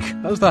 Mike,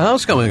 how's the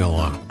house coming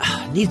along?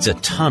 Needs a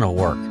ton of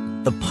work.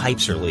 The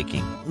pipes are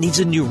leaking. Needs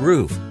a new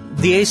roof.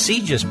 The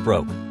AC just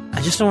broke.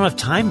 I just don't have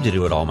time to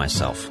do it all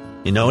myself.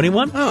 You know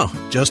anyone? Oh,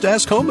 just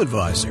ask Home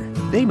Advisor.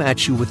 They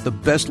match you with the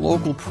best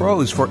local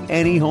pros for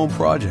any home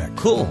project.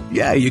 Cool.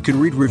 Yeah, you can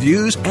read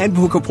reviews and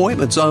book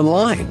appointments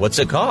online. What's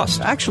it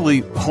cost? Actually,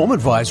 Home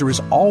Advisor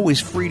is always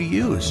free to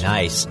use.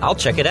 Nice. I'll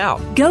check it out.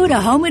 Go to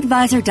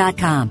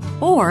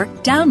HomeAdvisor.com or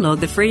download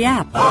the free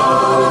app.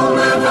 Home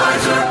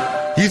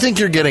Advisor. You think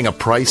you're getting a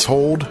price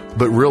hold,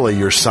 but really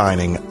you're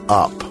signing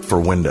up for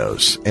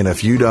Windows. And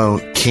if you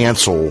don't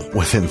cancel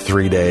within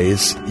 3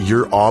 days,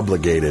 you're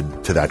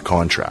obligated to that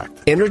contract.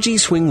 Energy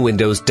Swing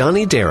Windows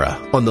Donnie Dara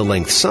on the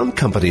length some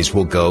companies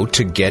will go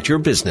to get your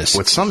business.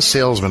 What some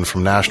salesmen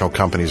from national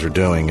companies are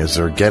doing is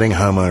they're getting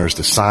homeowners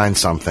to sign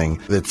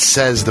something that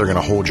says they're going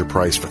to hold your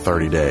price for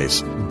 30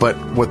 days. But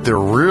what they're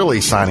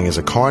really signing is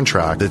a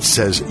contract that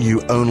says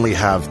you only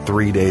have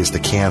 3 days to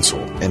cancel.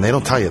 And they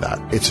don't tell you that.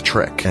 It's a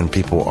trick. And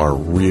people are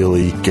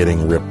really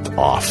getting ripped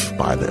off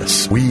by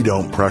this. We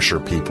don't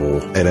pressure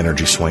people at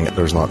Energy Swing.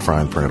 There's not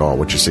fine print at all.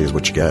 What you see is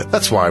what you get.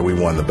 That's why we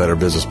won the Better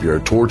Business Bureau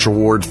Torch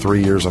Award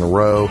 3 years in a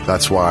row.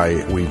 That's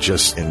why we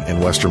just in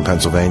Western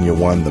Pennsylvania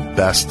won the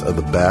best of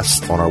the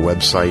best on our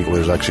website.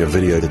 There's actually a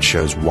video that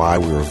shows why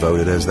we were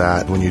voted as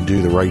that. When you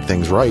do the right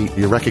things right,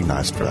 you're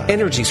recognized for that.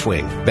 Energy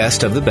Swing,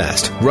 best of the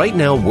best. Right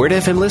now, Word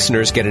FM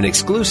listeners get an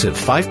exclusive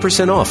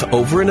 5% off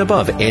over and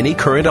above any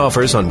current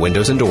offers on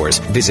windows and doors.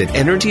 Visit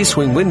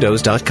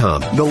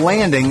EnergySwingWindows.com. The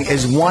Landing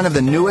is one of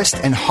the newest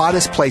and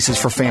hottest places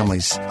for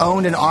families.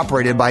 Owned and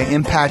operated by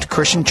Impact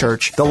Christian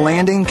Church, the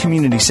Landing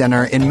Community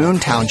Center in Moon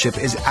Township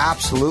is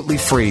absolutely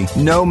free.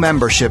 No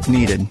membership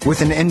needed.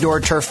 With an indoor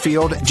turf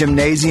field,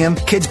 gymnasium,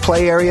 kids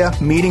play area,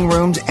 meeting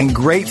rooms, and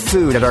great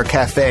food at our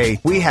cafe,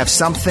 we have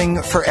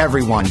something for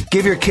everyone.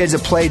 Give your kids a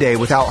play day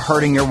without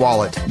hurting your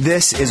wallet.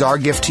 This is our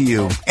gift to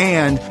you.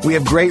 And we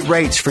have great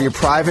rates for your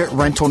private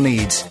rental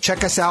needs.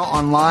 Check us out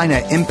online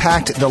at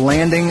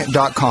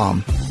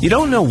impactthelanding.com. You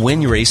don't know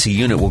when your AC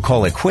unit will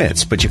call it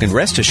quits, but you can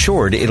rest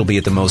assured it'll be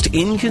at the most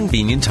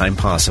inconvenient time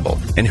possible.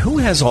 And who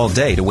has all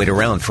day to wait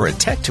around for a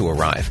tech to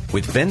arrive?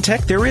 With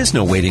Ventec, there is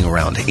no waiting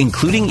around,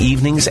 including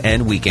evenings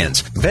and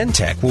weekends.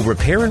 Ventec will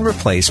repair and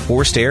replace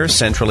forced air,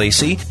 central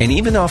AC, and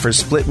even offers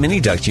split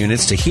mini duct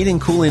units to heat and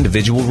cool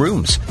individual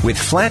rooms. With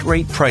flat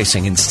rate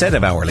pricing instead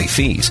of hourly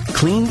fees.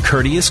 Clean,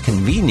 courteous,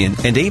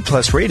 convenient, and A+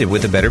 rated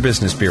with the Better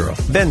Business Bureau.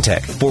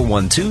 Ventec,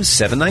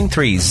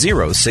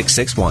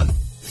 412-793-0661.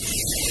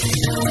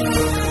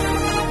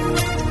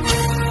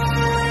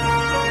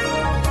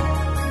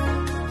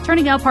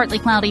 Turning out partly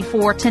cloudy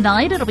for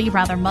tonight. It'll be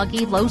rather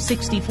muggy, low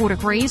 64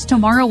 degrees.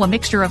 Tomorrow, a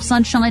mixture of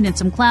sunshine and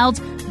some clouds,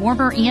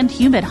 warmer and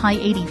humid, high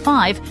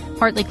 85.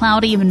 Partly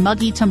cloudy and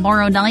muggy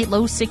tomorrow night,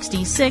 low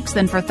 66.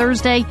 Then for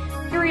Thursday,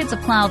 periods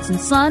of clouds and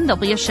sun. There'll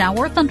be a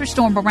shower,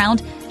 thunderstorm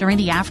around during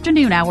the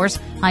afternoon hours,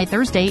 high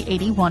Thursday,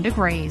 81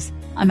 degrees.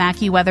 I'm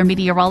AccuWeather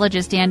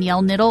meteorologist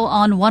Danielle Niddle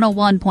on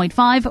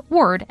 101.5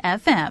 Word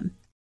FM.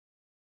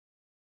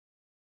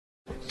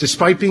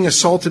 Despite being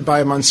assaulted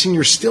by a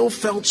Monsignor, still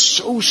felt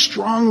so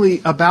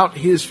strongly about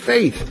his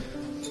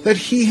faith that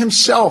he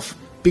himself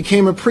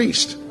became a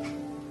priest.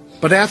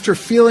 But after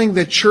feeling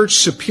that church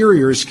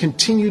superiors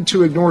continued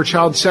to ignore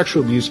child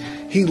sexual abuse,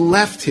 he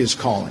left his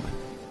calling.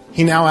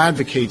 He now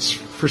advocates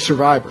for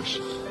survivors.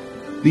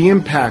 The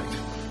impact,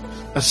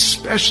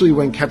 especially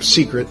when kept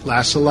secret,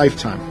 lasts a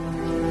lifetime.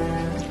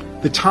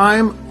 The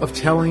time of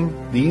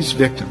telling these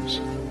victims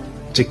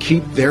to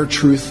keep their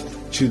truth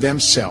to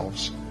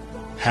themselves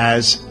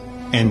has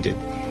ended.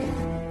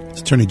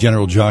 It's Attorney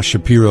General Josh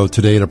Shapiro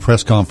today at a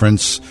press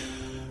conference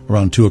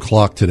around 2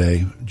 o'clock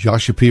today.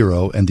 Josh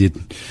Shapiro and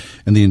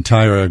the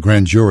entire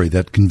grand jury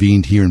that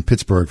convened here in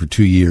Pittsburgh for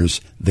 2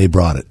 years, they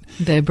brought it.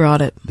 They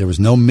brought it. There was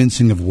no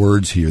mincing of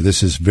words here.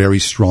 This is very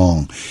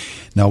strong.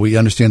 Now, we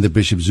understand that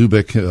Bishop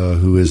Zubik,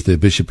 who is the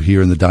bishop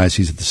here in the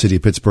Diocese of the City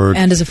of Pittsburgh,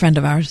 and is a friend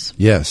of ours,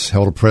 yes,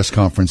 held a press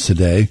conference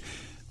today.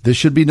 There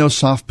should be no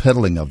soft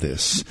pedaling of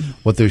this.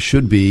 What there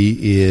should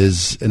be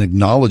is an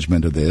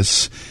acknowledgement of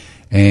this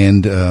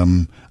and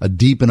a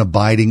deep and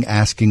abiding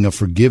asking of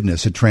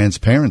forgiveness, a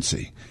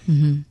transparency.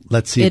 Mm-hmm.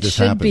 Let's see if this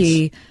happens. It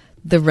should be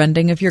the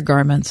rending of your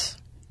garments.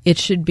 It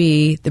should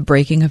be the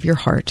breaking of your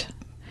heart.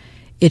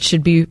 It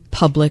should be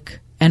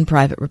public and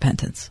private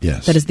repentance.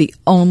 Yes. That is the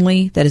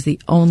only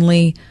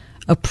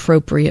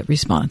appropriate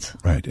response.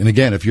 Right. And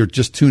again, if you're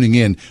just tuning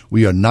in,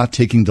 we are not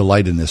taking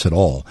delight in this at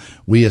all.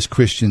 We as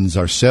Christians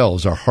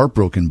ourselves are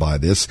heartbroken by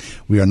this.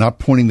 We are not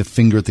pointing the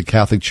finger at the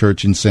Catholic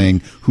Church and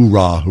saying,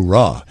 hoorah,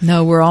 hoorah.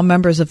 No, we're all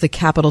members of the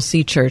capital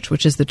C Church,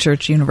 which is the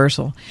Church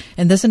Universal.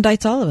 And this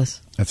indicts all of us.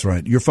 That's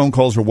right. Your phone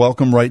calls are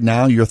welcome right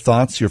now. Your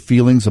thoughts, your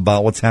feelings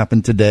about what's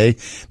happened today.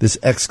 This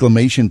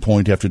exclamation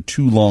point after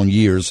 2 long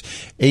years.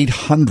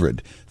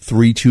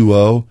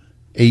 800-320-8255,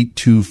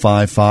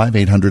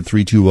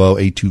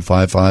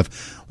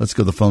 800-320-8255. Let's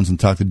go to the phones and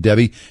talk to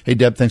Debbie. Hey,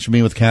 Deb, thanks for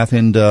being with Kathy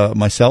and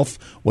myself.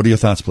 What are your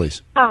thoughts,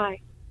 please? Hi.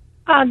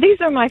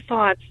 These are my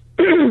thoughts.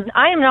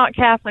 I am not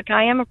Catholic.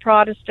 I am a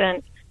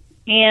Protestant.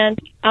 And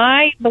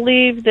I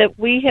believe that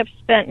we have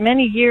spent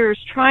many years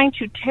trying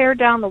to tear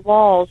down the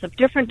walls of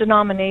different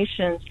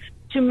denominations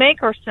to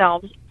make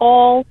ourselves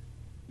all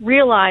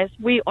realize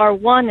we are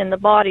one in the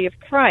body of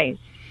Christ.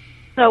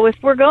 So if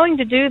we're going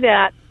to do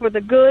that for the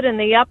good and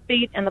the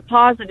upbeat and the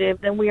positive,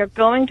 then we are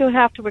going to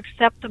have to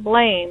accept the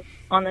blame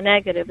on the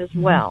negative as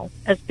well,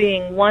 as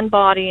being one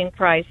body in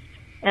Christ.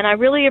 And I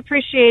really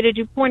appreciated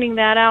you pointing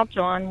that out,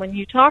 John, when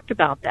you talked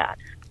about that.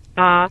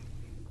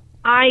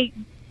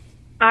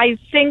 I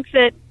think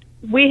that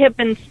we have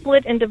been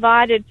split and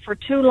divided for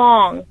too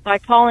long by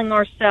calling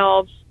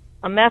ourselves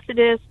a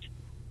Methodist,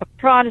 a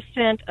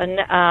Protestant,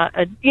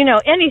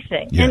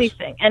 anything.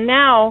 And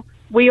now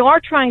we are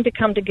trying to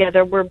come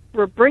together.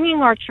 We're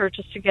bringing our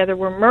churches together.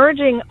 We're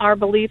merging our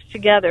beliefs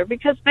together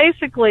because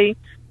basically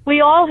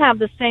we all have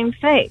the same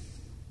faith.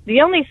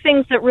 The only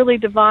things that really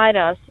divide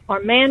us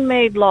are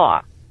man-made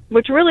law,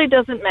 which really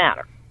doesn't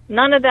matter.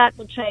 None of that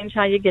will change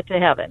how you get to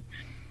heaven.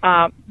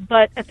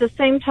 But at the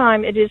same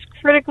time, it is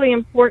critically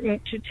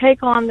important to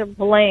take on the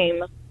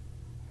blame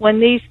when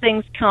these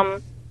things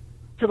come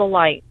to the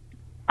light.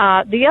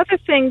 The other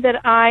thing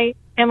that I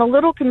am a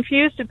little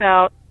confused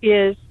about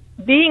is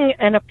being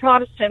in a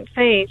Protestant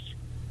faith,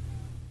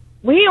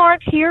 we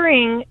aren't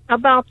hearing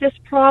about this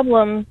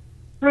problem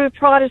through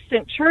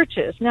Protestant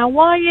churches. Now,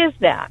 why is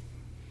that?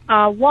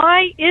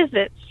 Why is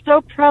it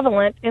so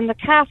prevalent in the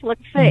Catholic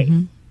faith?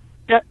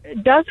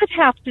 Mm-hmm. Does it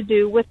have to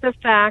do with the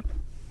fact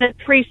that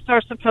priests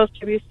are supposed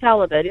to be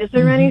celibate? Is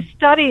there any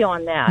study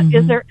on that?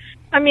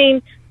 Mm-hmm.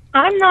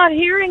 I'm not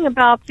hearing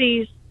about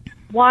these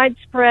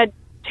widespread,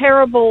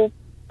 terrible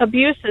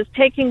abuses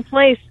taking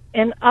place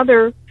in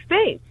other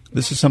faiths.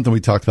 This is something we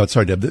talked about.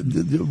 Sorry, Deb.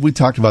 We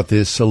talked about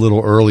this a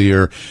little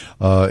earlier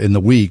in the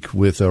week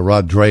with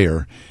Rod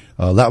Dreher.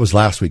 That was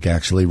last week,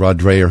 actually. Rod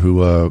Dreher,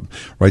 who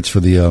writes for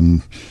the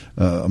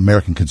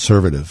American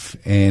Conservative.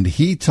 And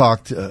he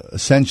talked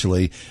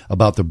essentially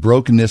about the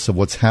brokenness of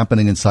what's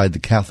happening inside the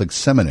Catholic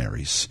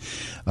seminaries.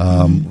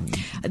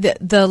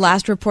 The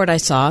last report I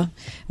saw,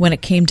 when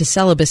it came to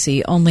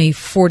celibacy, only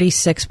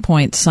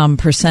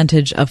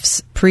 46% of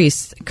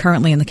priests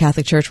currently in the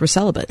Catholic Church were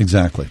celibate.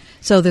 Exactly.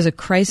 So there's a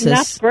crisis.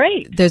 That's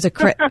great. There's a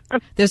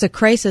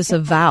crisis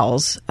of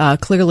vows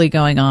clearly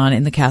going on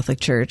in the Catholic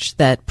Church,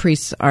 that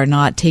priests are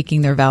not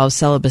taking their vow of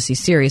celibacy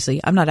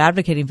seriously. I'm not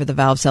advocating for the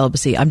vow of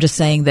celibacy. I'm just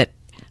saying that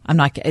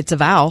it's a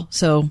vow.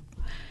 So,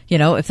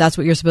 if that's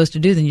what you're supposed to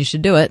do, then you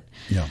should do it.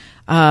 Yeah.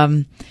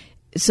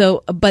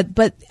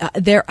 But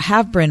there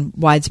have been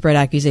widespread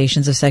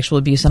accusations of sexual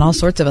abuse in all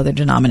sorts of other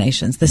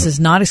denominations. This is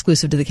not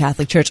exclusive to the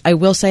Catholic Church. I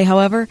will say,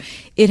 however,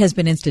 it has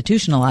been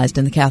institutionalized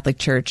in the Catholic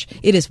Church.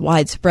 It is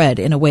widespread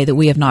in a way that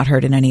we have not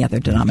heard in any other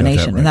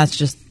denomination. Right. And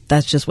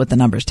that's just what the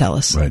numbers tell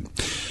us. Right.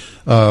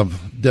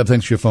 Deb,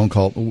 thanks for your phone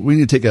call. We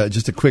need to take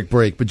just a quick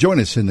break, but join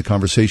us in the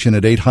conversation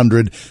at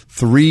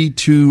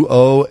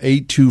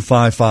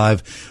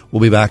 800-320-8255.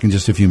 We'll be back in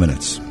just a few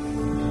minutes.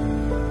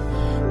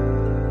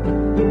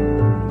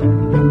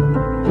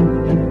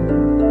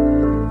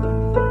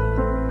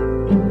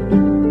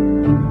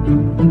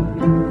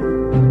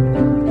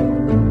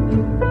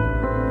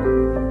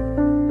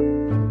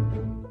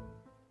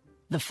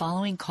 The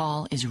following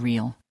call is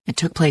real. It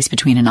took place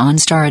between an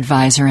OnStar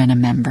advisor and a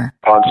member.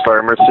 OnStar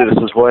Emergency,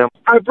 this is William.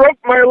 I broke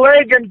my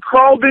leg and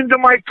crawled into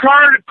my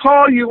car to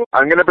call you.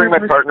 I'm going to bring my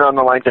partner on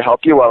the line to help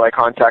you while I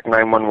contact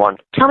 911.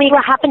 Tell me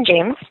what happened,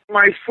 James.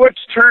 My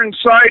foot's turned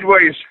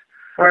sideways.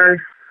 I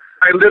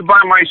live by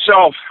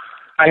myself.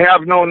 I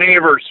have no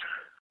neighbors.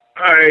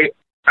 I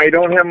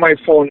don't have my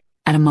phone.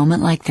 At a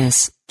moment like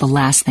this, the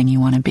last thing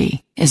you want to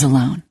be is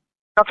alone.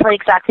 I'll tell you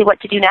exactly what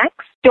to do next.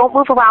 Don't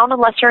move around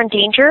unless you're in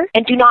danger,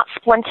 and do not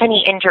splint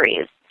any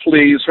injuries.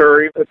 Please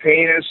hurry. The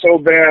pain is so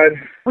bad.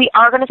 We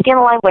are going to stay on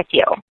the line with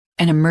you.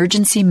 An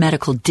emergency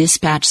medical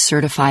dispatch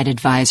certified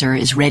advisor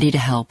is ready to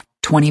help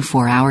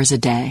 24 hours a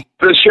day.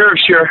 The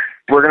sheriff's here.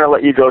 We're going to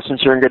let you go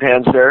since you're in good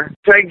hands there.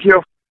 Thank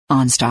you.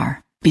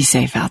 OnStar. Be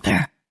safe out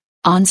there.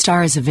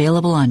 OnStar is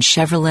available on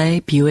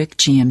Chevrolet, Buick,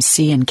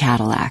 GMC, and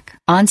Cadillac.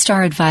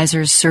 OnStar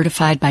advisors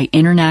certified by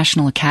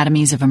International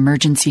Academies of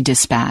Emergency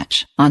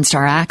Dispatch.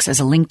 OnStar acts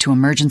as a link to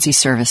emergency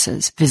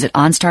services. Visit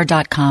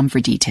OnStar.com for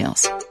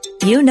details.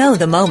 You know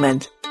the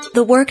moment.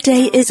 The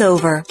workday is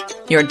over.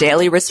 Your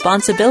daily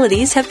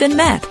responsibilities have been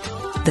met.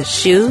 The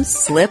shoes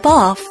slip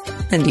off,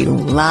 and you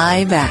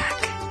lie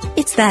back.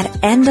 It's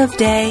that end of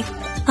day.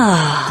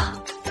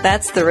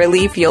 That's the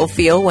relief you'll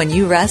feel when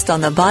you rest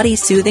on the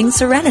body-soothing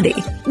Serenity,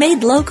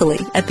 made locally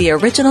at the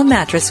Original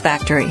Mattress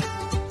Factory.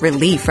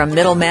 Relief from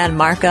middleman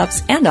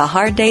markups and a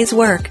hard day's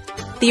work.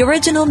 The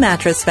Original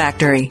Mattress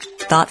Factory.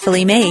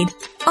 Thoughtfully made,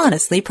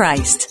 honestly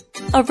priced.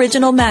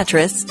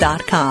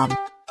 OriginalMattress.com.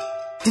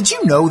 Did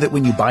you know that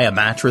when you buy a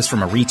mattress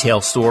from a retail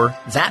store,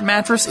 that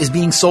mattress is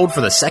being sold for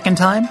the second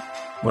time?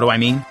 What do I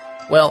mean?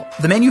 Well,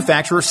 the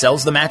manufacturer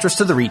sells the mattress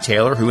to the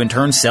retailer, who in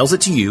turn sells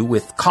it to you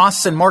with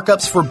costs and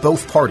markups for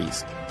both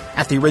parties.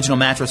 At the Original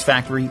Mattress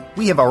Factory,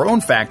 we have our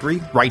own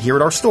factory right here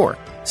at our store.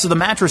 So the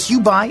mattress you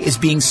buy is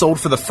being sold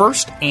for the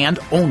first and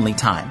only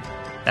time.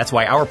 That's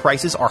why our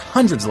prices are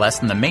hundreds less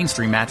than the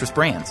mainstream mattress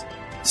brands.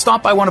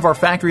 Stop by one of our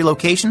factory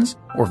locations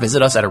or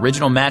visit us at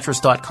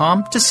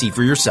originalmattress.com to see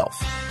for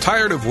yourself.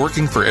 Tired of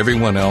working for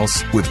everyone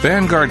else? With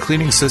Vanguard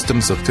Cleaning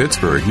Systems of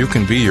Pittsburgh, you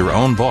can be your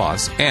own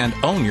boss and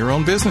own your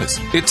own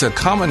business. It's a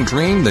common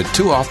dream that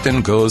too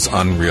often goes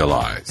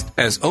unrealized.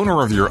 As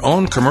owner of your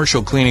own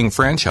commercial cleaning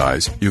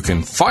franchise, you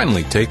can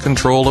finally take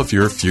control of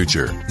your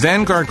future.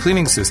 Vanguard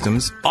Cleaning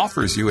Systems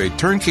offers you a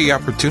turnkey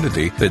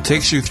opportunity that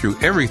takes you through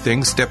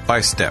everything step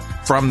by step,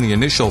 from the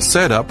initial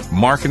setup,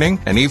 marketing,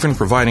 and even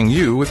providing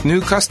you with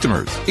new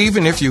customers.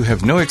 Even if you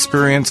have no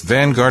experience,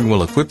 Vanguard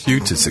will equip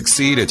you to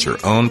succeed at your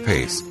own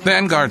pace.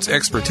 Vanguard's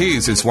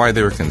expertise is why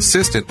they're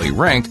consistently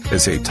ranked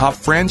as a top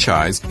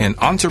franchise in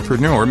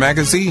Entrepreneur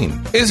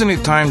magazine. Isn't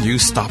it time you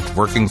stopped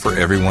working for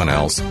everyone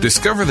else?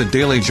 Discover the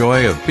daily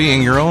joy of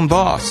being your own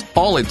boss.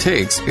 All it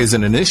takes is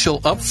an initial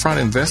upfront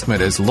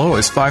investment as low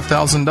as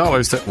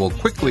 $5,000 that will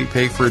quickly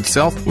pay for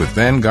itself with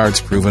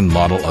Vanguard's proven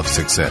model of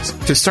success.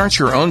 To start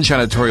your own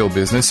janitorial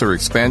business or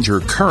expand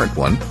your current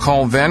one,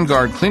 call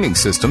Vanguard Cleaning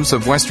Systems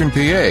of Western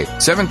PA,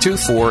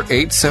 724-870-4120.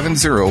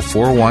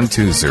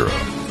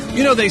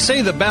 You know, they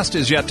say the best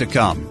is yet to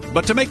come.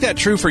 But to make that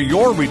true for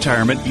your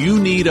retirement, you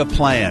need a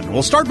plan.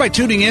 Well, start by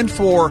tuning in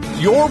for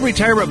Your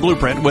Retirement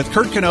Blueprint with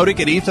Kurt Kanodik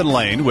and Ethan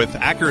Lane with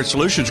Accurate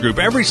Solutions Group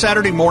every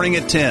Saturday morning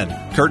at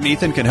 10. Kurt and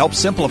Ethan can help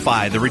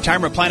simplify the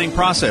retirement planning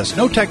process.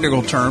 No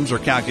technical terms or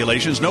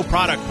calculations, no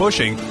product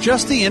pushing,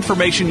 just the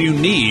information you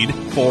need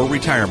for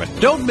retirement.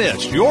 Don't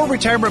miss Your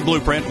Retirement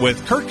Blueprint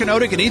with Kurt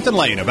Kanodik and Ethan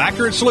Lane of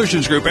Accurate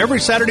Solutions Group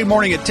every Saturday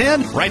morning at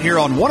 10, right here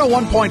on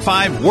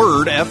 101.5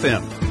 Word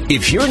FM.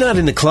 If you're not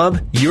in the club,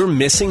 you're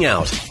missing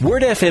out.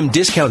 Word FM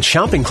Discount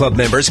Shopping Club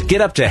members get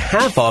up to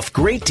half off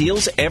great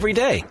deals every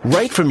day,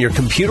 right from your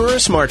computer or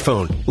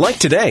smartphone. Like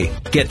today,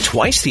 get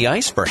twice the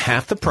ice for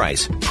half the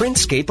price.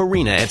 Printscape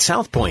Arena at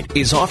South Point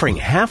is offering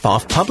half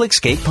off Public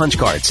Skate punch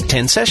cards,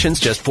 10 sessions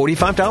just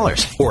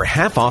 $45, or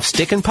half off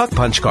Stick and Puck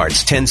punch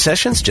cards, 10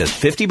 sessions just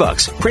 $50.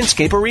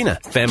 Printscape Arena,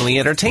 family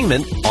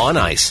entertainment on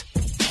ice.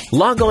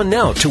 Log on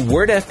now to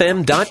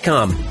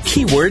wordfm.com.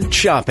 Keyword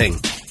shopping.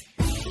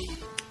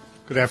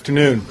 Good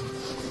afternoon.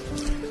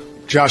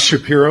 Josh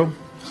Shapiro,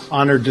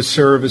 honored to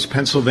serve as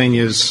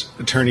Pennsylvania's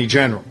Attorney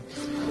General.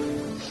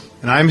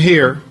 And I'm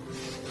here,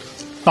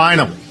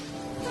 finally,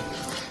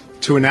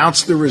 to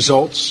announce the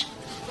results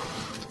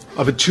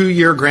of a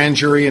 2-year grand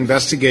jury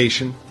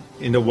investigation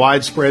into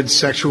widespread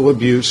sexual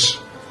abuse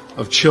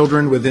of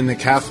children within the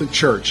Catholic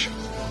Church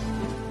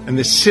and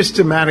the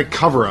systematic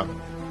cover-up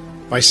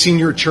by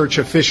senior church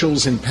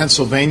officials in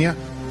Pennsylvania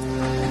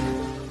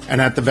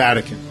and at the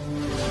Vatican.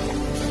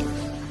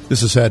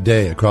 This is a sad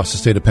day across the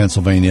state of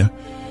Pennsylvania.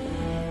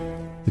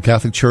 The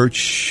Catholic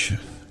Church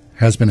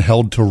has been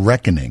held to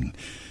reckoning.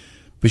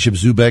 Bishop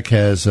Zubek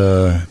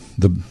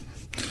the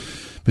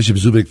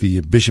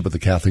bishop of the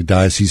Catholic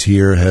Diocese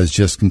here, has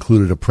just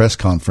concluded a press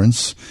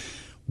conference.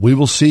 We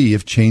will see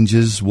if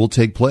changes will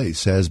take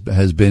place, as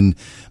has been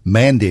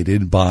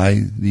mandated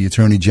by the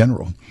Attorney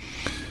General.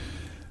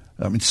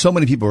 I mean, so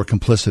many people are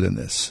complicit in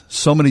this.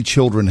 So many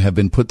children have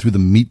been put through the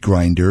meat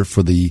grinder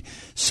for the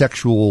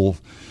sexual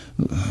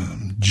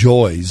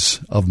joys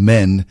of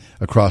men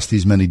across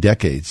these many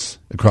decades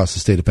across the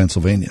state of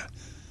Pennsylvania.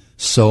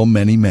 So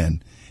many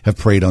men have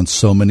preyed on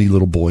so many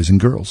little boys and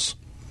girls.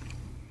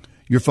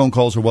 Your phone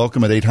calls are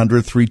welcome at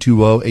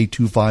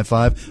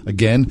 800-320-8255.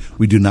 Again,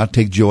 we do not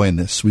take joy in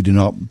this. We do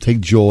not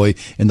take joy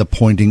in the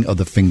pointing of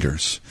the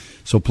fingers.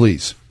 So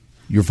please,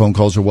 your phone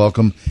calls are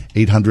welcome,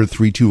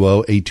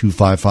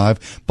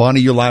 800-320-8255.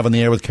 Bonnie, you're live on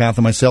the air with Kath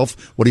and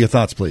myself. What are your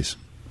thoughts, please?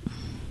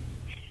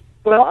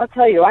 Well, I'll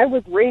tell you, I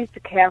was raised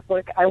a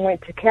Catholic. I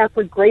went to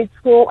Catholic grade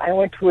school. I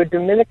went to a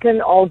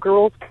Dominican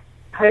all-girls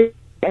high school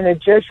and a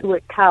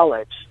Jesuit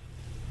college.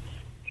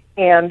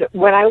 And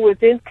when I was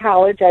in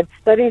college, I'd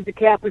studied the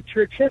Catholic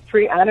Church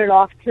history on and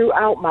off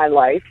throughout my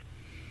life,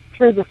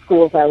 through the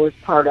schools I was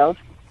part of.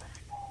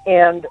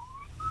 And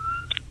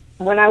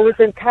when I was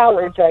in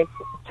college, I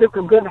took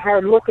a good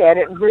hard look at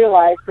it and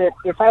realized that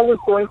if I was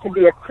going to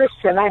be a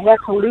Christian, I had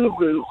to leave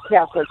the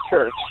Catholic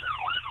Church.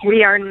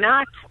 We are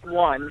not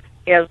one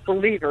as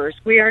believers.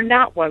 We are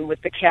not one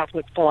with the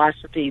Catholic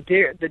philosophy.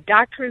 The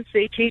doctrines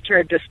they teach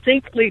are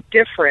distinctly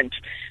different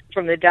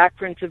from the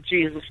doctrines of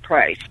Jesus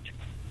Christ.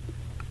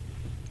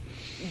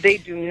 They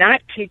do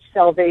not teach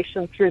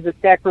salvation through the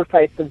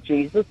sacrifice of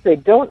Jesus. They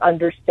don't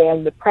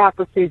understand the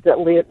prophecies that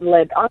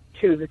led up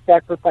to the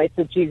sacrifice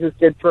that Jesus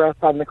did for us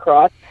on the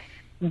cross.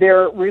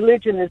 Their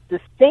religion is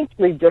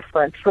distinctly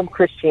different from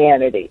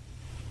Christianity.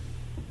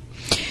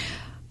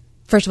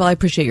 First of all, I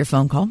appreciate your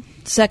phone call.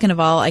 Second of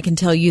all, I can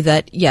tell you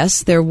that,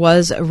 yes, there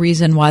was a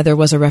reason why there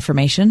was a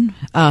Reformation,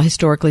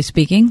 historically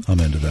speaking. I'm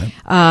into that.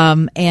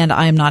 And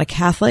I am not a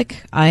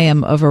Catholic. I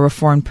am of a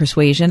Reformed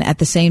persuasion. At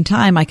the same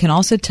time, I can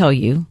also tell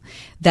you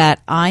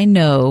that I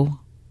know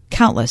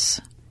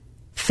countless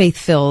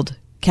faith-filled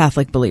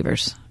Catholic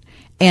believers.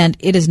 And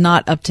it is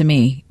not up to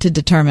me to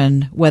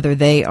determine whether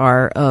they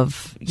are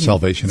of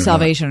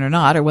salvation or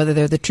not, or whether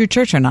they're the true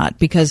church or not,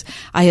 because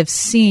I have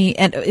seen,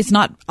 and it's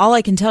not, all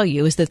I can tell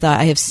you is that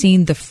I have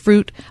seen the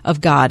fruit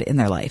of God in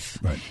their life.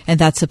 Right. And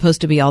that's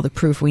supposed to be all the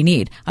proof we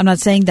need. I'm not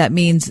saying that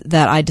means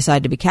that I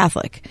decide to be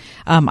Catholic.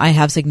 I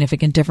have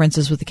significant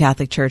differences with the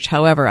Catholic Church.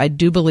 However, I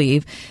do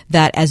believe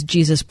that as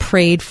Jesus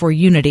prayed for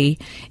unity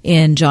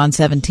in John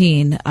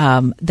 17,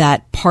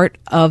 that part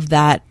of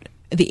that,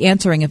 the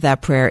answering of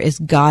that prayer is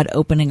God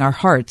opening our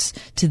hearts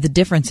to the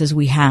differences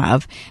we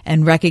have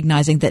and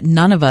recognizing that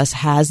none of us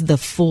has the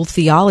full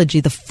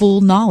theology, the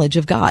full knowledge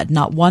of God.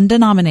 Not one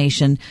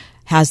denomination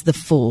has the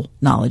full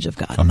knowledge of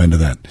God. I'm into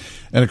that.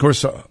 And of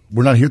course,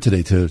 we're not here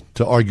today to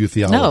argue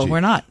theology. No,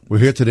 we're not. We're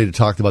here today to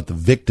talk about the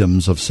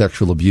victims of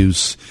sexual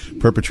abuse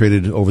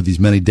perpetrated over these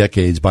many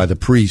decades by the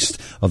priest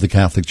of the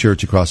Catholic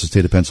Church across the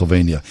state of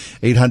Pennsylvania.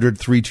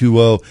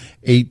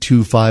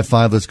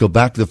 800-320-8255. Let's go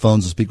back to the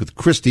phones and speak with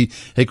Christy.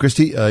 Hey,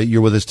 Christy,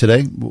 you're with us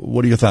today.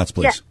 What are your thoughts,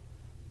 please? Yeah.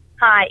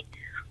 Hi.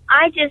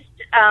 I just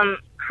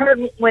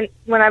heard when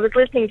I was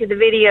listening to the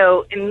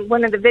video, and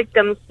one of the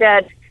victims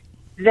said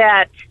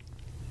that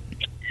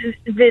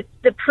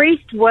the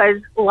priest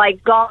was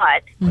like God.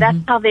 Mm-hmm. That's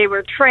how they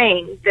were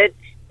trained, that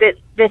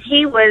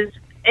he was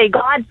a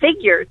God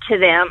figure to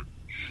them.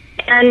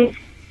 And,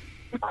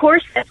 of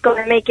course, that's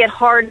going to make it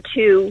hard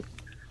to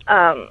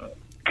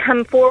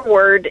come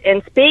forward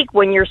and speak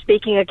when you're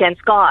speaking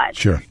against God.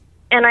 Sure.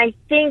 And I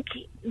think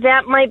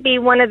that might be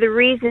one of the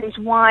reasons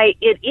why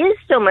it is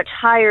so much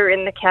higher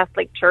in the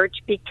Catholic Church,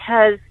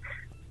 because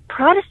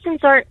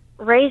Protestants aren't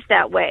raised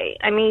that way.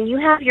 I mean, you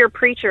have your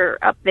preacher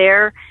up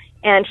there,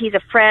 and he's a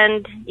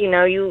friend. You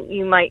know,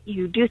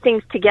 you do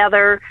things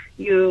together.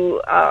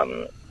 You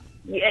know,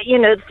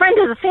 friend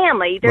of the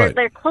family.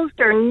 They're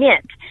closer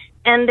knit,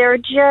 and they're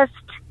just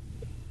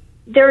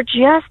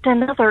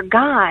another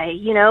guy.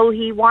 You know,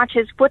 he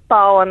watches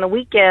football on the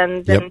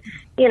weekends, and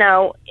you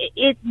know,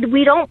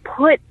 we don't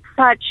put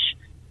such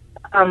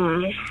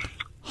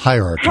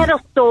hierarchy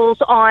pedestals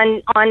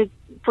on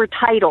for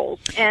titles.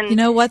 And you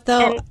know what,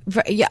 though,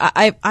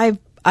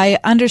 I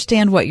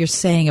understand what you're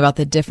saying about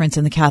the difference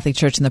in the Catholic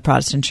Church and the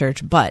Protestant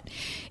Church, but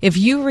if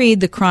you read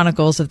the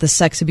chronicles of the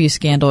sex abuse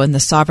scandal in the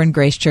Sovereign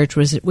Grace Church,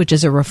 which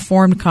is a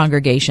Reformed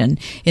congregation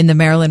in the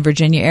Maryland,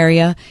 Virginia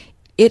area,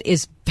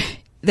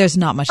 there's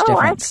not much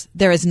difference.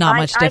 There is not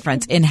much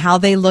difference in how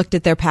they looked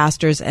at their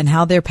pastors and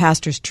how their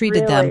pastors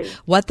treated them.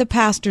 What the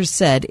pastors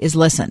said is,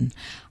 listen,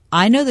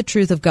 I know the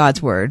truth of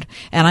God's word,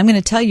 and I'm going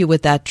to tell you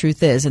what that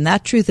truth is. And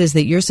that truth is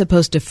that you're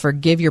supposed to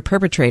forgive your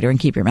perpetrator and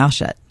keep your mouth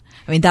shut.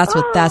 I mean, that's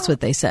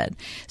what they said.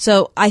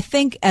 So I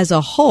think as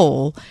a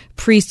whole,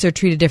 priests are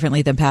treated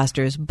differently than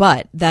pastors,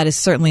 but that is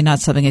certainly not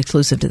something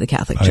exclusive to the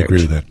Catholic Church. I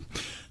agree with that.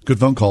 Good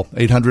phone call,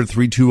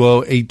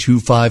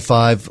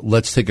 800-320-8255.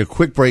 Let's take a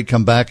quick break,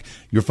 come back.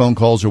 Your phone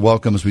calls are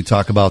welcome as we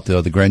talk about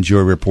the grand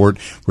jury report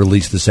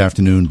released this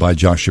afternoon by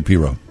Josh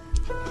Shapiro.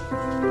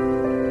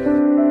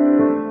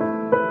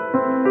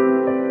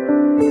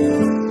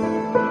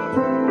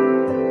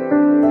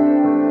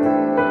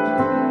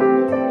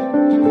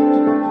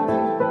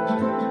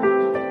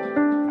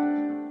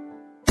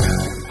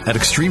 At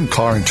Extreme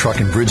Car and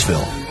Truck in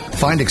Bridgeville,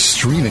 find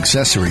extreme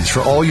accessories for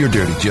all your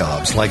dirty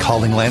jobs, like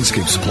hauling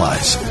landscape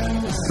supplies.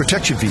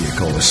 Protect your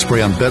vehicle with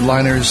spray-on bed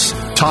liners,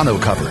 tonneau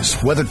covers,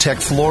 WeatherTech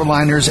floor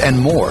liners, and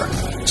more.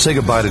 Say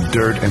goodbye to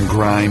dirt and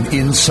grime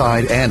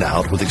inside and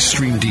out with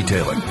extreme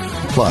detailing.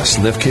 Plus,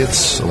 lift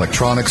kits,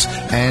 electronics,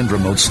 and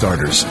remote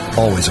starters.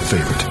 Always a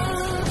favorite.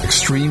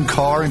 Extreme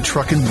Car and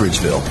Truck in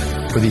Bridgeville.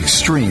 For the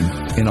extreme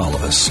in all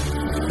of us.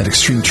 At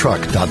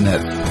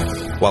extremetruck.net.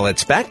 While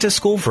it's back to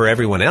school for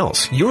everyone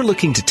else, you're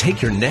looking to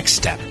take your next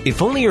step.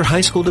 If only your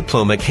high school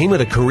diploma came with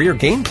a career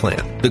game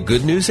plan. The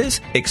good news is,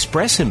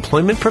 Express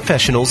Employment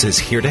Professionals is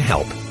here to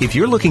help. If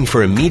you're looking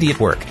for immediate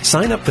work,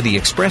 sign up for the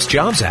Express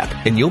Jobs app,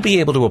 and you'll be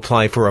able to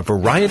apply for a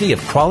variety of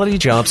quality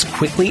jobs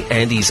quickly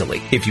and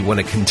easily. If you want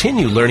to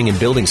continue learning and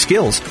building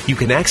skills, you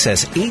can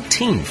access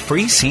 18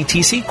 free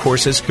CTC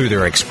courses through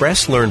their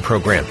Express Learn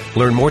program.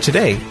 Learn more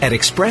today at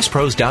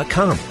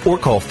expresspros.com or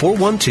call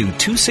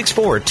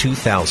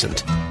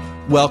 412-264-2000.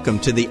 Welcome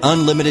to the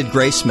Unlimited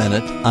Grace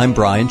Minute. I'm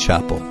Brian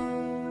Chappell.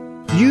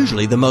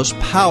 Usually the most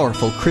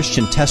powerful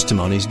Christian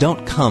testimonies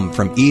don't come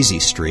from easy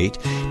street,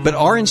 but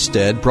are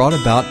instead brought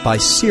about by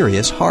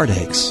serious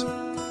heartaches.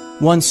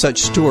 One such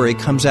story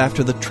comes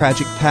after the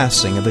tragic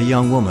passing of a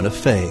young woman of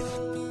faith.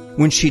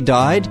 When she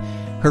died,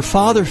 her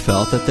father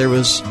felt that there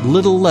was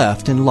little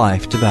left in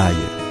life to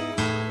value.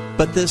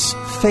 But this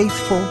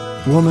faithful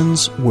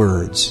woman's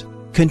words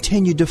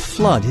continued to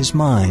flood his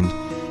mind.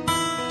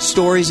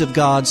 Stories of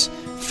God's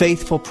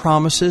faithful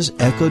promises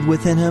echoed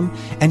within him,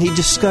 and he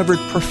discovered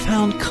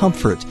profound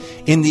comfort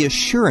in the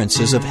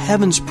assurances of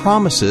heaven's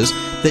promises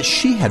that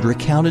she had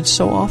recounted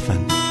so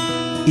often.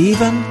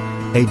 Even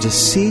a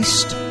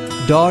deceased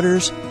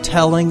daughter's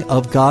telling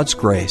of God's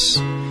grace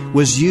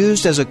was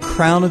used as a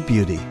crown of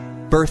beauty,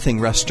 birthing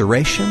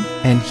restoration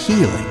and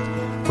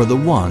healing for the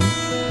one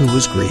who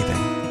was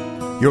grieving.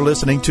 You're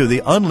listening to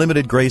the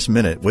Unlimited Grace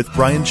Minute with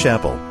Brian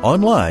Chappell,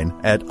 online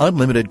at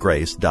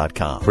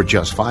unlimitedgrace.com. For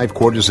just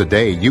 $5 a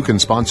day, you can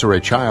sponsor a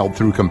child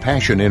through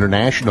Compassion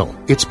International.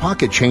 It's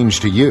pocket change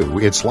to you.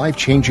 It's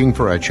life-changing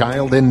for a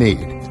child in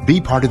need. Be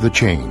part of the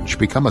change.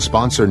 Become a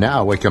sponsor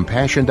now at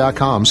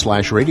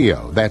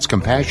compassion.com/radio. That's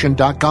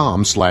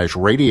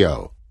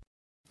compassion.com/radio.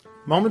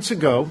 Moments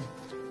ago,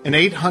 an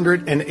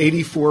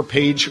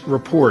 884-page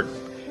report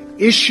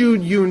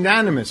issued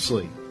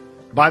unanimously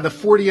by the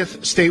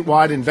 40th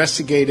statewide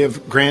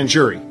investigative grand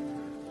jury,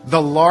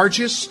 the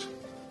largest,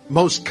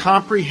 most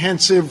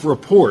comprehensive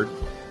report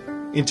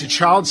into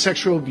child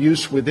sexual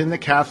abuse within the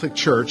Catholic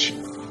Church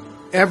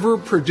ever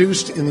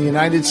produced in the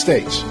United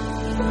States,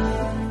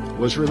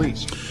 was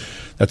released.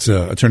 That's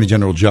Attorney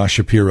General Josh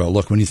Shapiro.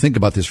 Look, when you think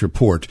about this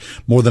report,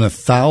 more than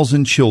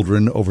 1,000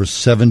 children over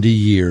 70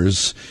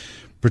 years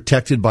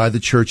protected by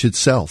the church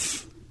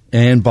itself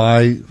and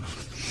by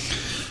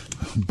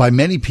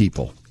many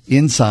people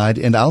inside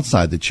and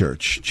outside the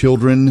church.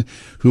 Children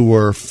who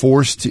were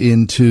forced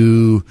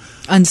into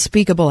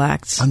unspeakable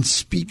acts.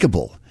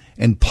 Unspeakable.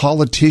 And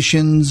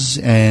politicians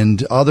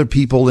and other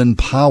people in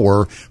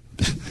power,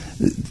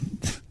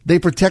 they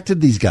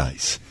protected these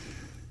guys.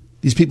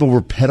 These people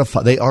were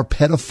pedophiles. They are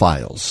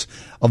pedophiles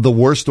of the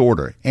worst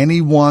order.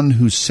 Anyone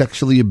who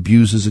sexually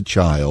abuses a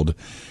child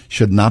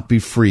should not be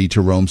free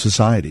to roam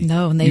society.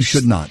 No, and you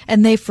should not.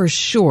 And they for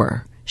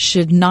sure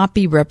should not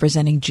be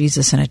representing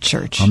Jesus in a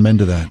church. Amen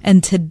to that.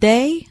 And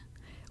today,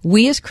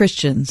 we as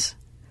Christians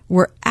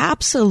were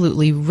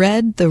absolutely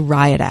read the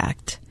riot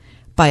act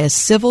by a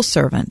civil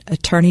servant,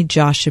 Attorney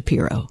Josh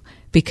Shapiro,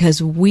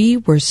 because we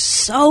were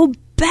so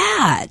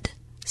bad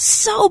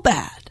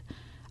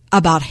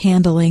about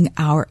handling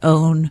our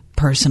own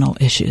personal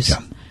issues.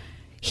 Yeah.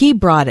 He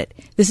brought it.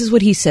 This is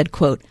what he said,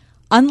 quote,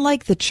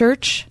 "Unlike the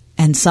church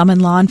and some in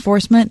law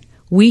enforcement,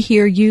 we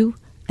hear you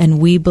and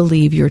we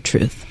believe your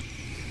truth."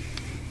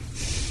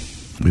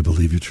 We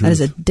believe your truth. That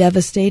is a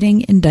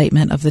devastating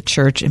indictment of the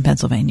church in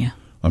Pennsylvania.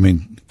 I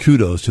mean,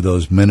 kudos to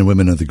those men and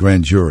women of the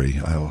grand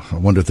jury. I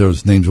wonder if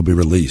those names will be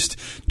released.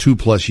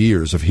 2+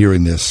 years of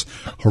hearing this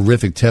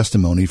horrific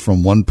testimony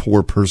from one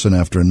poor person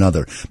after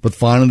another. But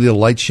finally the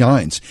light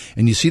shines.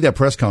 And you see that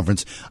press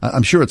conference.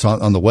 I'm sure it's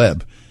on the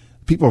web.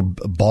 People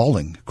are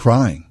bawling,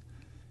 crying.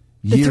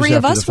 The three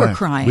of us were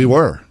crying. We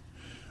were.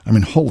 I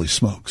mean, holy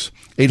smokes.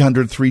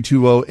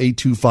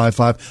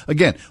 800-320-8255.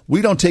 Again,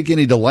 we don't take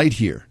any delight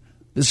here.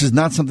 This is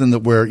not something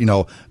that we're,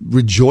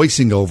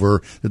 rejoicing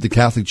over, that the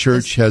Catholic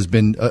Church has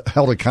been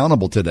held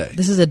accountable today.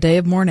 This is a day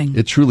of mourning.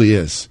 It truly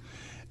is.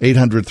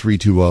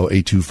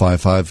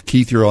 800-320-8255.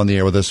 Keith, you're on the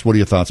air with us. What are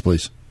your thoughts,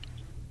 please?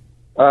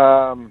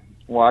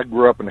 I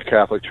grew up in the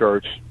Catholic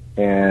Church,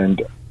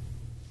 and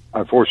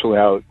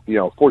unfortunately,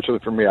 fortunately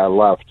for me, I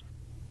left.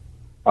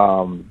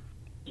 So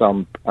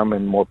I'm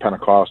in more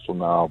Pentecostal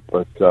now,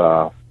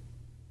 but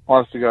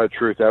honest to God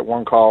truth, that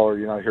one caller,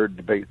 you're not here to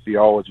debate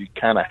theology,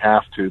 kind of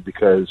have to,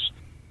 because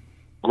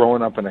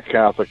growing up in a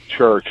Catholic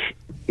church,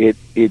 it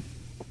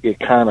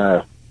kind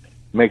of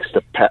makes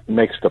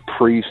the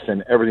priest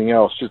and everything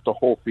else, just the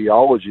whole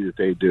theology that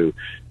they do.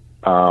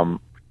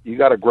 You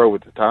got to grow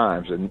with the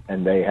times,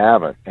 and they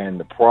haven't.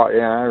 And I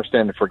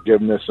understand the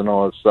forgiveness and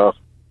all that stuff.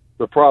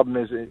 The problem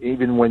is,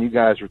 even when you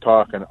guys were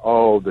talking,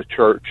 the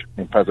church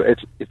in Pennsylvania,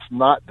 it's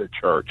not the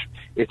church.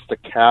 It's the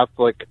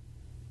Catholic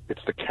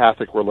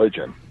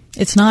religion.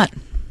 It's not.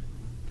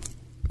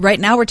 Right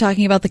now we're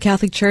talking about the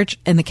Catholic Church,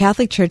 and the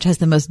Catholic Church has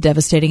the most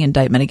devastating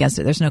indictment against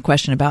it. There's no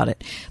question about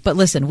it. But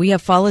listen, we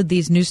have followed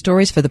these news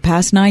stories for the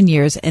past 9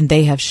 years, and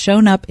they have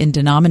shown up in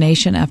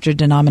denomination after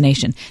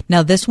denomination.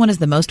 Now, this one is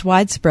the most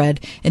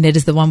widespread, and it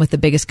is the one with the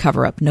biggest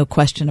cover-up. No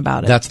question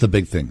about it. That's the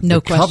big thing.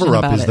 No question about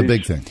it. Cover-up is the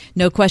big thing.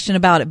 No question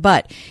about it.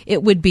 But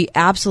it would be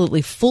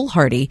absolutely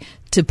foolhardy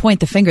to point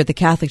the finger at the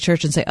Catholic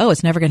Church and say,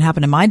 it's never going to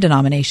happen in my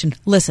denomination.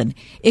 Listen,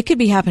 it could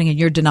be happening in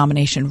your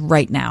denomination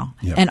right now.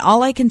 Yep. And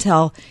all I can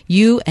tell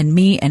you and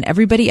me and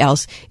everybody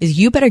else is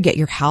you better get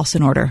your house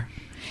in order.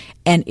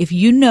 And if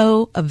you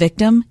know a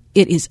victim,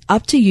 it is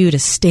up to you to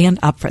stand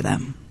up for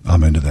them.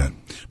 I'm into that.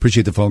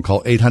 Appreciate the phone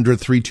call,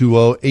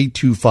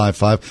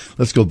 800-320-8255.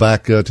 Let's go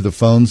back to the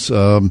phones.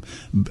 Who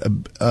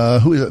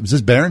is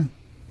this, Baron?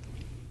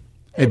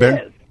 Hey,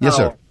 Baron. Yes,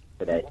 sir.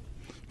 Today.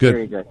 Good.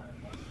 Very good.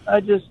 I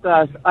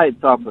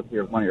talked with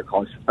one of your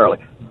colleagues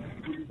earlier.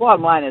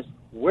 Bottom line is,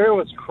 where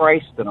was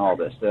Christ in all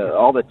this?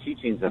 All the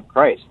teachings of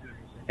Christ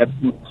have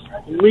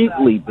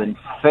completely been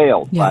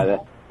failed by the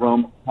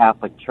Roman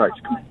Catholic Church.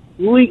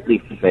 Completely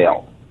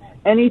failed.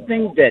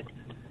 Anything that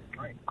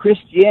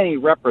Christianity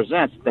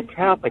represents, the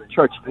Catholic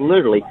Church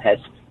literally has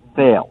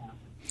failed.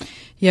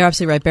 You're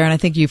absolutely right, Baron. I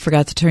think you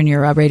forgot to turn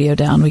your radio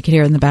down. We can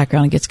hear it in the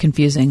background. It gets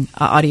confusing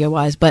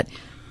audio-wise, but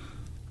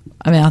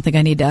I don't think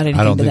I need to add anything to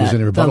that. I don't think there's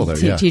any rebuttal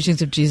there,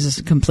 teachings of Jesus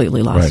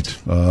completely lost.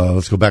 Right.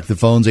 Let's go back to the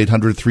phones,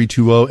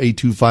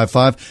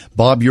 800-320-8255.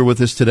 Bob, you're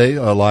with us today,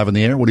 live on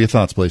the air. What are your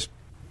thoughts, please?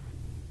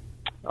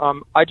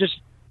 I just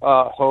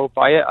hope,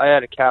 I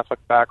had a Catholic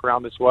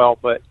background as well,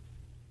 but,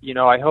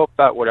 I hope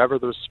that whatever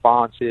the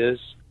response is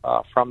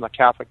from the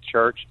Catholic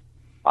Church,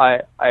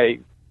 I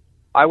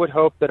would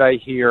hope that I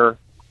hear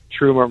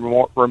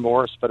true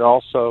remorse, but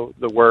also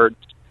the word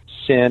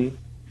sin,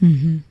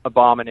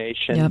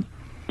 abomination,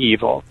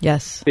 evil.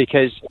 Yes.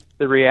 Because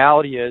the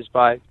reality is,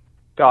 by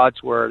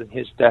God's word and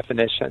his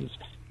definitions,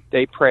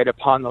 they preyed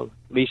upon the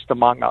least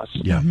among us,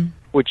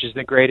 which is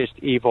the greatest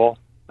evil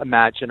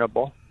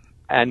imaginable.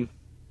 And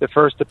the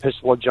first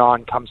epistle of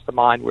John comes to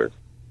mind, where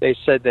they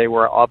said they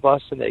were of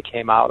us and they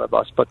came out of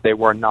us, but they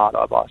were not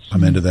of us.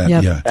 I'm into that.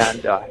 And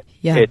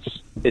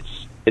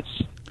it's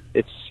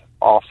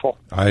awful.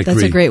 I agree.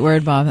 That's a great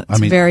word, Bob. It's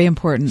very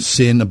important.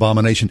 Sin,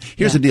 abomination.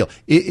 Here's the deal.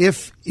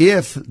 If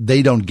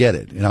they don't get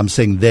it, and I'm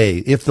saying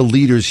if the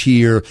leaders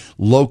here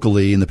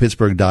locally in the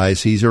Pittsburgh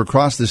Diocese or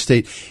across the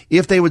state,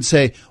 if they would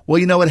say,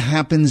 well, it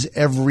happens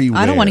everywhere.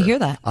 I don't want to hear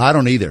that. I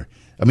don't either.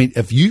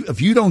 If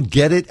you don't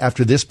get it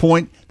after this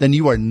point, then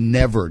you are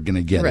never going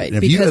to get it.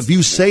 And if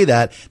you say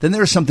that, then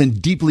there's something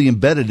deeply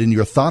embedded in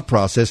your thought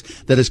process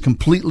that is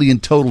completely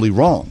and totally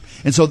wrong.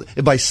 And so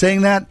by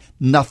saying that,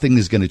 nothing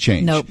is going to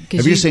change. Nope,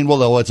 if you're saying,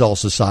 it's all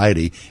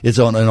society, it's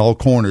in all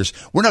corners,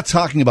 we're not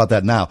talking about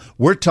that now.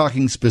 We're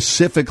talking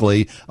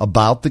specifically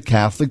about the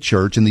Catholic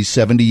Church in these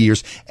 70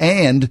 years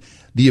and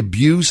the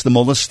abuse, the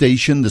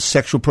molestation, the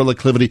sexual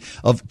proclivity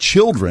of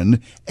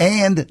children,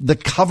 and the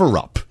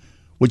cover-up,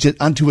 which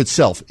unto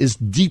itself is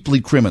deeply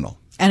criminal.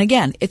 And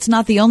again, it's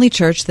not the only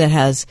church that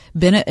has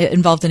been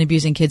involved in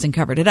abusing kids and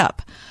covered it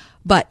up.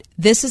 But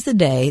this is the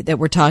day that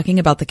we're talking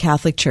about the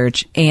Catholic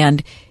Church,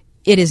 and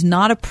it is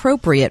not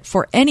appropriate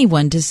for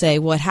anyone to say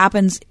what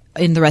happens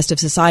in the rest of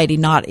society,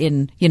 not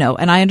in,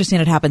 and I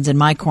understand it happens in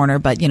my corner,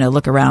 but,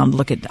 look around,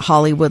 look at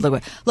Hollywood,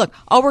 look,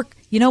 I'll work,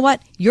 you know what?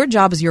 Your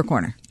job is your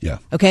corner. Yeah.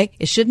 Okay?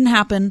 It shouldn't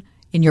happen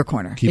in your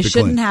corner. Keep it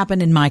shouldn't clean.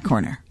 happen in my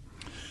corner.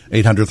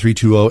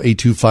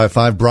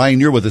 800-320-8255. Brian,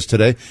 you're with us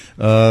today.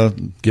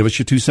 Give us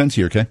your 2 cents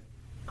here, okay?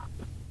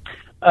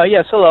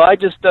 Yes, hello. I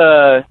just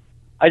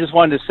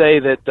wanted to say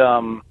that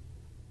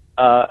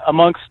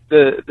amongst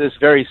this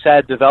very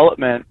sad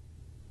development,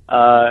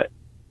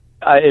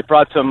 it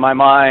brought to my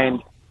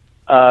mind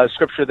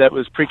scripture that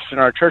was preached in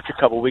our church a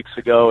couple weeks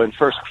ago in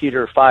 1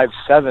 Peter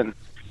 5:7.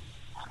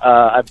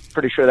 I'm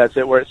pretty sure that's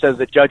it, where it says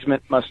that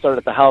judgment must start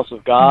at the house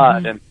of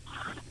God,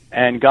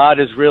 and God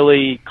is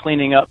really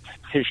cleaning up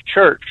his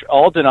church,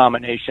 all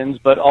denominations,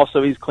 but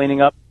also he's cleaning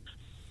up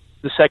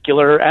the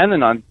secular and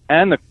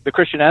the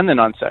Christian and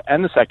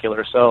the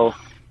secular. So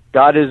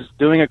God is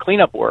doing a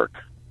cleanup work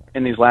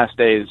in these last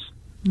days.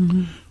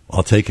 Well,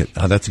 I'll take it.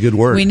 That's a good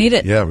word. We need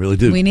it. Yeah, really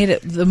do. We need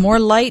it. The more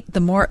light, the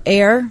more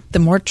air, the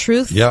more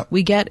truth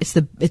we get,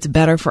 it's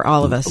better for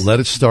all of us. Let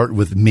it start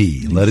with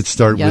me. Let it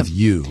start with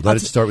you. Let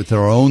it start with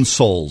our own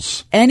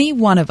souls. Any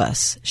one of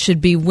us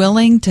should be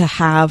willing to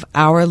have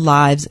our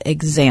lives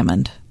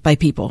examined by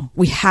people.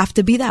 We have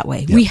to be that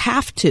way. We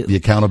have to. The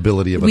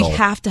accountability of it all. We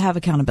have to have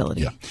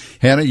accountability. Yeah.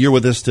 Hannah, you're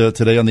with us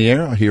today on the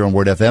air here on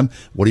Word FM.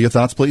 What are your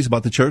thoughts, please,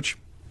 about the church?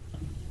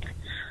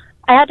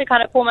 I had to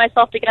kind of pull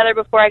myself together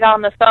before I got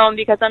on the phone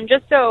because I'm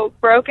just so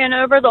broken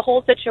over the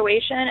whole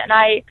situation, and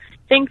I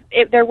think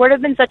there would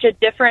have been such a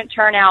different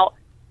turnout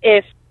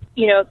if,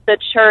 the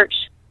church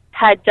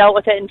had dealt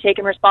with it and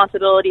taken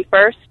responsibility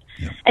first.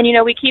 Yeah. And,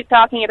 we keep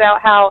talking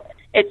about how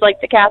it's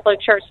like the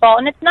Catholic Church's fault,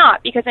 and it's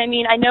not, because, I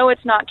know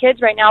it's not kids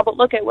right now, but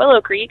look at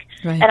Willow Creek,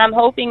 and I'm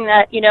hoping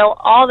that,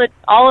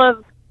 all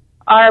of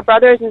our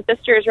brothers and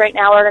sisters right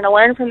now are going to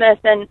learn from this,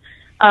 and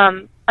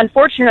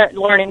unfortunate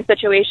learning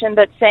situation,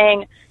 but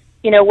saying,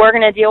 we're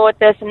going to deal with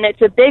this, and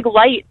it's a big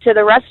light to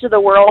the rest of the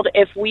world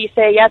if we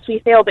say, yes, we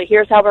failed, but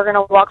here's how we're going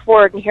to walk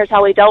forward, and here's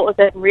how we dealt with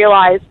it, and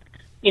realize,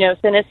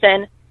 sin is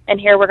sin, and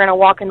here we're going to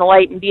walk in the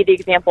light and be the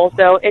example.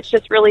 So it's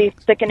just really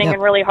sickening and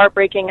really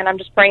heartbreaking, and I'm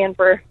just praying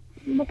for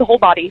the whole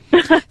body.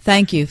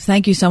 Thank you.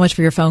 Thank you so much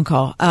for your phone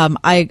call.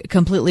 I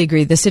completely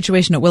agree. The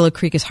situation at Willow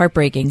Creek is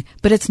heartbreaking,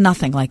 but it's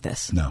nothing like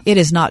this. No. It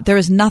is not. There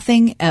is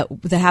nothing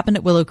that happened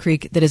at Willow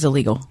Creek that is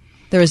illegal.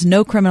 There is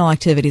no criminal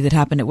activity that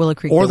happened at Willow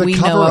Creek that we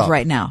know of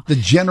right now. The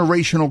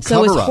generational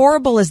cover-up. So as up.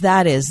 horrible as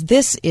that is,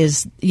 this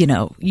is,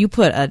 you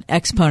put an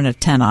exponent of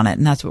 10 on it,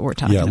 and that's what we're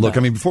talking about. Yeah, look,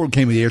 before we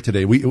came to the air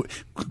today,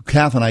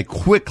 Kath and I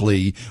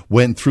quickly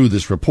went through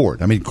this report.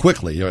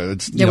 Quickly.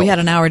 We had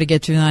an hour to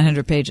get through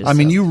 900 pages.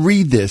 You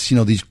read this,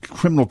 these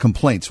criminal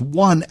complaints,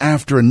 one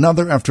after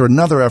another, after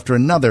another, after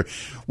another,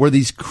 where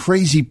these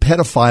crazy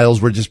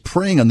pedophiles were just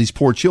preying on these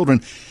poor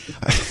children.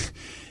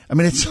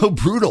 It's so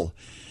brutal.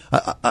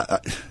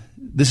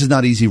 This is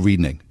not easy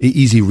reading,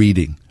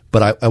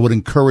 but I would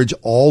encourage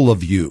all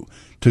of you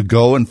to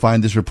go and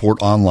find this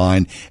report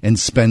online and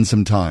spend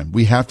some time.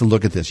 We have to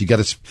look at this. You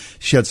got to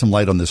shed some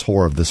light on this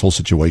horror of this whole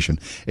situation.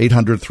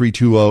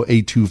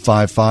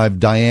 800-320-8255.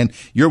 Diane,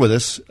 you're with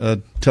us.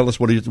 Tell us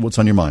what's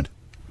on your mind.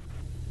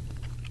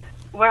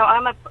 Well,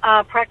 I'm a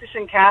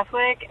practicing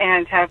Catholic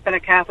and have been a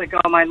Catholic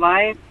all my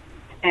life,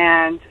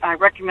 and I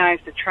recognize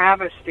the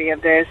travesty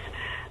of this.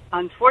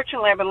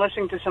 Unfortunately, I've been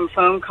listening to some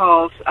phone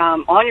calls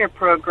on your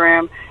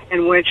program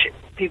in which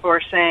people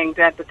are saying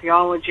that the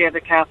theology of the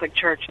Catholic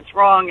Church is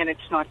wrong and it's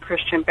not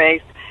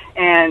Christian-based.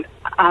 And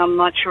I'm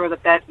not sure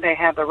that they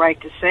have the right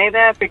to say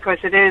that, because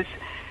it is.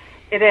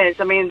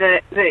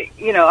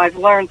 I've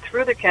learned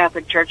through the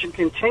Catholic Church and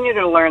continue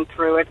to learn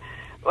through it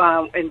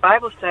in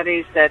Bible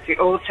studies that the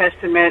Old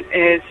Testament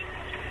is,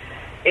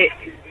 it's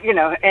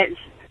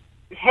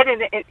hidden.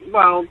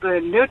 The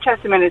New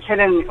Testament is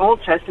hidden in the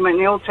Old Testament,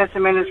 and the Old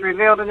Testament is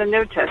revealed in the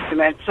New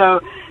Testament.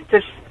 So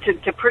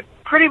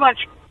pretty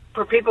much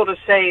for people to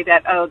say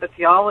that, the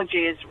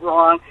theology is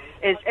wrong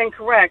is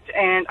incorrect.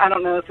 And I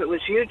don't know if it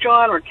was you,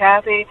 John, or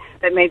Kathy,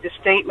 that made the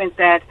statement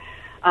that,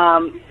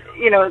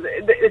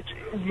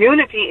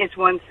 unity is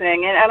one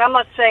thing. And I'm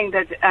not saying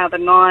that the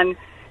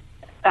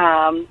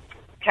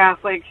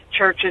non-Catholic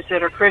churches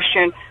that are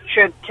Christian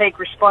should take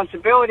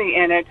responsibility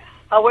in it.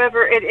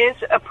 However, it is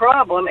a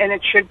problem, and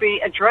it should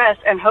be addressed,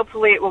 and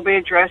hopefully it will be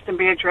addressed and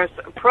be addressed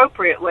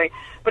appropriately.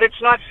 But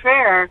it's not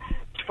fair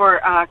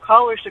for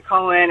callers to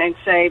call in and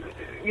say,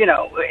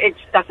 it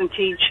doesn't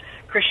teach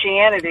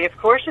Christianity. Of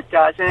course it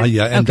does.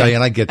 And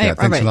Diane, I get that.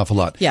 Thanks an awful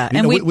lot. Yeah,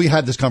 and we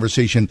had this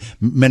conversation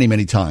many,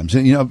 many times,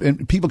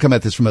 and people come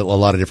at this from a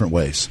lot of different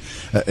ways.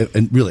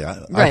 And really,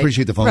 I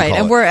appreciate the phone call.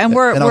 And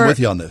I'm with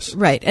you on this.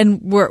 Right,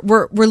 and we're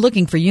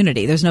looking for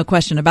unity. There's no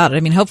question about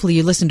it. Hopefully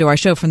you listened to our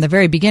show from the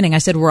very beginning. I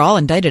said we're all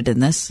indicted in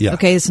this. Yeah.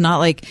 Okay, it's not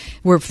like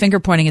we're finger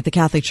pointing at the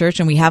Catholic Church,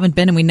 and we haven't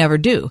been, and we never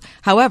do.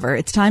 However,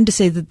 it's time to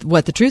say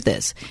what the truth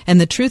is, and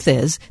the truth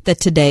is that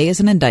today is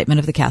an indictment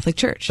of the Catholic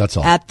Church. That's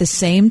all. At the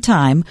same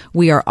time,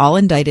 we are all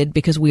indicted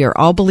because we are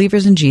all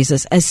believers in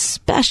Jesus,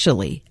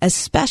 especially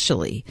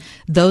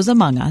those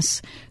among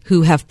us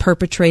who have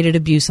perpetrated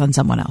abuse on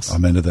someone else.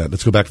 Amen to that.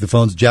 Let's go back to the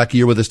phones. Jackie,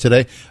 you're with us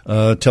today.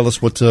 Tell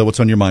us what's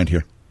on your mind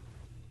here.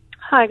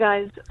 Hi,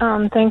 guys.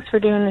 Thanks for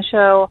doing the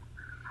show.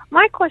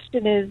 My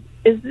question is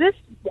this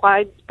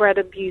widespread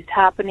abuse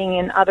happening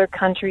in other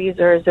countries,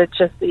 or is it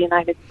just the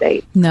United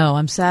States? No,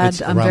 I'm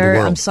sad.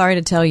 I'm sorry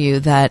to tell you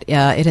that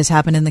it has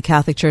happened in the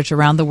Catholic Church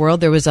around the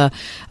world. There was an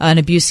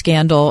abuse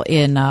scandal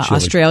in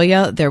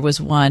Australia. There was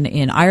one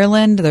in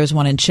Ireland. There's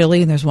one in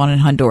Chile, and there's one in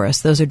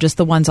Honduras. Those are just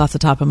the ones off the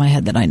top of my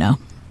head that I know.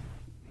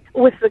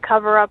 With the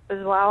cover-up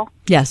as well?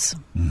 Yes.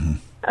 Mm-hmm.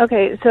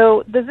 Okay,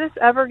 so does this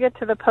ever get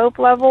to the Pope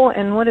level,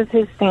 and what is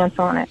his stance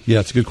on it?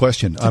 Yeah, it's a good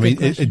question.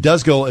 It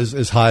does go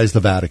as high as the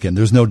Vatican.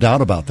 There's no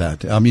doubt about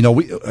that.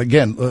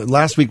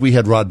 Last week we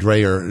had Rod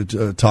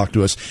Dreher talk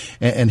to us,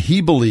 and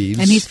he believes...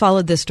 And he's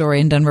followed this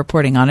story and done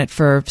reporting on it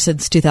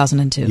since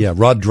 2002. Yeah,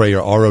 Rod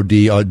Dreher,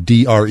 R-O-D-D-R-E-H-E-R.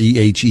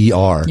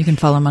 You can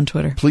follow him on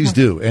Twitter. Please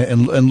do.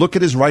 And look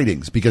at his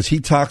writings, because he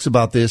talks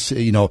about this.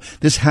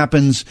 This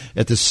happens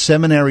at the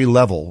seminary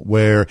level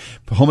where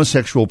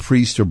homosexual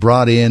priests are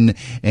brought in,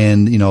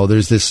 and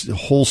there's this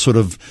whole sort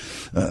of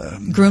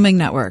grooming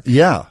network.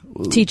 Yeah.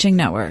 Teaching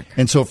network.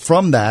 And so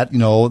from that,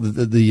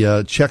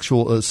 the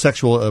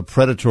sexual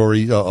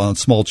predatory on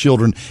small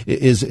children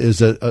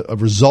is a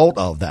result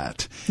of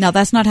that. Now,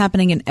 that's not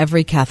happening in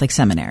every Catholic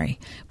seminary,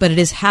 but it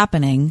is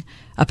happening,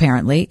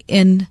 apparently,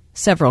 in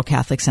several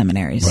Catholic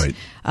seminaries. Right.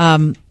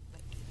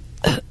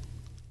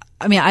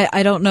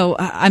 I don't know.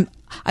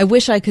 I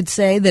wish I could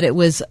say that it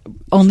was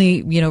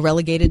only,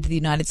 relegated to the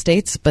United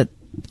States, but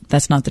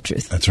that's not the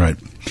truth. That's right.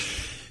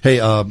 Hey,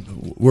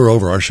 we're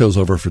over. Our show's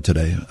over for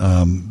today.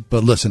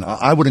 But listen,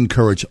 I would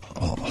encourage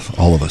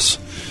all of us.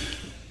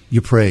 You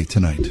pray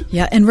tonight.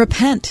 Yeah, and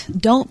repent.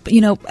 Don't,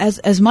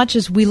 as much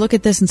as we look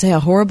at this and say how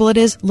horrible it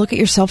is, look at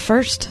yourself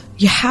first.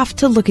 You have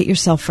to look at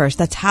yourself first.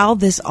 That's how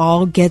this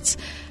all gets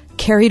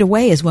carried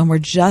away, is when we're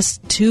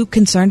just too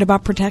concerned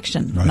about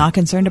protection, right. Not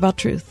concerned about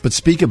truth. But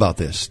speak about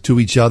this to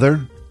each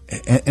other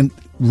and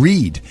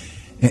read.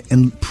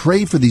 And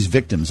pray for these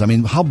victims. I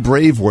mean, how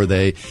brave were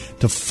they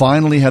to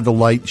finally have the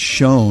light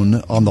shown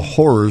on the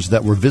horrors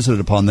that were visited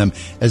upon them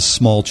as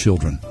small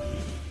children?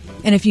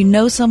 And if you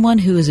know someone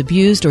who is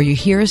abused, or you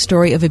hear a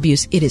story of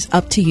abuse, it is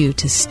up to you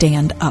to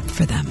stand up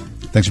for them.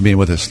 Thanks for being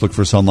with us. Look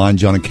for us online,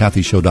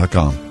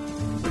 JohnandKathyShow.com.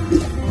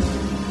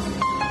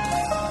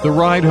 The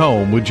Ride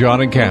Home with John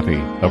and Kathy,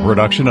 a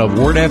production of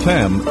Word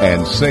FM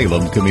and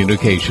Salem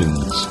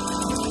Communications.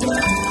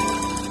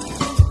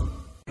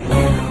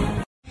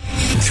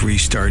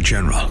 3-star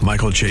General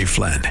Michael J.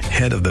 Flynn,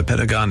 head of the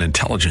Pentagon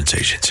Intelligence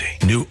Agency,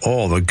 knew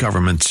all the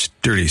government's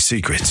dirty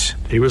secrets.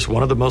 He was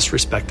one of the most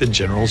respected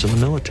generals in the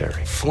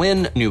military.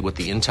 Flynn knew what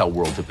the intel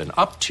world had been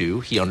up to.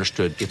 He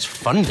understood its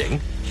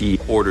funding. He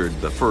ordered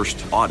the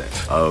first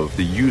audit of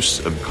the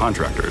use of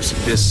contractors.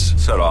 This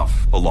set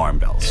off alarm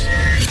bells.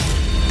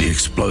 The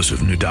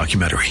explosive new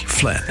documentary,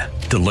 Flynn,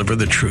 Deliver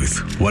the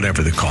Truth,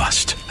 Whatever the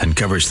Cost,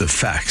 uncovers the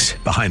facts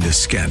behind this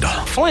scandal.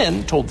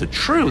 Flynn told the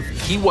truth.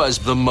 He was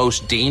the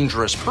most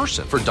dangerous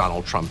person for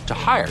Donald Trump to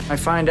hire. I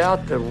find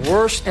out the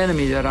worst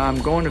enemy that I'm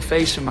going to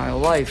face in my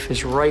life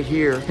is right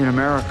here in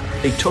America.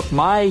 They took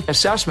my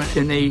assessment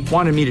and they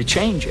wanted me to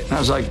change it. And I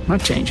was like, I'm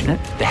not changing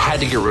it. They had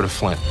to get rid of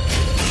Flynn.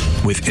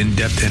 With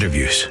in-depth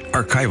interviews,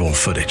 archival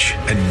footage,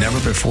 and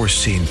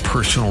never-before-seen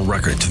personal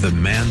records of the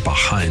man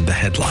behind the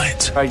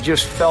headlines. I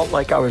just felt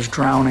like I was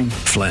drowning.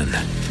 Flynn,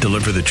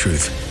 Deliver the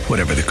Truth,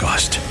 Whatever the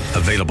Cost.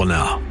 Available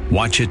now.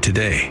 Watch it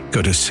today.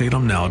 Go to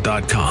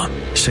salemnow.com.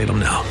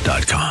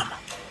 salemnow.com.